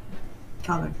as a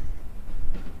cover.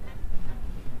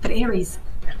 But Ares...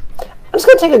 I'm just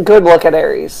gonna take a good look at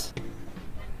Ares.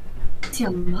 It's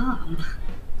your mom.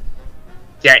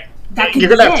 Yeah, That could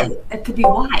you're be gonna have to. it. That could be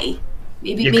why.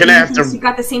 Maybe You're gonna have he's to-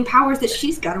 got the same powers that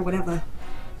she's got or whatever.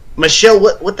 Michelle,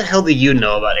 what the hell do you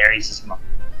know about Ares' mom?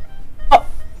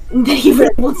 That he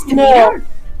really wants to meet her.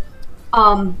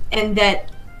 And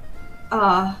that,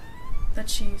 That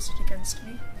she used it against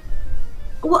me.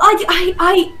 well,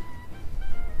 I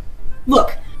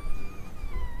look.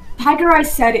 Tiger Eye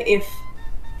said if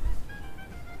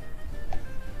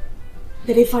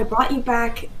I brought you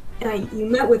back and you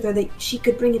met with her, that she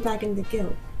could bring you back into the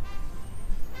guild.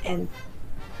 And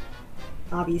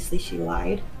obviously she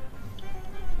lied.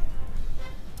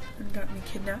 And got me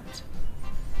kidnapped.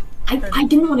 I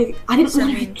didn't want to. I didn't Sent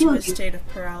want me to into kill a you. state of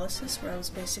paralysis where I was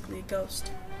basically a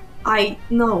ghost.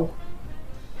 No.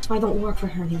 I don't work for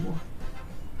her anymore.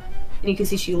 And you can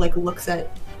see she looks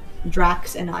at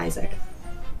Drax and Isaac.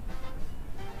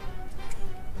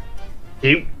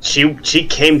 She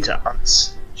came to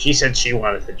us. She said she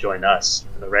wanted to join us.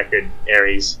 For the record,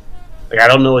 Ares. I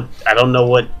don't know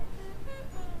what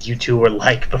you two were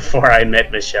like before I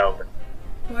met Michelle.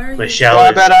 Why are you? Michelle Well, I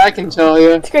is, bet I can tell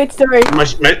you. It's a great story.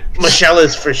 Michelle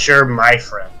is for sure my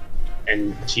friend,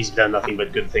 and she's done nothing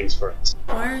but good things for us,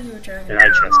 Why are you a dragon? and I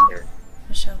trust her.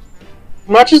 Michelle.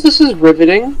 Much as this is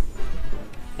riveting,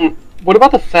 what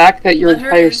about the fact that your Let her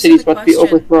entire answer city is the about to be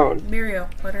question. overthrown? Mirio,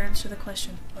 let her answer the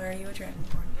question. Why are you a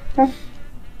dragonborn?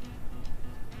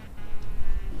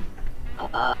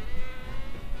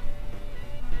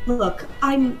 Look,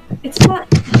 it's not.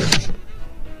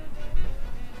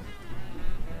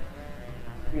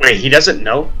 Wait, he doesn't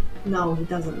know? No, he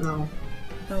doesn't know.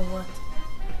 Oh, what?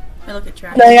 I look at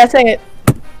Drax. No, you gotta say it.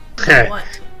 What?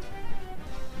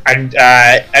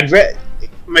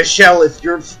 Michelle, if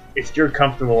you're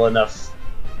comfortable enough,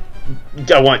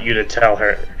 I want you to tell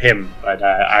him. But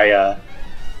I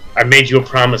made you a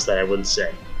promise that I wouldn't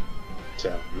say,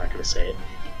 so I'm not gonna say it.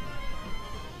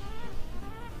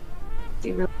 Do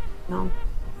you really know?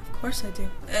 Of course I do.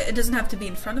 It doesn't have to be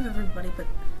in front of everybody, but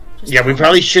just Yeah, we tell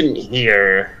probably shouldn't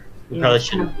hear. We Yeah, probably it kind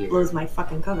shouldn't of hear. blows my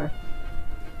fucking cover.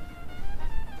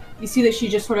 You see that she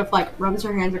just sort of rubs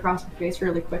her hands across her face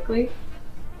really quickly,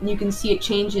 and you can see it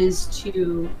changes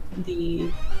to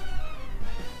the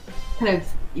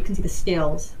you can see the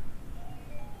scales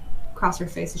across her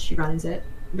face as she runs it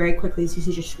very quickly. As you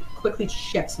see, just quickly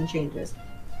shifts and changes,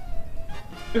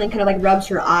 and then kind of rubs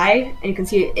her eye, and you can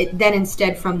see it then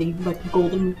instead from the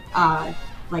golden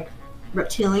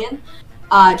reptilian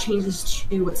changes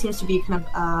to what seems to be kind of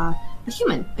a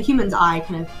human's eye,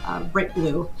 kind of bright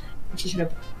blue, and she sort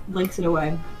of blinks it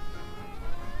away.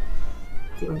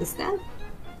 Do you understand?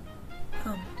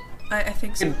 I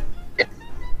think so.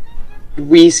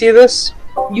 We see this?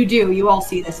 You do. You all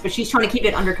see this, but she's trying to keep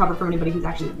it undercover from anybody who's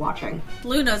actually watching.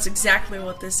 Blue knows exactly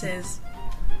what this is.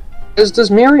 As does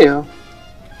Mirio.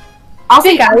 I'll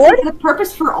say, Think I would? for the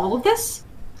purpose for all of this,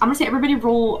 I'm gonna say everybody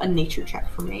roll a nature check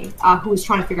for me. Who is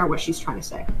trying to figure out what she's trying to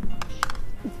say?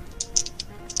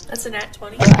 That's a nat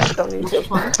 20. I don't need Which to.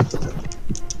 one?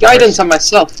 Guidance on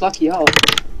myself, fuck y'all.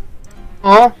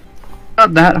 Oh,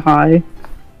 not that high.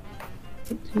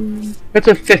 That's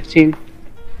a 15.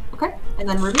 Okay, and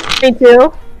then Ruby?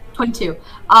 22. 22.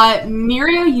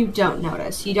 Mirio, you don't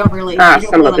notice. You don't really. Ah, you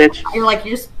don't son of a really, bitch.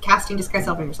 You're just casting disguise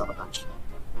helping yourself a bunch.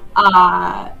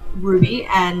 Ruby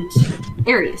and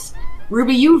Aries.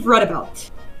 Ruby, you've read about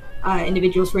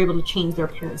individuals who are able to change their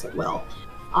appearance at will.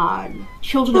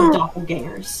 Children of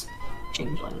doppelgangers,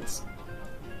 changelings.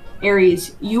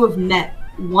 Aries, you have met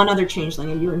one other changeling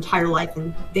in your entire life,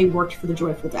 and they worked for the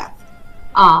Joyful Death.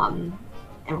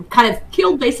 And kind of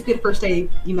killed basically the first day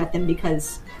you met them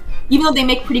because even though they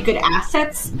make pretty good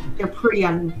assets, they're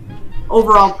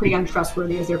overall pretty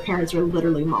untrustworthy as their parents are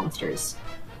literally monsters.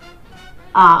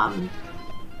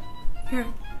 You're...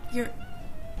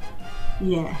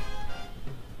 Yeah.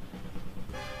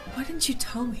 Why didn't you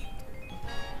tell me?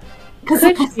 Because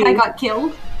I got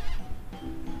killed.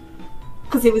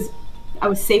 Because I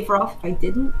was safer off if I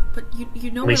didn't. But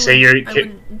you know We I say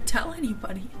wouldn't tell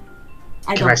anybody.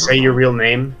 Can I say your real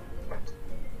name?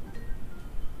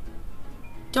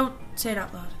 Don't say it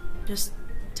out loud. Just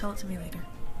tell it to me later.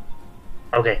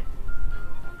 Okay.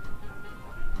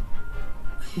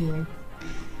 Anyway.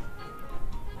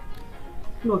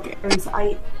 Look, Aries,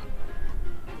 I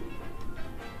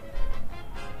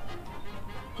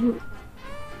didn't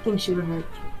think she would hurt.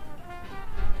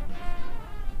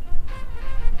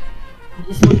 I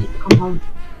just wanted you to come home.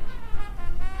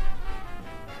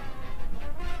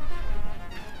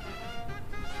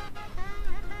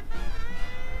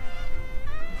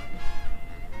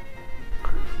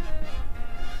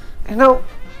 You know,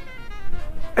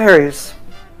 Aries,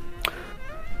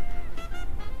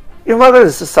 your mother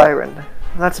is a siren,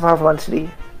 and that's a powerful entity.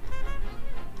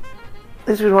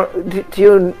 At least do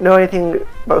you know anything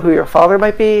about who your father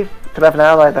might be? Could have an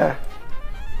ally there.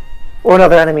 Or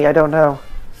another enemy, I don't know.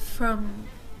 From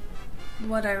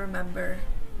what I remember,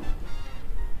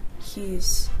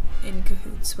 he's in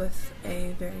cahoots with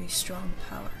a very strong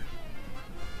power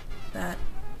that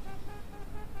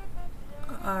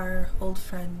our old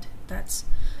friend that's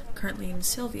currently in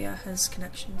Sylvia has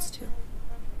connections to,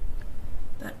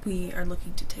 that we are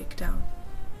looking to take down.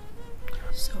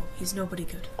 So he's nobody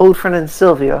good. Old friend in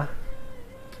Sylvia.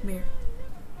 Come here.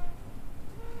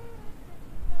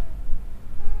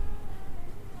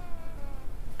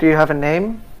 Do you have a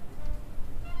name?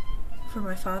 For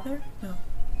my father? No.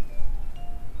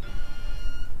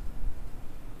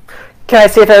 Can I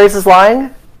see if Aries is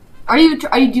lying?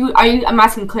 I'm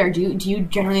asking Claire, do you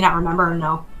generally not remember or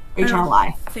no? Are you trying to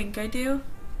lie? I think I do.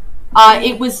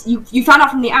 It was, you found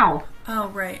out from the owl. Oh,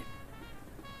 right.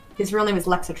 His real name is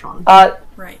Lexatron.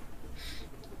 Right.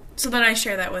 So then I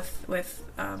share that with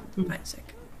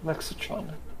Isaac.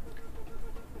 Lexatron.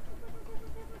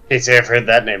 Can't say I've heard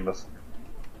that name before.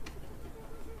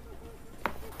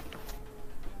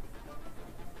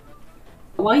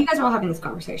 While you guys are all having this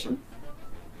conversation,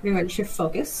 we're going to shift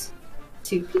focus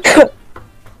to PJ.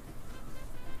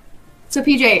 So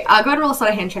PJ, go ahead and roll a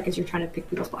sleight of hand check as you're trying to pick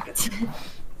people's pockets.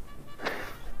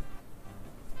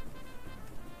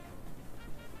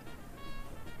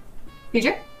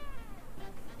 PJ?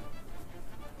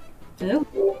 Hello?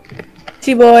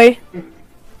 T-boy.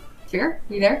 Fear?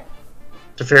 You there?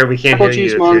 To fair, we can't Apple hear you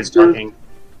juice if monster. you're talking.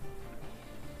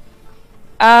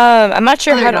 I'm not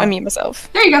sure Oh, there how you to go. unmute myself.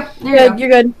 There you go. There you Good, go. you're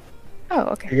good. Oh,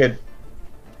 okay. You're good.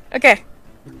 Okay.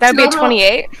 That would be a So-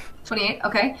 28. 28,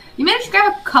 okay. You managed to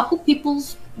grab a couple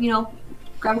people's,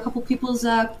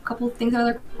 couple things out of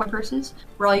their coin purses,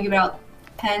 where all you give out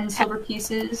 10 silver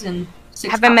pieces and 6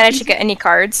 Have I copper managed to pieces. get any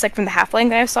cards, like from the halfling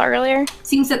that I saw earlier?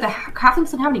 Seems that the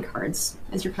halflings don't have any cards,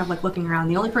 as you're kind of like looking around.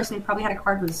 The only person who probably had a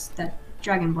card was that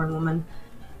dragonborn woman.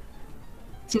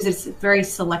 Seems it's a very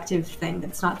selective thing,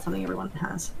 that it's not something everyone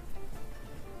has.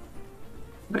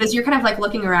 But as you're kind of like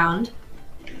looking around,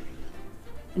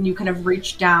 and you kind of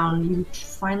reach down, you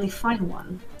finally find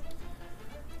one.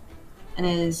 And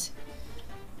as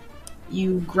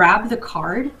you grab the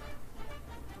card,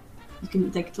 you can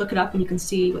like look it up and you can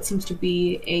see what seems to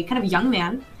be a kind of young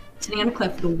man sitting on a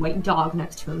cliff with a white dog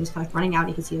next to him. He's kind of running out and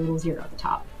you can see a little 0 at the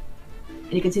top.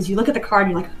 And you can see, as you look at the card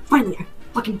and you're like, finally, I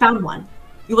fucking found one.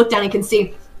 You look down and you can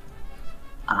see,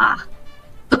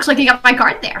 looks like you got my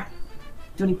card there.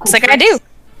 Do any cool Looks like I do.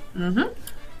 Mm-hmm.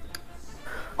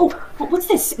 Oh, what's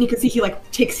this? And you can see he like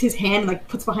takes his hand and like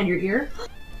puts behind your ear.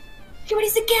 Here it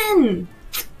is again.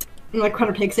 And like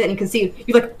kind of takes it and you can see,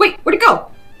 you're like, wait, where'd it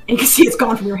go? And you can see it's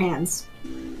gone from your hands.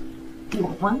 Do you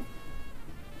want one?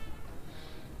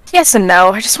 Yes and no.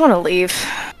 I just want to leave.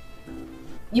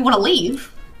 You want to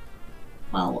leave?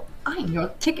 Well, I'm your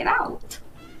ticket out.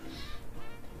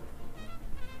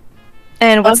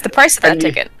 And what's the price of that And you-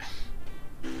 ticket?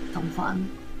 Some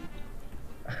fun.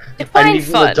 If I'm Define an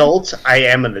fun. adult, I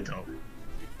am an adult.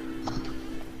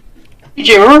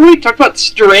 PJ, remember we talked about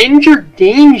stranger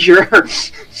danger?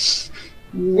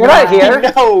 You're not here.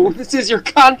 No, this is your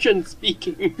conscience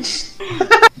speaking.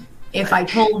 If I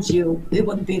told you, it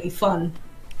wouldn't be any fun.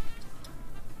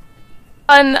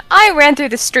 I ran through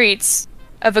the streets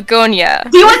of Agonia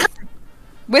Do you want to come?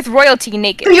 with royalty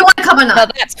naked. Do you want to come or Now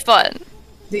not? that's fun.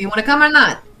 Do you want to come or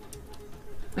not?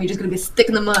 Or are you just gonna be stick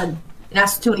in the mud and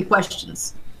ask too many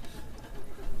questions?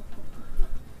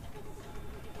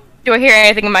 Do I hear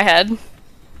anything in my head?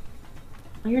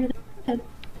 You're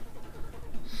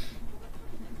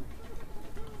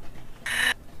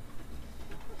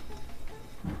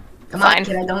Come on, Fine.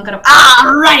 kid, I don't gotta.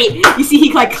 Alright! You see,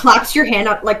 he like claps your hand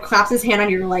out, like claps his hand on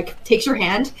your, like, takes your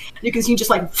hand, and you can see he just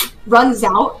like runs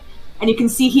out, and you can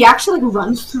see he actually like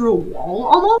runs through a wall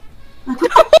almost. Like,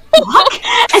 what the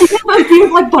fuck? And you like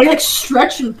feel like body like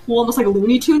stretch and pull almost like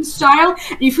Looney Tunes style,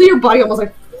 and you feel your body almost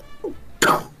like,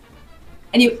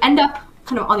 and you end up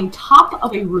kind of on the top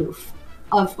of a roof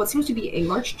of what seems to be a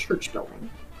large church building.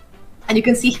 And you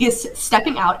can see he is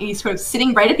stepping out, and he's sort of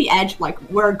sitting right at the edge, like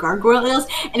where a gargoyle is,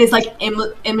 and is like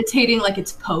imitating like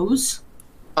its pose.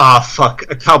 Ah, fuck.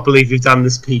 I can't believe you've done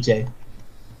this, PJ.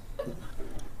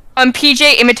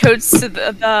 PJ imitates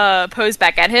the pose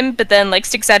back at him, but then like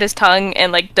sticks out his tongue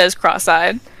and like does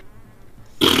cross-eyed.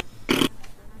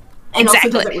 And also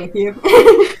does Exactly. it with you.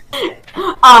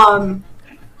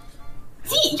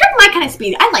 See, you're my kind of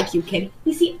speed. I like you, kid.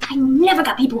 You see, I never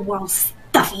got people who are all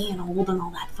stuffy and old and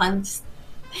all that fun.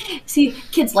 See,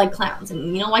 kids like clowns,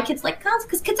 and you know why kids like clowns?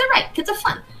 Because kids are right. Kids are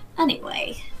fun.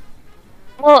 Anyway.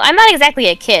 Well, I'm not exactly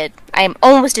a kid. I'm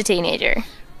almost a teenager.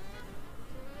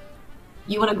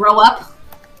 You want to grow up?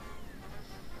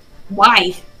 Why?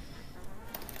 I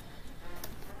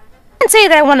wouldn't say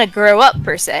that I want to grow up,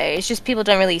 per se. It's just people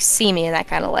don't really see me in that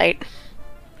kind of light.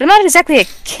 But I'm not exactly a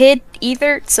kid,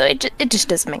 either, so it just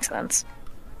doesn't make sense.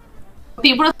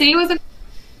 People see you as a...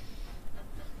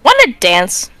 Want to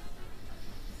dance?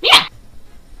 Yeah!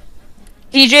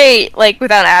 PJ, like,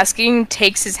 without asking,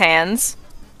 takes his hands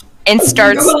and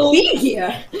starts... You're gonna leave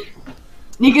here!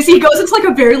 And you can see he goes into like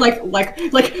a very like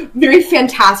very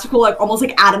fantastical, like almost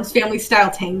like Addams Family style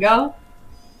tango.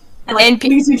 And like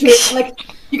leads you to like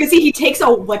you can see he takes a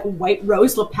like white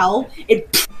rose lapel,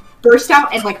 it bursts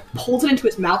out and like pulls it into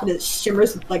his mouth, and it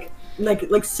shimmers like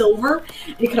silver,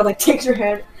 and he kind of like takes your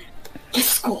hand,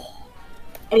 let's go.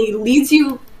 And he leads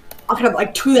you kind of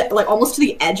like to the like almost to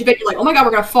the edge of it. You're like, oh my god,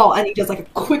 we're gonna fall, and he does like a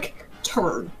quick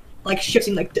turn, like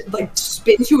shifting, like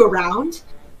spins you around.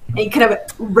 And he kind of,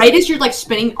 right as you're like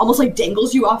spinning, almost like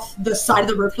dangles you off the side of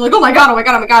the roof. You're like, oh my god, oh my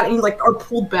god, oh my god, and you like are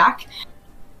pulled back.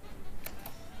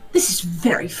 This is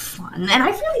very fun, and I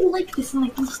really like this in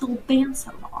like this little dance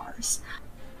of ours.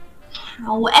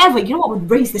 However, you know what would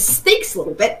raise the stakes a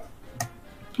little bit?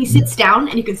 He sits down,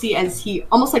 and you can see as he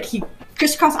almost like he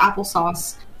crisscross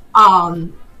applesauce,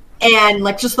 and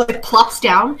like just like plops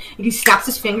down, and he snaps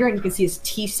his finger, and you can see his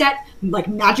tea set like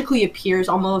magically appears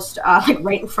almost like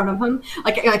right in front of him,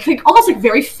 like almost like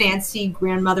very fancy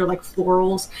grandmother like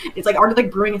florals. It's like already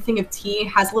like brewing a thing of tea,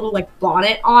 has a little like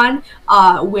bonnet on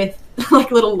with like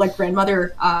little like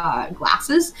grandmother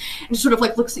glasses, and just sort of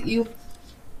like looks at you.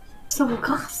 So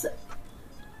gossip.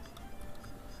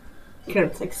 Kind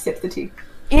of like sips the tea.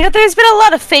 You know, there's been a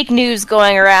lot of fake news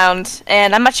going around,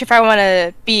 and I'm not sure if I want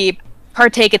to be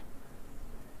partake in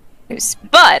news.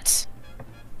 But,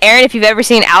 Aaron, if you've ever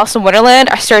seen Alice in Wonderland,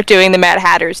 I start doing the Mad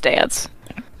Hatter's dance.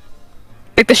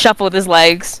 Like the shuffle with his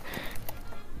legs.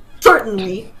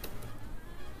 Certainly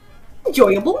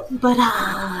enjoyable, but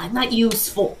not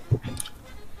useful.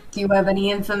 Do you have any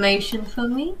information for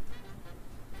me?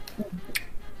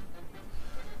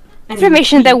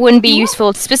 Information that wouldn't be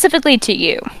useful specifically to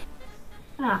you.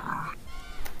 I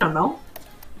don't know.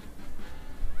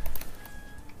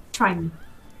 Try me.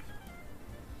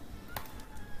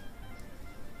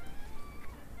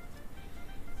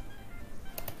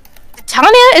 Tanya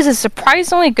is a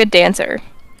surprisingly good dancer.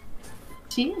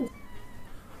 She is.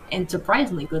 And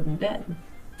surprisingly good in bed.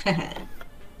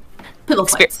 Pillow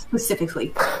fights,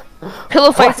 specifically.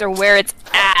 Pillow fights are where it's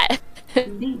at.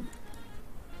 Indeed.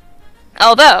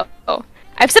 Although, I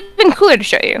have something cooler to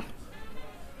show you.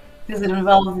 Does it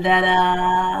involve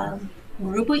that,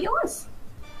 group of yours?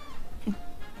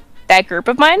 That group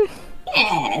of mine?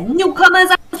 Yeah,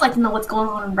 newcomers. I just like to know what's going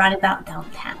on right about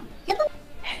downtown. You know?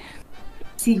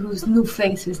 See who's new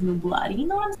face, who's new blood. You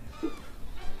know what I'm saying?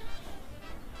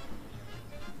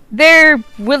 They're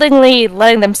willingly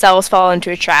letting themselves fall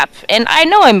into a trap, and I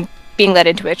know I'm being led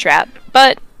into a trap,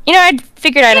 but, you know, I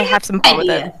figured I'd have some fun with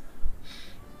it.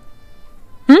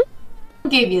 Who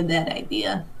gave you that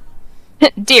idea?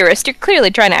 Dearest, you're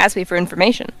clearly trying to ask me for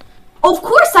information. Oh, of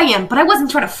course I am, but I wasn't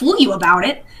trying to fool you about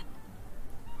it.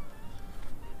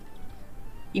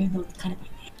 Even though it's kind of...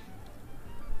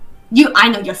 I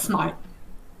know you're smart.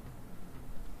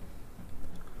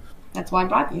 That's why I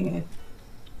brought you here.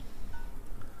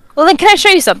 Well, then can I show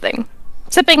you something?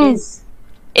 Something Yes.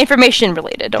 information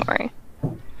related, don't worry.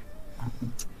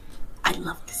 I'd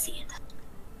love to see it.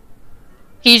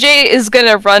 PJ is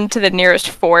gonna run to the nearest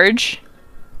forge.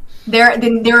 There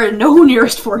are no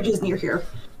nearest forges near here.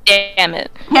 Damn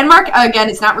it. Panmark, again,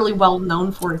 is not really well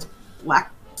known for its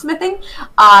blacksmithing,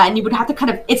 and you would have to kind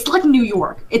of... It's like New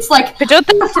York. It's like... But don't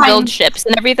they have to build ships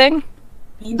and everything?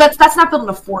 That's not building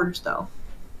a forge, though.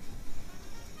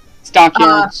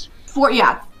 Stockyards.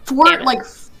 Like,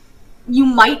 you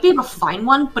might be able to find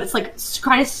one, but it's like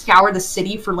trying to scour the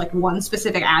city for like one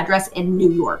specific address in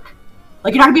New York.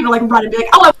 Like, you're not gonna be able to like run and be like,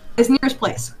 oh, I want this nearest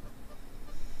place.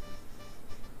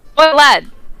 Well, lad,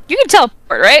 you can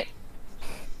teleport, right?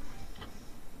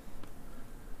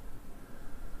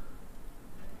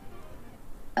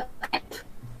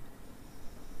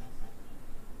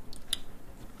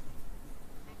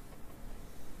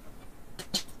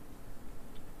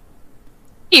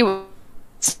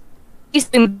 He's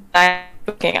been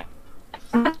looking at.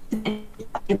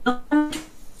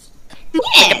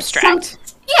 Abstract.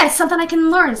 It's something I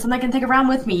can learn, something I can take around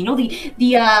with me. You know, the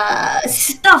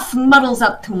stuff muddles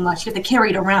up too much. You have to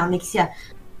carry it around. Makes you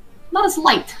not as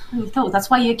light on your toes. That's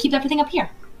why you keep everything up here.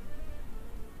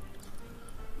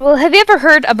 Well, have you ever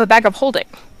heard of a bag of holding?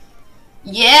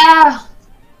 Yeah.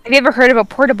 Have you ever heard of a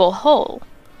portable hull?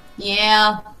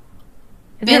 Yeah.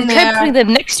 Have you ever tried putting them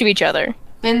next to each other?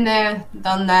 Been there,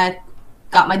 done that.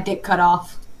 Got my dick cut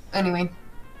off. Anyway.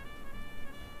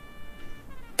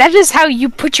 That is how you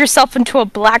put yourself into a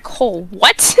black hole.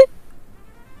 What?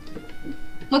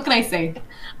 What can I say?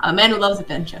 I'm a man who loves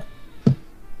adventure.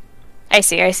 I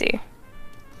see.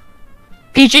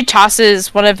 PJ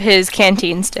tosses one of his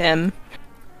canteens to him.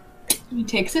 He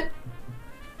takes it.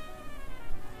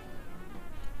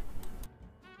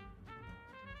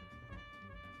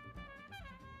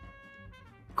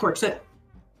 Corks it.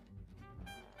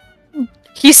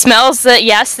 He smells that,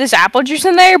 yes, there's apple juice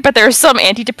in there, but there's some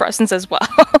antidepressants as well.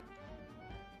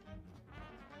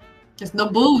 There's no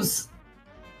booze.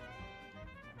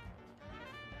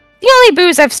 The only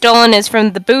booze I've stolen is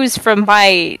from the booze from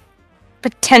my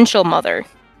potential mother.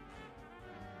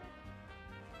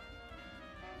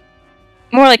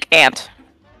 More like aunt.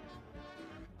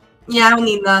 Yeah, I don't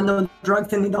need no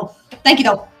drugs in me though. Thank you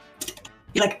though.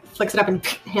 He like flicks it up and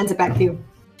hands it back to you.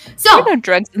 So, There are no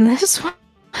drugs in this one.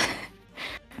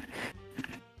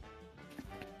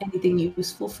 anything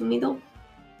useful for me though?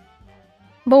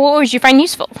 But what would you find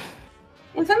useful?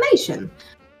 Information.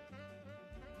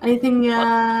 Anything you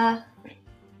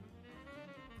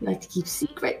like to keep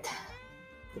secret?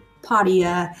 The party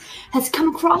has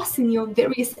come across in your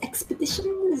various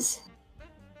expeditions?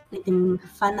 Anything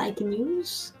fun I can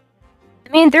use? I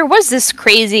mean, there was this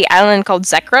crazy island called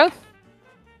Zekra.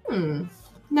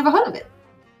 Never heard of it.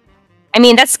 I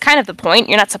mean, that's kind of the point.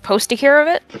 You're not supposed to hear of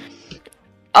it.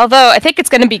 Although, I think it's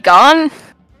going to be gone,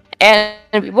 and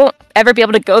we won't ever be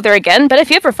able to go there again. But if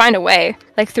you ever find a way,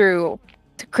 like through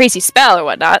a crazy spell or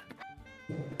whatnot,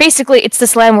 basically, it's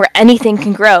this land where anything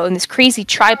can grow, and this crazy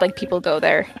tribe-like people go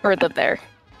there, or live there.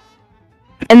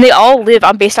 And they all live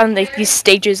based on like, these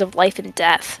stages of life and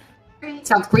death.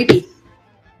 Sounds creepy.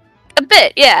 A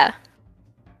bit, yeah.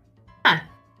 Huh.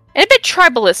 And a bit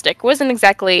tribalistic. Wasn't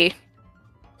exactly...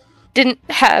 Didn't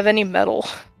have any metal.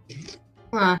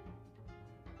 Huh.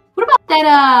 What about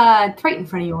that Triton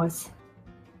friend of yours?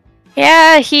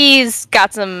 Yeah, he's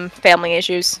got some family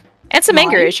issues. And some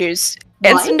anger What? issues.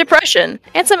 And What? some depression.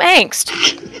 And some angst.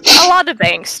 A lot of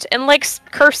angst. And likes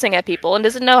cursing at people and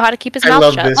doesn't know how to keep his I mouth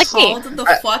love shut. this. Like me. Called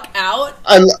the fuck out.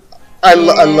 I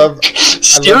love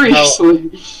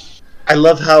Seriously. I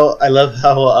love how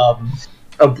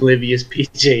oblivious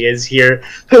PJ is here.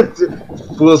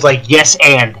 Fool's like, yes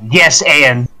and.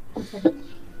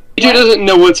 PJ doesn't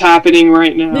know what's happening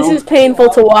right now. This is painful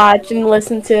to watch and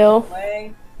listen to.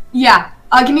 Yeah.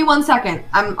 Give me 1 second.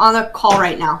 I'm on a call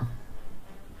right now.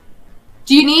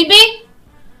 Do you need me?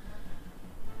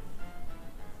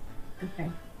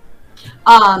 Okay.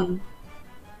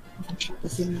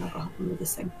 This thing, I'll help him with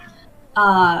this thing.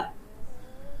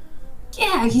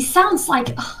 Yeah, he sounds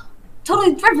like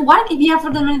totally dreadful. Why did you have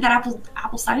for them that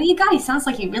apple cider you got? He sounds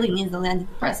like he really needs the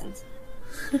antidepressants.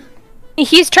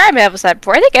 He's tried apple cider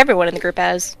before. I think everyone in the group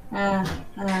has. Sounds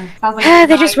like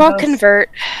They just won't convert.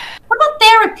 What about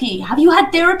therapy? Have you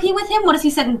had therapy with him? What has he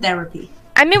said in therapy?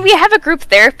 I mean, we have a group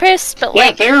therapist, but Yeah,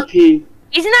 like... therapy.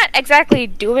 He's not exactly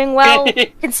doing well,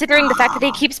 considering the fact that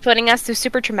he keeps putting us through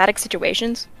super traumatic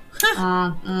situations.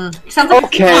 Sounds like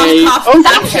Okay. Cough, Okay.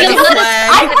 cough, You know,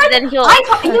 flag. Then he'll- I've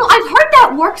heard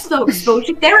that works though.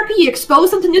 Exposure therapy, you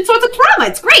expose them to new sorts of trauma.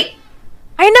 It's great.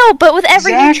 I know, but with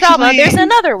every new trauma, Exactly. there's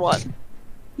another one.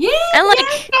 Yeah. And like,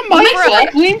 Not my we're fault.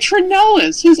 like- Blame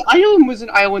Trinellis. His island was an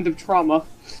island of trauma.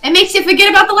 It makes you forget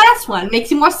about the last one.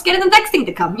 Makes you more scared of the next thing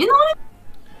to come. You know what?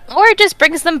 or it just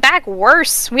brings them back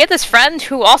worse. We had this friend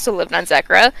who also lived on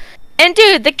Zekra, and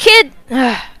dude, the kid,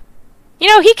 you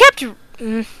know, he kept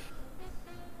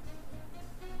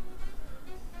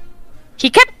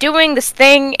doing this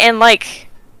thing, and like,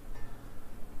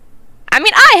 I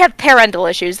mean, I have parental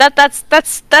issues. That's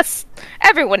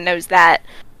everyone knows that,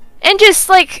 and just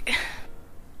like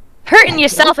hurting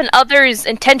yourself and others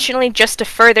intentionally just to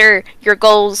further your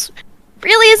goals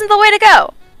really isn't the way to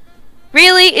go.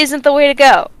 Really isn't the way to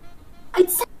go.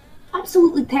 It's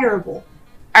absolutely terrible.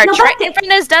 Our No, Triton but-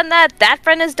 friend has done that. That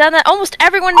friend has done that. Almost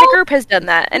everyone in the group has done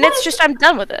that, and it's just I'm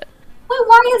done with it. Wait,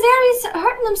 why is Ares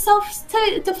hurting himself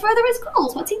to further his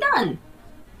goals? What's he done?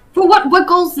 For what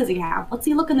goals does he have? What's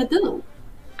he looking to do?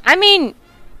 I mean,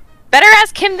 better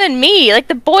ask him than me. Like,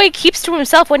 the boy keeps to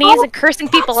himself when he Oh, isn't cursing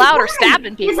people that's out or right.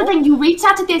 stabbing Here's the people. thing, you reach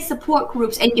out to their support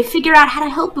groups and you figure out how to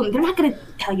help them. They're not going to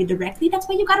tell you directly. That's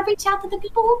why you got to reach out to the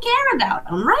people who care about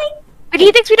them, right? But he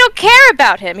thinks we don't care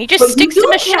about him. He just But you sticks do to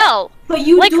care. Michelle. But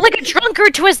you Like do a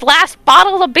drunkard to his last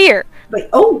bottle of beer. But,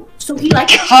 oh, so he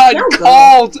likes God Michelle, though.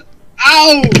 called.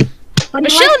 Ow! But he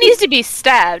Michelle likes- needs to be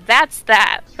stabbed. That's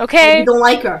that. Oh, Okay? you don't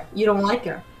like her. You don't like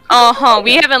her. Uh-huh.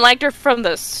 We haven't liked her from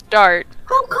the start.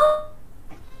 How come?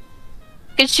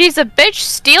 Because she's a bitch,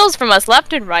 steals from us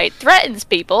left and right, threatens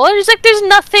people, and it's like there's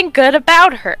nothing good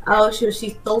about her. Oh, she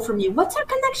stole from you. What's her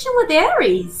connection with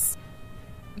Ares?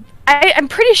 I'm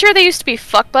pretty sure they used to be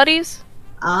fuck buddies.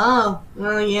 Oh,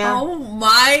 well, yeah. Oh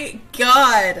my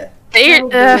god. They, Oh,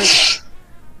 good.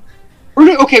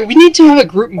 Okay, we need to have a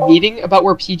group meeting about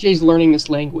where PJ's learning this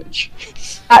language.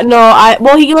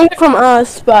 Well, he learned it from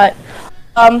us, but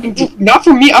Not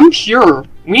from me, I'm pure.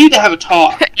 We need to have a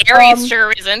talk. Ares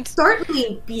sure isn't.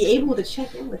 Certainly be able to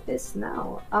check in with this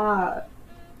now.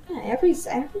 Yeah, Ares,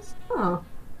 huh.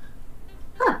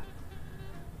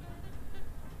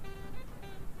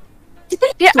 Did they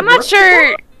Yeah, used to I'm not work sure.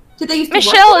 together? Did they used to work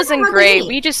Michelle together? isn't How'd they great. meet?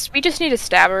 We just need to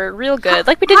stab her real good,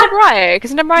 like we did Namraya,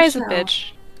 because Namraya's a Michelle.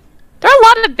 bitch. There are a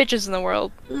lot of bitches in the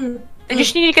world. Mm. They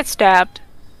just need to get stabbed.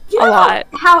 You a know lot.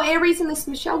 How Ares and this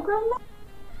Michelle grown up?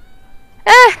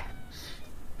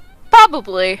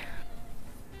 Probably.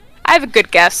 I have a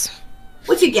good guess.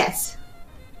 What's your guess?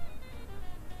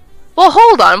 Well,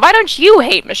 hold on. Why don't you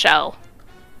hate Michelle?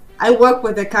 I work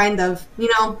with a kind of,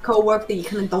 co-work that you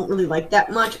kind of don't really like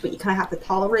that much, but you kind of have to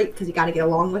tolerate because you got to get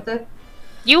along with her.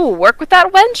 You work with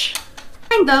that wench?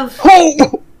 Kind of.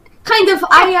 Oh! Kind of.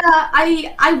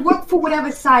 I work for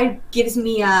whatever side gives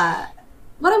me what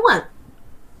I want.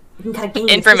 I can kind of gain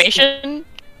the system. Information?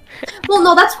 Well,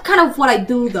 no, that's kind of what I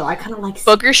do though. I kind of like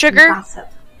Booger sugar? gossip.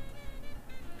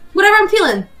 Whatever I'm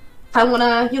feeling. If I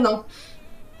wanna,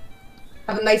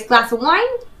 have a nice glass of wine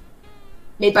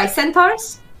made by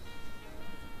centaurs.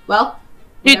 Well,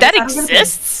 Dude, that whatever side I'm gonna be.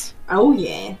 exists? Oh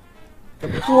yeah.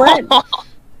 what? What?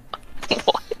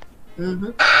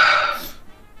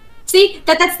 See,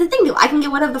 that's the thing, though. I can get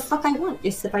whatever the fuck I want,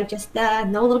 just if I just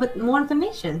know a little bit more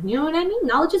information. You know what I mean?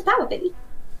 Knowledge is power, baby.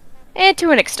 And to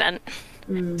an extent.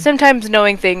 Sometimes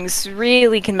knowing things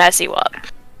really can mess you up.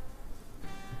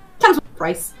 Comes with a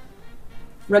price.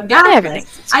 Everything.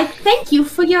 Regardless, I thank you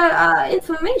for your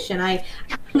information. I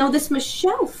know this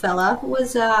Michelle fella was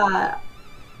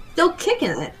still kicking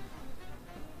it.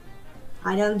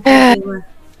 I don't think they were.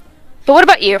 But what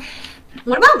about you?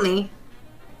 What about me?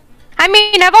 I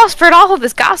mean, I've offered all of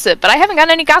this gossip, but I haven't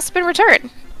gotten any gossip in return.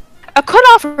 I could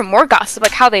offer more gossip,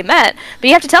 like how they met, but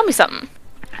you have to tell me something.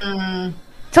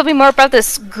 Tell me more about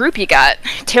this group you got.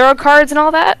 Tarot cards and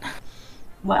all that?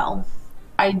 Well,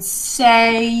 I'd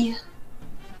say.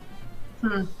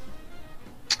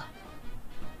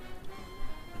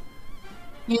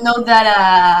 You know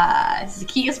that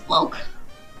Zacchaeus bloke?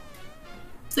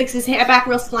 Slicks his hair back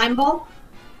real slime ball?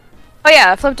 Oh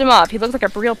yeah, I flipped him off. He looked like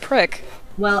a real prick.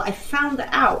 Well, I found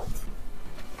out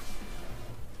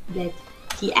that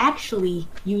he actually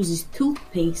uses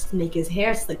toothpaste to make his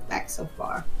hair slick back so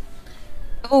far.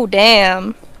 Oh,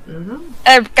 damn.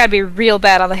 I've gotta be real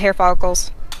bad on the hair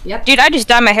follicles. Yep. Dude, I just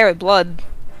dye my hair with blood.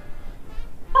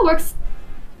 That works.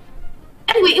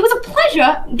 Anyway, it was a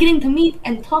pleasure getting to meet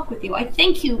and talk with you. I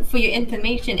thank you for your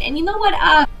information. And you know what?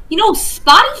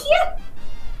 Spotty here?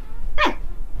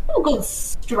 We'll go with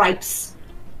Stripes.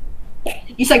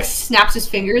 He like snaps his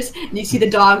fingers, and you see the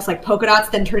dog's like polka dots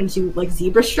then turn into like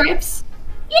zebra stripes.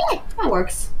 Yeah, that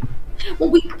works. Well,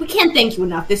 we can't thank you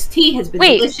enough. This tea has been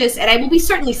delicious, and I will be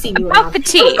certainly seeing you About around. the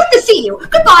tea. It was good to see you.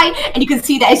 Goodbye. And you can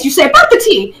see that as you say about the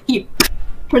tea, he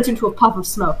turns into a puff of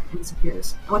smoke and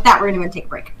disappears. And with that, we're going to take a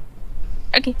break.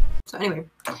 Okay. So anyway,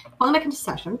 falling back into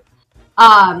session.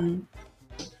 PJ,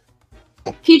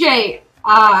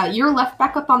 you're left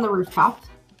back up on the rooftop,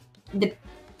 and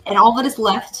all that is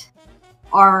left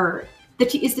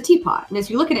is the teapot. And as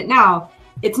you look at it now,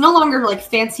 it's no longer like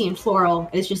fancy and floral.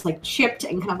 It's just like chipped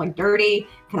and kind of like dirty,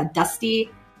 kind of dusty,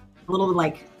 a little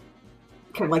like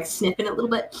kind of like sniffing it a little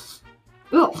bit.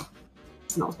 Ugh,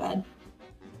 it smells bad.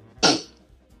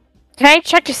 Can I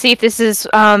check to see if this is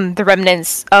the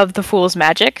remnants of the fool's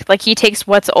magic? Like he takes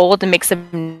what's old and makes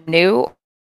them new,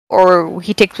 or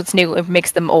he takes what's new and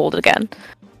makes them old again?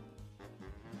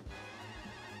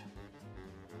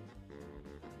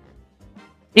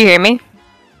 Do you hear me?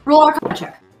 Roll Arcana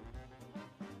check.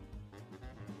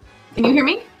 Can you hear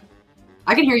me?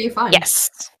 I can hear you fine. Yes.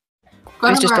 Go It ahead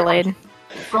was and just roll delayed.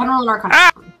 Go ahead and roll an Arcana.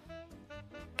 Ah!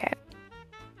 Okay.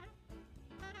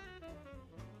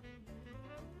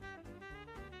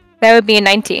 That would be a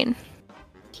 19.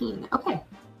 Okay.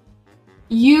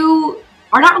 You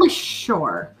are not really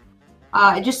sure.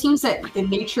 It just seems that the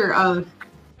nature of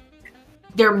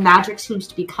their magic seems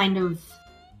to be kind of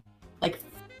like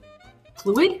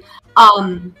fluid.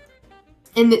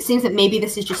 And it seems that maybe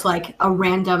this is just like a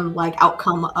random like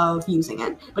outcome of using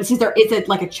it. But it seems there is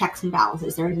like a checks and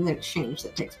balances. There is an exchange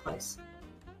that takes place.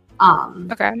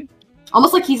 Okay.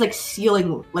 Almost like he's like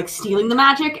stealing the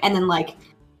magic and then like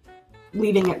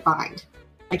leaving it behind.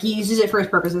 Like he uses it for his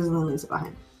purposes and then leaves it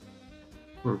behind.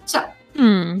 So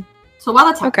while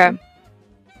that's happening,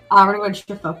 we're gonna go and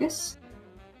shift focus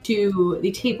to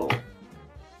the table.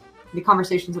 The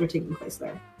conversations that are taking place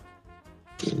there.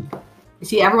 You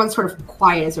see everyone's sort of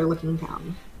quiet as they're looking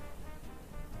down.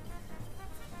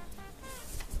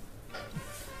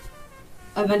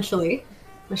 Eventually,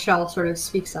 Michelle sort of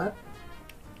speaks up.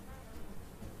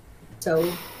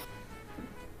 So,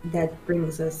 that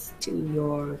brings us to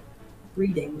your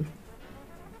reading.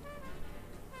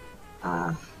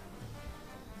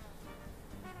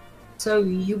 So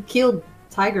you killed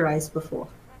Tiger Eyes before.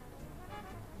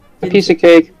 A piece of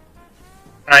cake.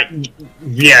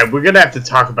 Yeah, we're gonna have to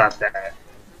talk about that.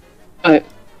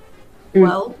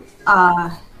 Well,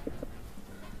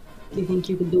 do you think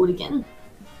you could do it again?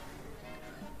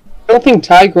 I don't think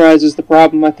Tiger Eyes is the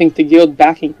problem. I think the guild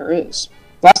backing her is.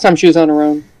 Last time she was on her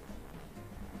own.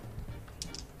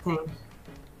 Thing.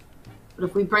 But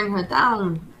if we bring her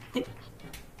down, I think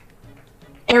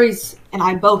Ares and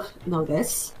I both know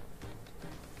this.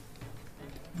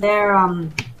 Their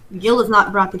guild is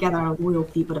not brought together out of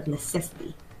loyalty, but of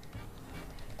necessity.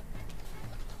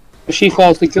 If she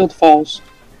falls, the guild falls.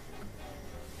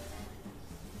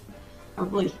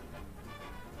 Probably.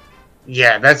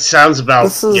 Yeah, that sounds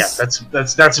about. Yeah,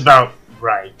 that's about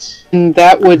right. And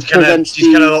that would prevent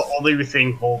she's kind of the only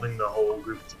thing holding the whole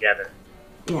group together.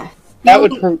 Yeah.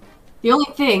 The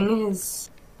only thing is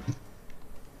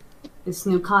this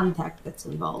new contact that's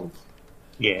involved.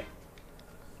 Yeah.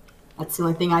 That's the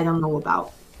only thing I don't know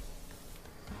about.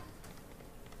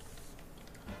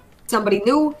 Somebody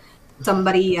new,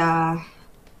 somebody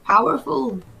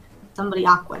powerful, somebody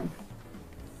Aquan.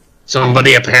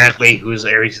 Somebody apparently who's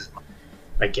Ares,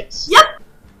 I guess. Yep!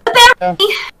 Apparently!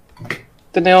 Yeah.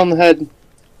 The nail on the head.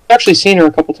 I've actually seen her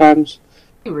a couple times.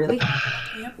 Really?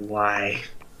 Why?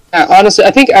 Yeah, honestly,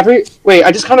 I think wait,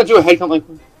 I just kind of do a head count like...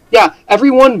 Yeah,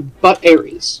 everyone but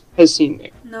Ares has seen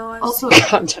me. No, I've Also,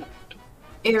 Contact.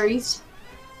 Ares,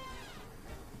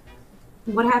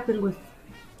 what happened with...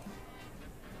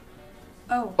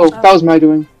 Oh, that was my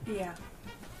doing. Yeah.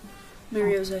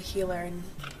 Mirio's a healer and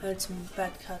I had some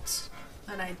bad cuts.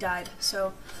 And I died,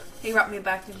 so he brought me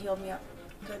back and healed me up.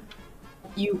 Good.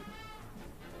 You...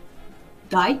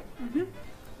 died? Mm-hmm.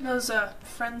 Those,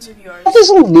 friends of yours. That is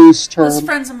a loose term. Those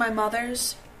friends of my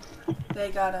mother's,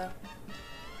 they got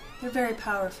they're very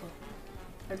powerful.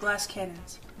 They're glass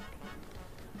cannons.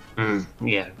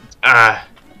 Yeah.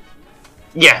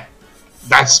 Yeah.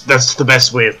 That's the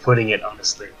best way of putting it,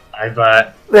 honestly.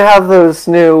 They have those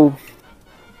new...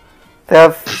 They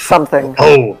have something.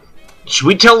 Oh! Should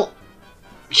we tell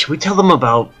them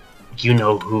about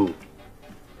you-know-who?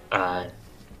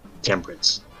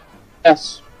 Temperance.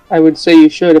 Yes. I would say you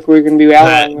should if we were going to be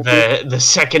allying with you.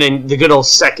 The good old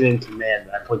second in command.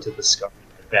 I point to the scar on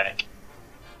my back.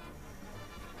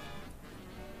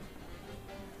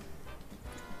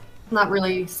 Not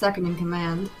really second in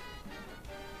command.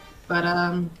 But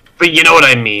But you know what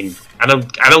I mean.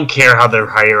 I don't care how their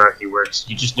hierarchy works.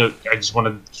 You just know. I just want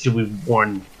to. Should we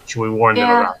warn them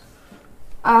Yeah. about?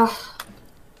 I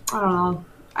don't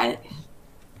know.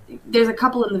 There's a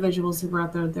couple individuals who were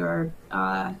out there that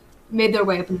are made their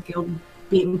way up in the guild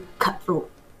being cutthroat.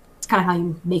 It's kind of how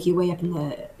you make your way up in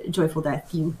the Joyful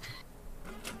Death. You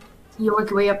work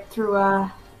your way up through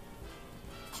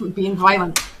being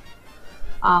violent.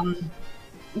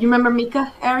 You remember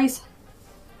Mika, Ares?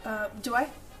 Do I?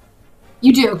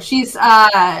 You do. She's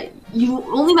you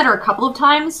only met her a couple of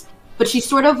times, but she's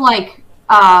sort of like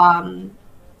and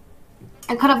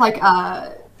kind of like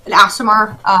an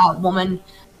Aasimar woman,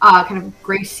 kind of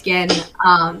gray skin,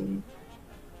 kind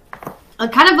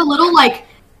of a little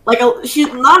she's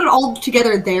not all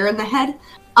together there in the head,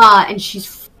 and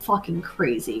she's fucking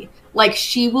crazy. Like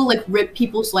she will like rip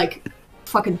people's like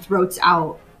fucking throats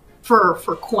out for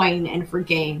coin and for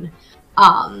gain,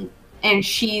 and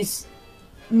she's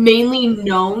mainly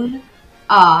known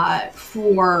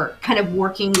for kind of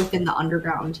working within the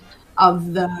underground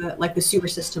of the sewer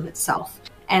system itself,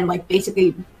 and like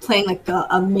basically playing like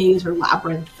a maze or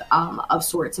labyrinth of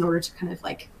sorts in order to kind of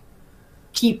like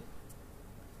keep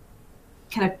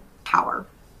kind of power.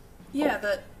 Yeah,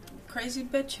 that crazy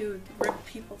bitch who ripped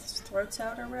people's throats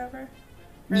out or whatever.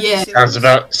 Yeah.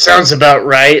 Sounds about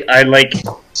right. I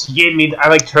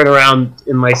turn around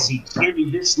in my seat. She gave me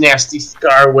this nasty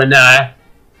scar when a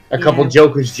couple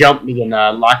jokers jumped me and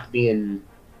locked me in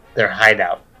their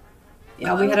hideout.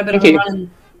 Yeah, we had a bit of a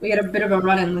run. We had a bit of a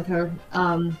run-in with her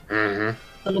a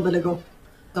little bit ago.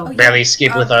 So. Oh, yeah. Barely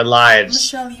escaped with our lives.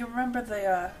 Michelle, you remember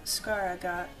the scar I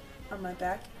got on my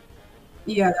back?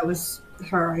 Yeah, that was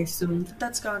her, I assumed.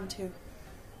 That's gone too.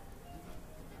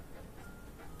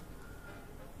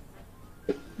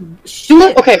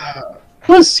 Shit. Okay.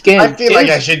 What skin? I feel like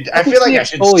I should.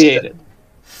 Exfoliated.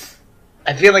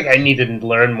 I feel like I need to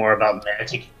learn more about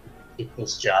magic to keep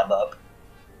this job up.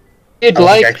 I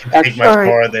can take much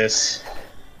more of this.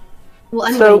 Well,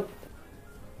 anyway, So,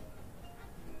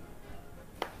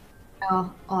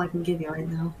 all I can give you right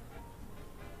now.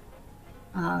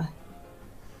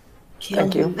 Kill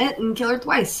Thank you. Annette and kill her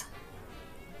twice.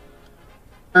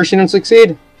 First you don't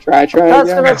succeed. Try That's again.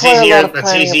 gonna That's require a lot easier. of That's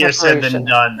planning and easier said than preparation.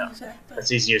 done. Exactly.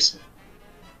 That's easier said.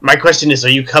 My question is: are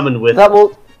you coming with? That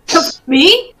will.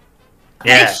 Me?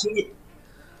 Yeah. Hey, shit.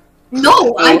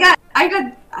 No, I got.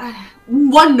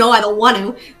 One, no, I don't want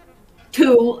to.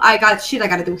 Two, I got shit I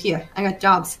gotta do here. I got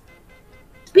jobs.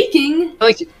 Speaking,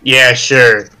 Yeah,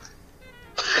 sure.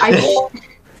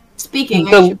 speaking,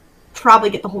 I So- should probably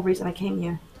get the whole reason I came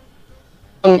here.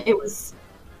 It was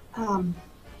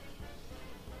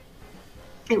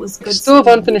good. Still have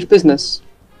seeing unfinished you. business.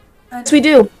 And, Yes, we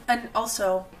do. and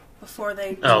also, before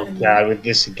they Oh God, with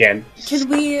this again. can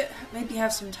we maybe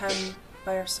have some time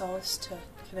by ourselves to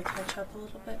kind of catch up a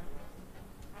little bit?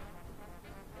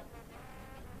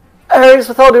 Aries,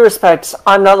 with all due respect,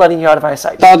 I'm not letting you out of my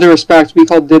sight. With all due respect, we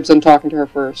called dibs on talking to her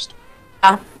first.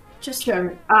 Just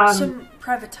Sure. some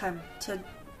private time to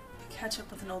catch up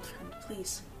with an old friend,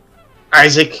 please.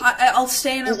 Isaac, I'll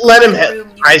stay in a let him room. have. You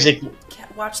Isaac,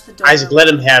 watch the door. Isaac, let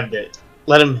him have it.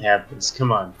 Let him have this.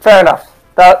 Come on. Fair enough.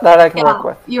 That I can work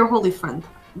with. Your holy friend.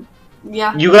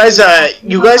 Yeah. You guys, I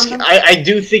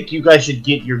do think you guys should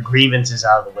get your grievances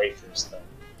out of the way first, though.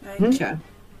 Right? Sure.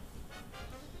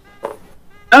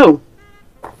 Oh,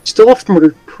 still a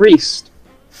murdered priest.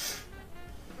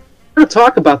 We're gonna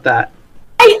talk about that.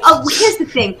 Here's the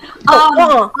thing.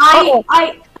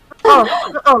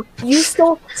 You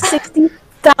stole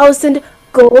 60,000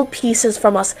 gold pieces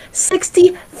from us.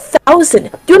 60,000. Do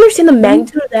you understand the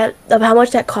magnitude of how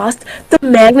much that cost? The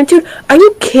magnitude? Are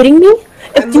you kidding me?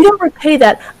 If you don't repay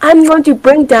that, I'm going to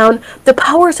bring down the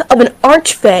powers of an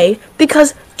archfey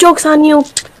because, joke's on you,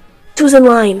 it was in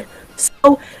line.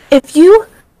 So, if you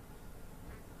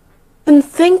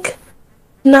think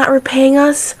not repaying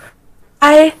us,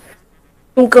 I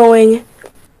am going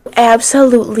to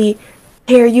absolutely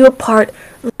tear you apart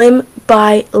limb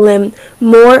by limb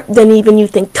more than even you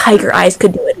think Tiger Eyes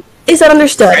could do it. Is that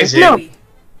understood? Isaac. No.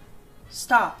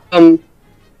 Stop. Don't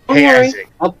Hey, worry. Isaac.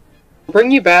 I'll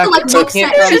bring you back. Like, but I looks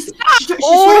can't at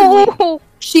promise-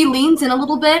 she leans in a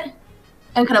little bit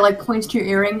and kind of like points to your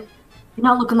earring. You're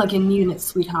not looking like you're needing it,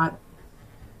 sweetheart.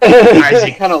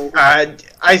 Isaac, Kinda-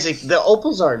 Isaac, the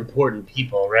Opals are important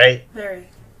people, right? Very.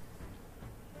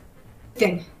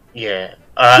 Thing. Yeah.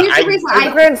 Here's the reason In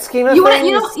the grand scheme of you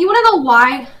things, wanna know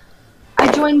why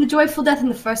I joined the Joyful Death in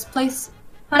the first place?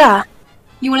 Honey? Yeah.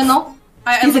 You wanna know?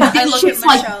 I He's like, look at this shit's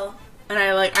like- Michelle and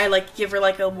I give her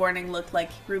like a warning look, like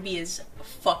Ruby is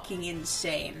fucking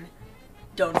insane.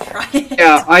 Don't try it.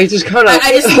 Yeah, I just kind of.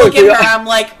 I just look at her. I'm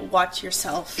like, watch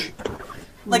yourself.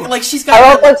 Like she's I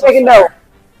got. don't want to take a note.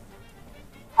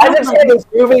 Isaac's hand is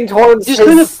moving towards Just his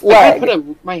kind of leg.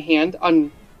 put my hand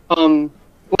on,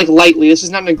 like lightly. This is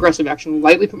not an aggressive action.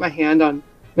 Lightly put my hand on,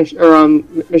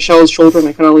 Michelle's shoulder, and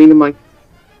I kind of lean and I'm like,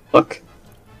 look.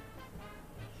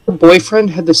 Her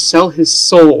boyfriend had to sell his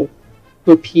soul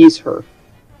to appease her.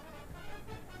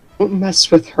 Don't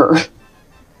mess with her.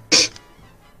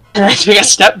 And I take a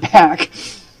step back.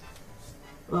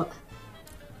 Look.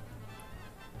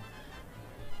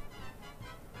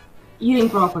 You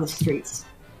didn't grow up on the streets.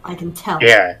 I can tell.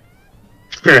 Yeah.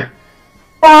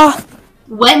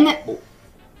 When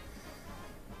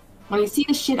you see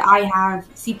the shit I have,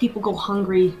 see people go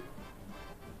hungry,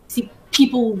 see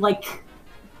people like,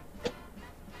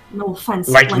 no offense,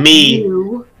 Like me.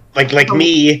 you, like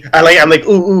me. I'm like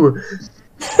ooh.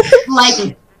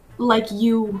 like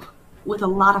you with a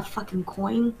lot of fucking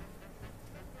coin,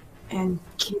 and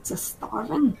kids are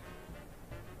starving.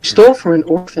 Stole from an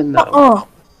orphan, though.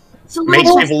 So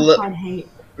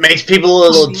Makes people a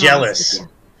little jealous.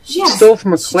 She Stole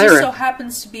from a She just cleric. so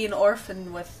happens to be an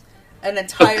orphan with an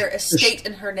entire estate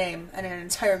in her name and an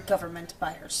entire government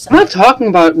by her side. I'm not talking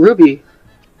about Ruby.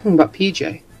 I'm talking about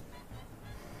PJ.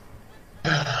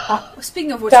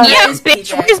 Speaking of which, Yeah, where is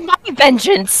bitch, PJ? where's my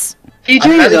vengeance? PJ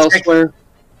I'm not is exactly- elsewhere.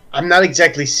 I'm not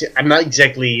exactly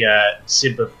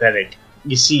sympathetic.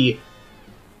 You see,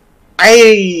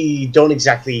 I don't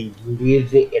exactly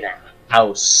live in a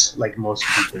house like most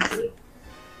people do.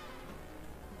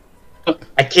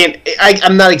 I can't.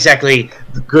 I'm not exactly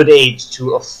the good age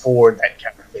to afford that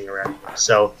kind of thing around here.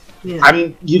 So Yeah.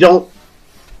 You don't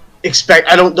expect.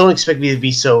 Don't expect me to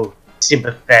be so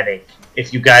sympathetic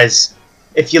if you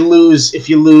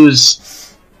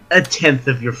lose a tenth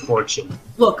of your fortune.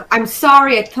 Look, I'm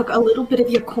sorry I took a little bit of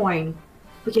your coin,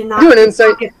 but you're not. Do an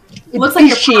insight. Looks like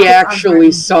your Is she pockets are actually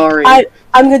hurting. sorry?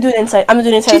 I'm gonna do an insight. I'm gonna do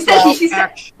an insight She as well. says, she said,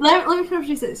 Act- let me finish what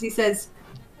she says. She says,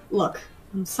 look,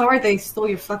 I'm sorry they stole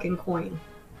your fucking coin,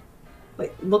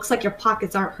 but looks like your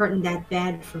pockets aren't hurting that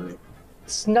bad from it.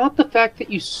 It's not the fact that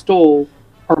you stole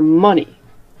our money.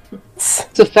 It's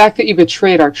the fact that you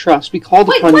betrayed our trust. We called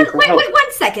upon you for help.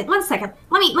 One second.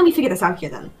 Let me figure this out here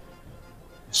then.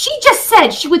 She just said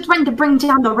she would threaten to bring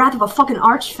down the wrath of a fucking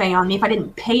archfey on me if I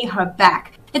didn't pay her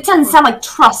back. It doesn't sound like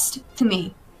trust to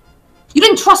me. You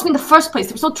didn't trust me in the first place.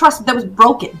 There was no trust that was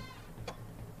broken.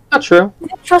 Not true.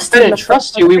 I trust If I you in didn't the trust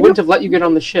first you, we place. wouldn't have let you get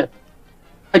on the ship.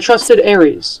 I trusted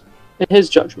Ares in his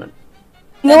judgment.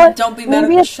 You know And what? don't be mad at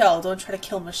Maybe Michelle. Don't try to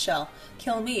kill Michelle.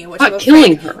 Kill me, which Not I'm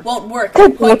killing afraid her. won't work.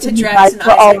 Good Point to both of you Drax guys and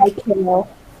for all I Isaac. care.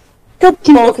 Good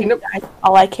Okay, both of no- you guys,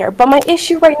 all I care. But my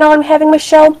issue right now I'm having,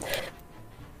 Michelle,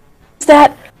 is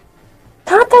that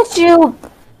not that you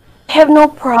have no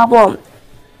problem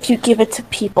if you give it to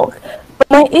people, but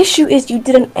my issue is you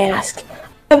didn't ask.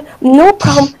 I have no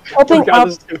problem helping God, out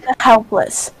this dude. the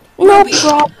helpless. No Ruby,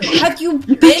 problem. have you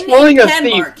been Killing in a thief.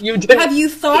 Denmark? You didn't. Have you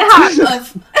thought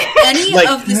of any Like,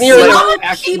 of the nearly single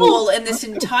actual- people in this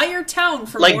entire town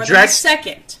for Like more Drax- than a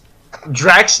second?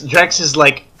 Drax is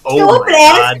like, oh Go up my and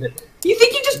ask. god. You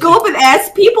think you just go up and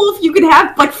ask people if you could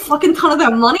have like fucking ton of their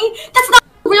money? That's not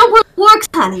how real world works,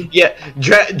 honey. Yeah,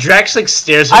 Drax like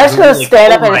stares at I'm just gonna Ruby like,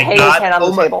 stand oh up and my hang god, his hand on oh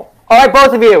the my- table. Alright,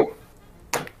 both of you.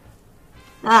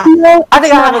 Ah. No, I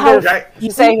think I have not a how good Drax,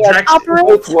 you saying he has Drax-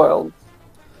 both worlds.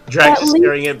 Drax At is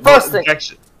staring at First thing.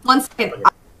 Drax. 1 second.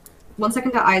 1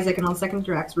 second to Isaac and 1 second to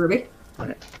Drax. Ruby?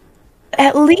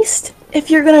 at least if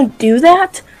you're gonna do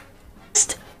that,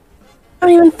 just, I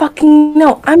don't even fucking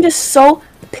know. I'm just so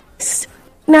pissed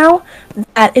now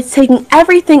that it's taking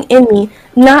everything in me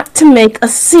not to make a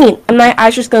scene, and my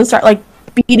eyes just gonna start like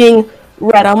beating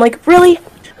red. I'm like, really?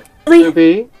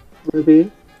 Ruby,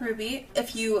 Ruby,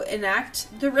 if you enact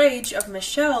the rage of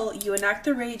Michelle, you enact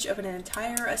the rage of an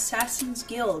entire assassin's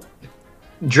guild.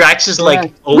 Drax is like,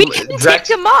 Correct. oh We my, can Drax,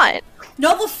 take them on.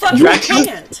 No, the fuck Drax- you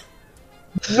can't.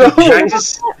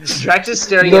 Drax is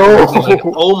staring No. at Ruby like,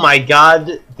 oh my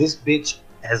god, this bitch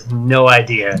has no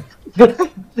idea.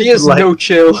 he has Like- no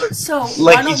chill. So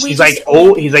Like why don't we he's just like,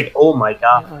 oh, he's like, oh my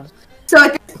god. So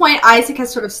at this point, Isaac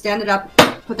has sort of standed up,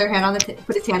 put his hand on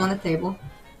the table.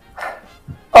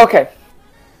 Okay.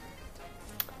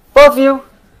 Both of you.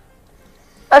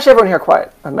 Actually, everyone here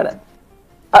quiet a minute.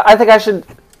 I think I should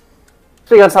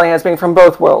speak on something that's being from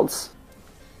both worlds.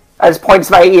 I just point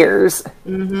to my ears.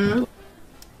 Mm-hmm.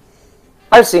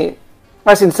 I've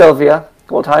seen Sylvia a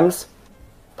couple times.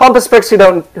 Pompous pricks who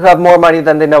have more money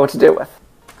than they know what to do with.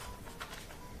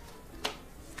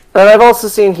 And I've also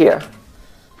seen here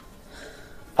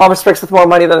pompous pricks with more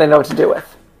money than they know what to do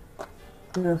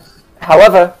with.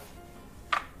 However,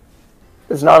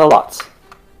 there's not a lot.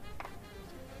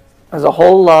 There's a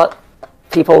whole lot of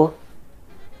people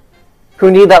who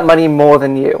need that money more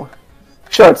than you.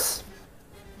 Sure, it's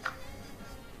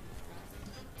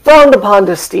frowned upon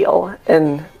to steal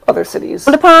in other cities.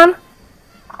 Frowned upon?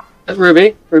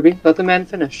 Ruby, let the man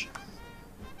finish.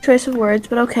 Choice of words,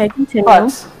 but okay, continue.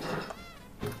 But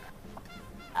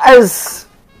as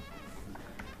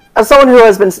someone who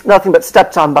has been nothing but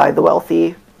stepped on by the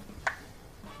wealthy,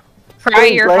 Cry I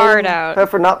your blame heart her out.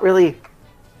 for not really.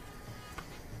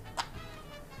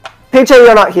 PJ,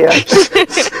 you're not here.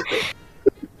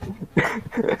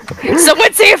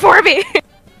 Someone say it for me!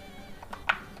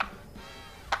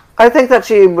 I think that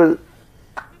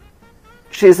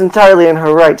she's entirely in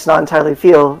her right to not entirely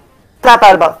feel that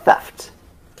bad about theft.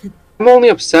 I'm only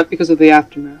upset because of the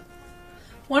aftermath.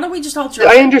 Why don't we just all drink?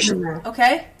 I understand.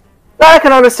 Okay? That I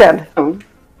can understand. Oh,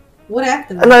 What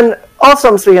acted? And then, also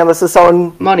I'm speaking on this as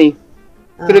someone... money.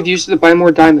 Could have used it to buy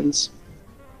more diamonds.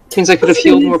 Means I could have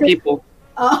healed more people.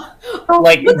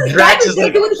 Like, What does Drax that is do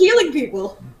like, with healing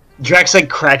people? Drax like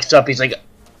cracks up. He's like,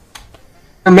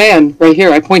 Our man, right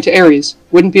here, I point to Ares,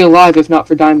 wouldn't be alive if not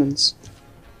for diamonds.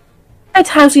 At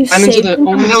times we've Diamonds are saved the them.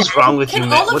 what the hell's wrong with you, Can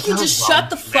man? all What of the you hell's just wrong shut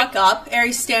the with you, fuck man? up?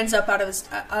 Ares stands up out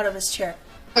of his chair.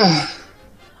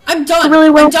 I'm done. Really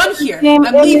well I'm done here. game,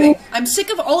 I'm Ares. leaving. I'm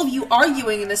sick of all of you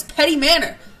arguing in this petty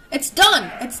manner. It's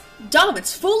done. It's dumb.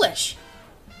 It's foolish.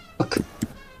 Look,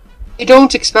 I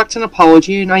don't expect an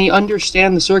apology, and I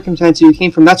understand the circumstances you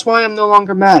came from. That's why I'm no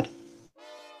longer mad.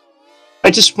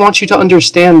 I just want you to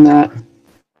understand that.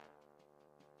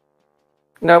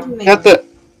 Nope. You have to...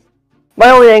 My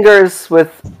only anger is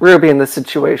with Ruby in this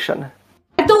situation.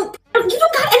 You don't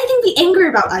got anything to be angry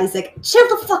about, Isaac. Chill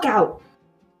the fuck out.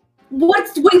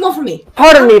 What do you want from me?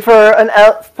 Pardon me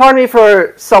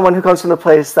for someone who comes from a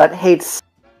place that hates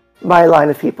my line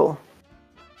of people.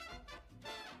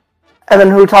 And then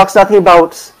who talks nothing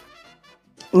about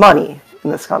money in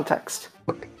this context.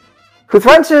 Who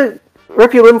threatened to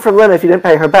rip you limb from limb if you didn't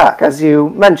pay her back, as you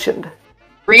mentioned.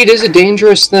 Greed is a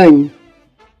dangerous thing.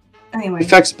 Anyway. It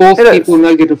affects both It is. people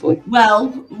negatively. Well,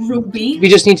 Ruby, We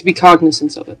just need to be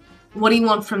cognizant of it. what do you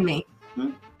want from me?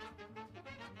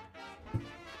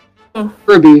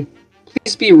 Ruby,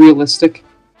 please be realistic.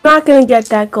 I'm not gonna get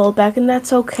that gold back, and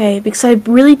that's okay, because I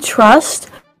really trust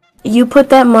you put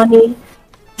that money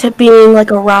to being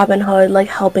like a Robin Hood, like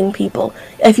helping people.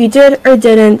 If you did or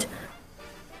didn't,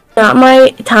 not my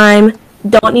time,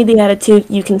 don't need the attitude,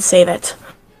 you can save it.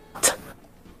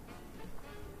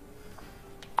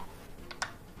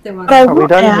 They want What I Are we will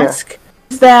done here? ask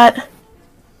is that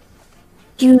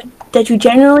you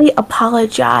genuinely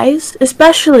apologize,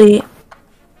 especially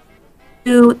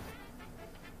to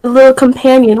the little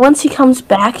companion once he comes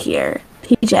back here,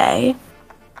 PJ,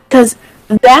 because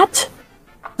that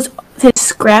was his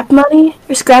scrap money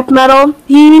or scrap metal.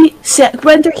 He said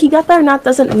whether he got that or not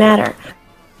doesn't matter.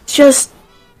 It's just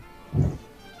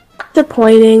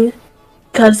disappointing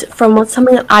because from what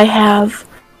something that I have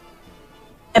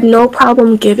no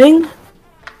problem giving.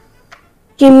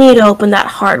 You need to open that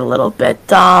heart a little bit,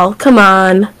 doll. Come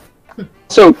on.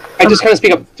 So, I just kind of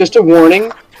speak up. Just a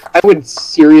warning, I would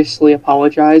seriously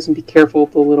apologize and be careful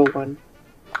of the little one.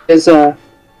 It's a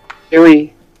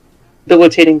very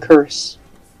debilitating curse.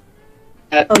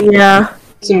 Oh yeah.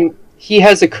 He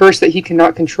has a curse that he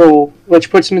cannot control, which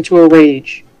puts him into a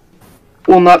rage.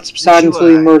 Will not subside Shouldn't you,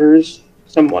 until he murders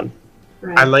someone.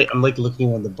 I'm like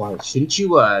looking on the bar. Shouldn't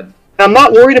you And I'm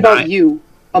not worried about I- you.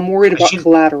 I'm worried about should-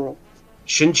 collateral.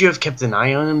 shouldn't you have kept an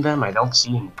eye on him then? I don't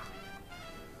see him.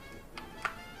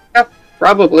 Yeah,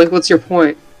 probably. What's your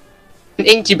point? An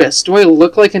incubus. Do I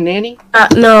look like a nanny?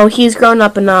 No, he's grown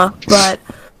up enough, but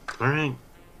All right.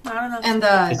 I don't know.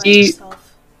 And, If he- yourself.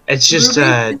 It's just Ruby,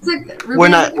 it's like, Ruby,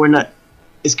 we're not.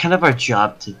 It's kind of our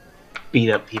job to beat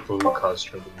up people who cause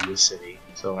trouble in this city.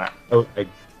 So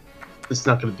it's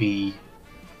not going to be.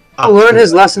 I'll learn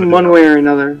his lesson one way or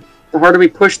another. The harder we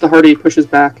push, the harder he pushes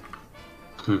back.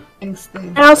 I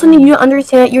also need you to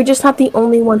understand that you're just not the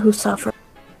only one who suffered.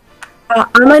 I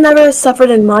might never have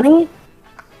suffered in money,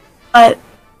 but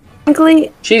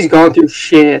frankly, She's gone through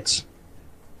shit.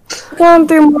 I've gone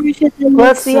through more shit than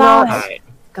Let's meets the not- eye. Alright.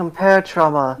 Compare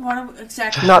trauma. Why don't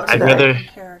exactly? Not why don't today. we I'd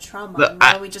compare our trauma. Look, Why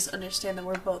I- don't we just understand that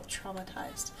we're both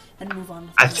traumatized and move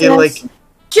on? I from feel there? like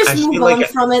just I move feel on like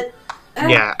from it.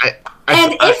 yeah.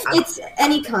 And if it's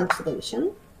any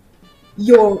consolation,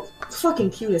 you're fucking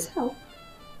cute as hell.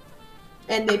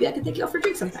 And maybe I can take you out for a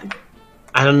drink sometime.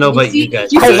 I don't know about see- you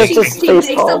guys. You I see, was she, just she face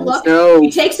takes a palms. look. No.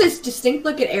 She takes this distinct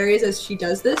look at Ares as she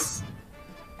does this.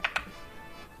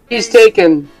 He's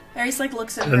taken. Ares like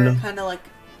looks at I don't her, know. kind of like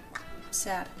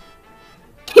sad.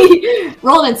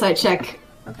 Roll an insight check.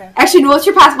 Okay. Actually, no, what's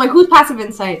your passive? Like, whose passive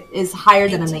insight is higher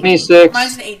than an 18? 26.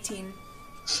 Mine's an 18.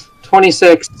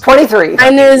 26. 23.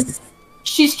 Mine is.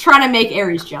 She's trying to make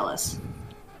Ares jealous.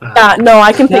 No,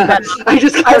 I can pick that. I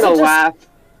just kind Isaac of just- laugh.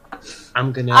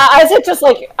 I'm gonna. Isaac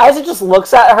just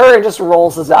looks at her and just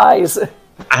rolls his eyes.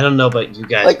 I don't know about you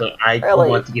guys, Like, but I really?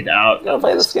 want to get out Gonna of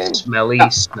play this game. smelly, Yeah.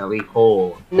 smelly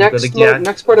hole.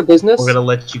 Next part of business. We're gonna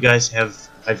let you guys have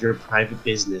your private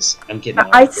business. I'm getting out.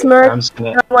 I of here. smirk. I'm just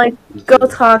gonna. I'm like, go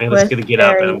talk I'm with just gonna get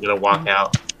up and Barry. I'm gonna walk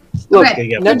out. Look, Okay,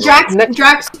 Yeah, so next, Drax, next,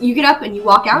 Drax, you get up and you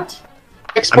walk out.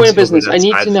 next I'm point of just gonna business. wait I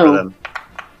need outside to for know, them.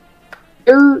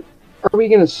 where are we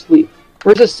gonna sleep?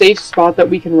 Where's a safe spot that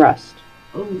we can rest?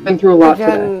 Ooh. Been through a lot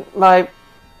today. Again,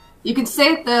 You can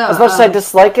stay at the. as much as I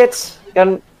dislike it,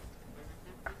 again,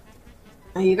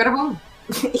 You got a home.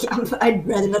 I'd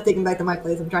rather not take him back to my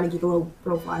place. I'm trying to keep a low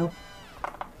profile.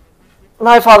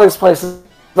 my father's place is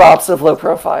the opposite of low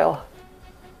profile.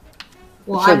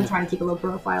 Well, Should I'm trying to keep a low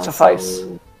profile. suffice.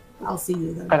 So I'll see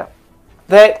you then. I know.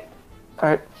 They.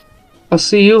 Alright. I'll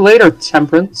see you later,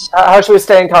 Temperance. How should we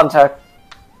stay in contact?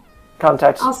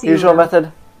 I'll see you Usual around. method?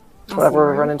 I'll see Whenever you we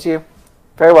around. run into you?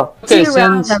 Very well. Okay, See you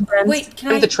around, since Temperance. Wait,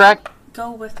 can I the track.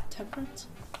 go with Temperance?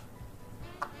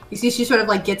 You see, she sort of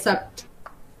like gets up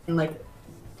and like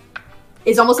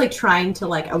is almost like trying to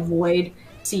like avoid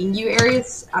seeing you,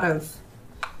 Aries. Out of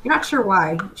you're not sure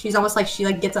why. She's almost like she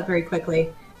like gets up very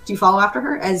quickly. Do you follow after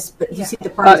her? But you see the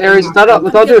party. Aries,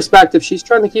 with all due respect, if she's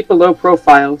trying to keep a low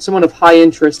profile, someone of high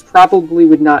interest probably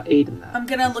would not aid in that. I'm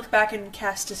gonna look back and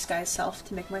cast Disguise Self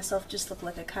to make myself just look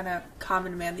like a kind of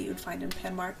common man that you would find in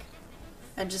Panmark.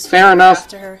 And just Fair follow enough.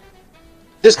 after her.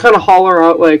 Just kind of holler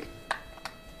out like,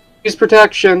 use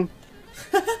protection.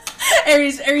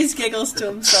 Aries giggles to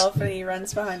himself and he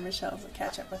runs behind Michelle to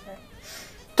catch up with her.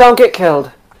 Don't get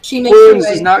killed. She makes her Wounds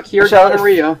way. does not cure Michelle,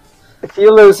 gonorrhea. If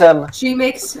you lose him, She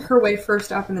makes her way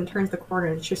first up and then turns the corner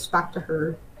and shifts back to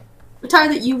her attire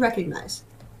that you recognize.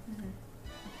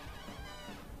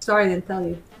 Sorry, I didn't tell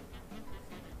you.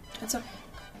 That's okay.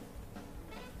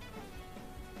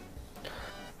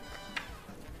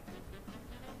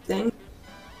 Staying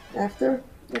after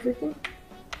everything?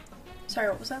 Sorry,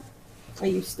 what was that? Are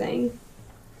you staying?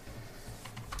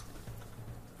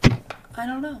 I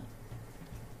don't know.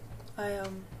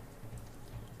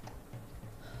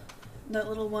 That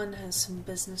little one has some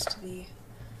business to be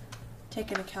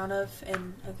taken account of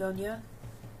in Agonia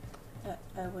that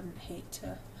I wouldn't hate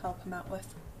to help him out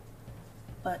with.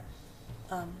 But,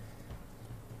 I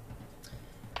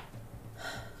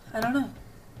don't know.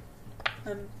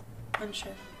 I'm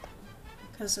unsure.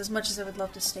 Because as much as I would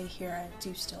love to stay here, I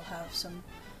do still have some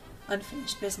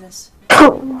unfinished business.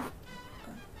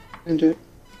 Into it.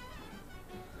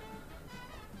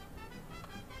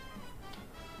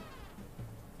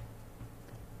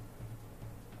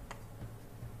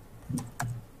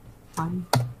 Fine.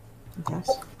 I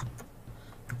guess.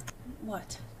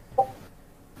 What?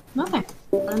 Nothing.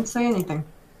 I didn't say anything.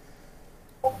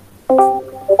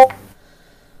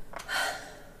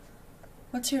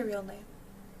 What's your real name?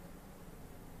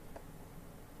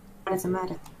 What does it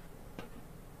matter?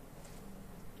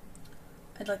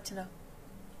 I'd like to know.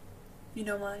 You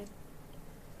know mine.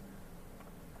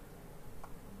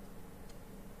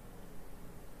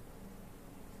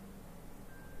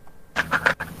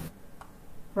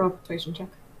 Roll a persuasion check.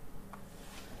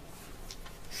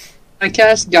 I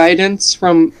cast guidance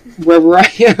from wherever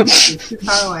I am. Too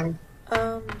far away.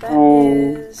 That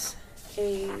Oh. is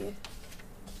a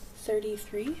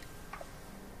 33.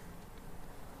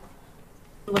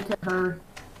 Look at her.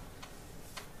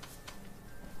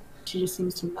 She just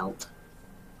seems to melt.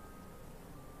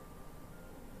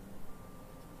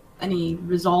 Any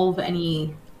resolve,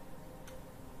 any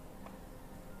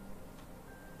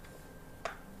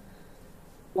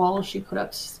walls she put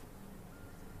up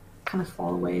kind of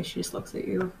fall away as she just looks at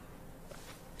you.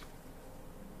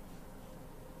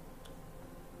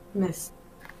 Miss.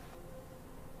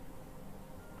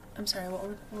 I'm sorry, what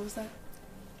was that?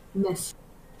 Miss.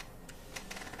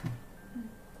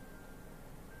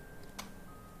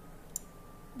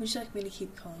 Would you like me to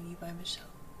keep calling you by Michelle?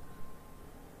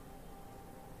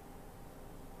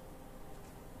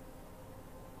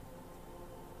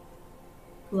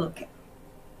 Look.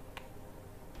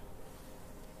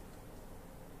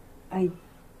 I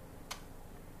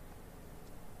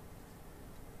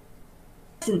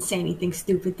didn't say anything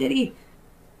stupid, did he?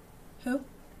 Who?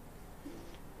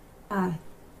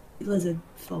 Lizard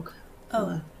folk.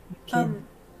 Oh, Kid.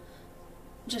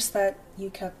 just that you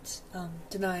kept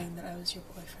denying that I was your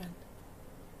boyfriend.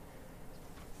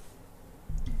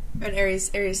 And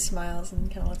Aries smiles and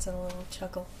kind of lets out a little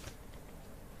chuckle.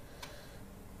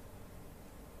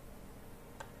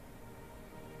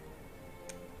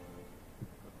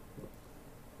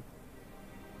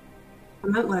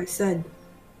 meant what I said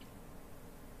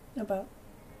About.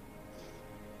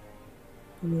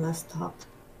 when we last talked.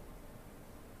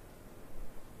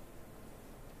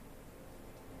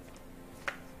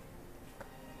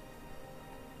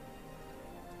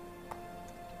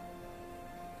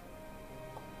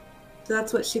 So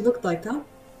that's what she looked like, huh?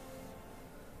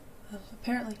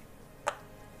 Apparently.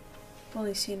 I've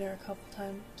only seen her a couple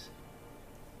times.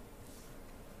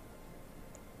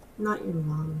 Not your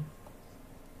mom.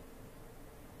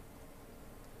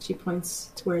 She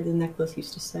points to where the necklace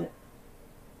used to sit.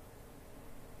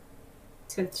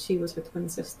 Said she was her twin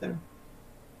sister.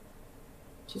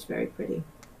 She's very pretty.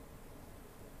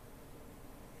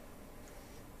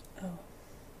 Oh.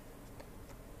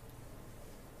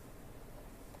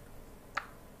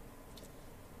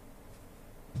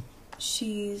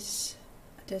 She's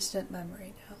a distant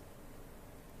memory now.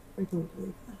 I don't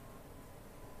believe that.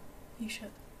 You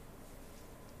should.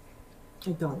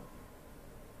 I don't.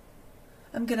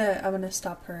 I'm gonna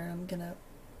stop her and I'm gonna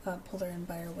pull her in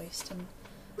by her waist and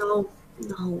No,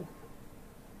 no.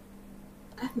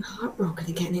 I'm heartbroken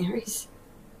again, Ares.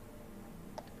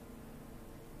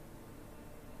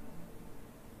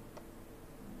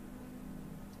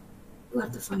 You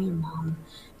have to find your mom,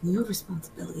 and you have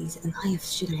responsibilities, and I have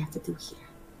shit I have to do here.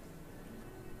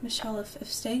 Michelle,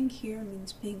 if staying here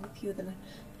means being with you, then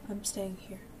I'm staying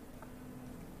here.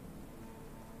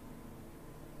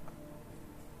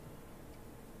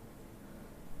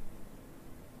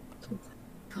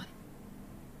 Good.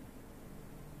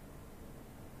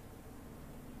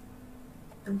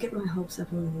 Don't get my hopes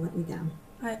up and let me down.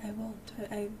 I won't.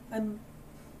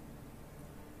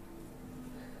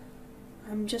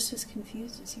 I'm just as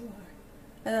confused as you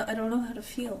are. I don't know how to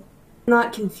feel. I'm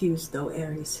not confused, though,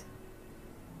 Ares.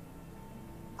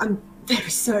 I'm very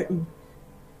certain.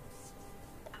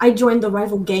 I joined the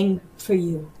rival gang for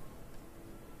you.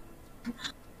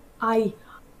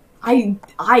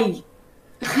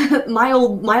 my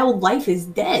old life is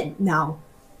dead now,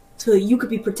 so that you could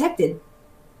be protected.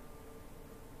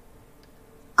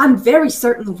 I'm very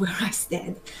certain of where I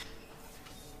stand.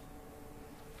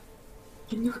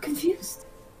 And you're confused.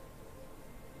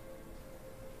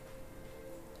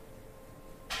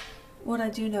 What I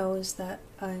do know is that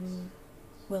I'm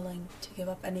willing to give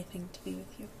up anything to be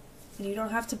with you. And you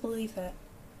don't have to believe that.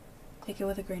 Take it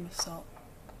with a grain of salt.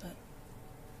 But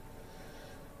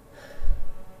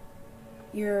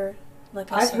you're,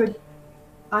 like I said...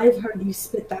 I've heard you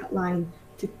spit that line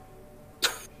to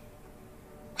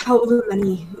however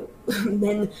many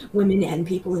men, women, and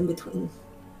people in between.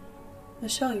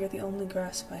 Michelle, you're the only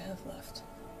grasp I have left.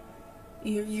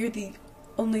 You're the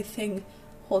only thing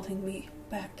holding me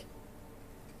back.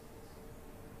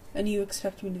 And you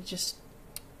expect me to just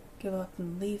give up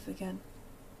and leave again.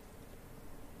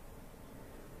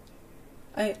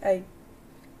 I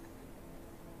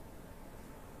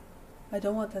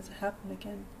don't want that to happen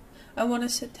again. I want to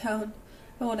sit down.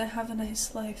 I want to have a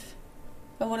nice life.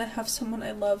 I want to have someone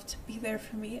I love to be there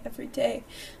for me every day.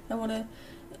 I want to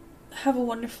have a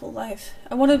wonderful life.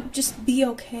 I want to just be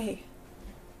okay.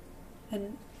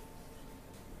 And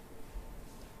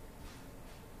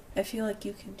I feel like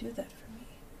you can do that for me.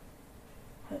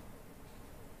 But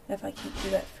if I can't do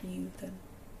that for you, then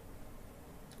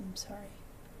I'm sorry.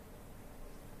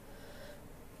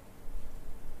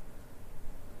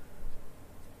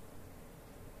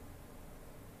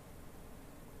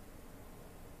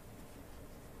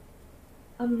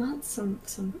 I'm not some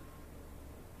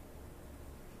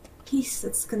piece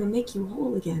that's gonna make you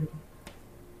whole again.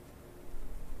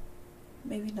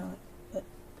 Maybe not, but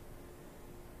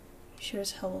you sure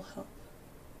as hell will help.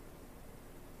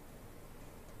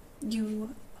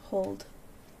 You hold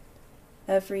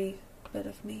every bit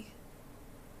of me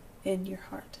in your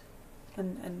heart.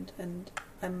 And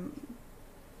I'm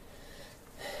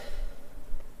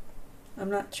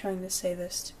not trying to say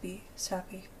this to be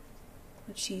sappy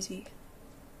or cheesy.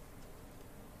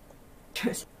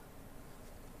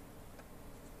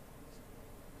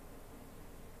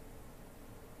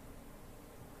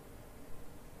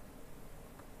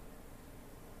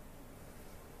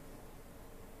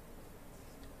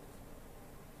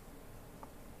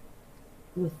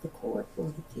 With the court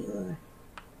or the dealer.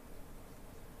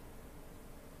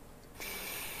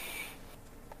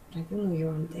 I do know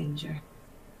you're in danger.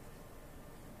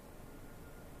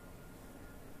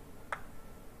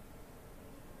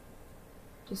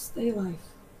 Just stay alive.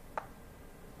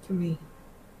 For me.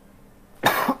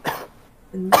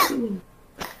 And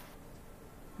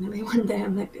maybe one day I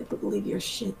might be able to believe your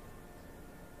shit.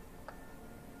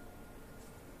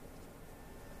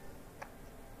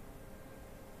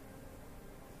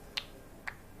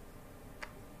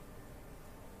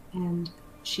 And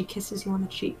she kisses you on the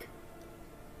cheek.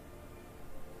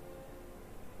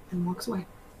 And walks away.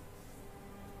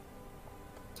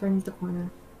 Turns the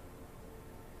corner.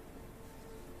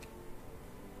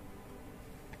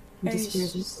 And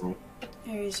disappears into sight.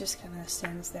 Ares just kind of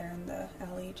stands there in the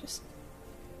alley, just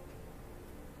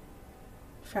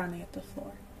frowning at the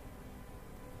floor.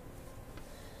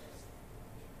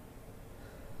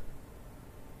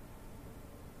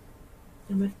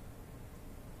 And with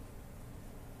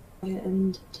I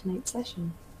end tonight's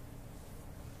session.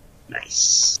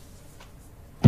 Nice.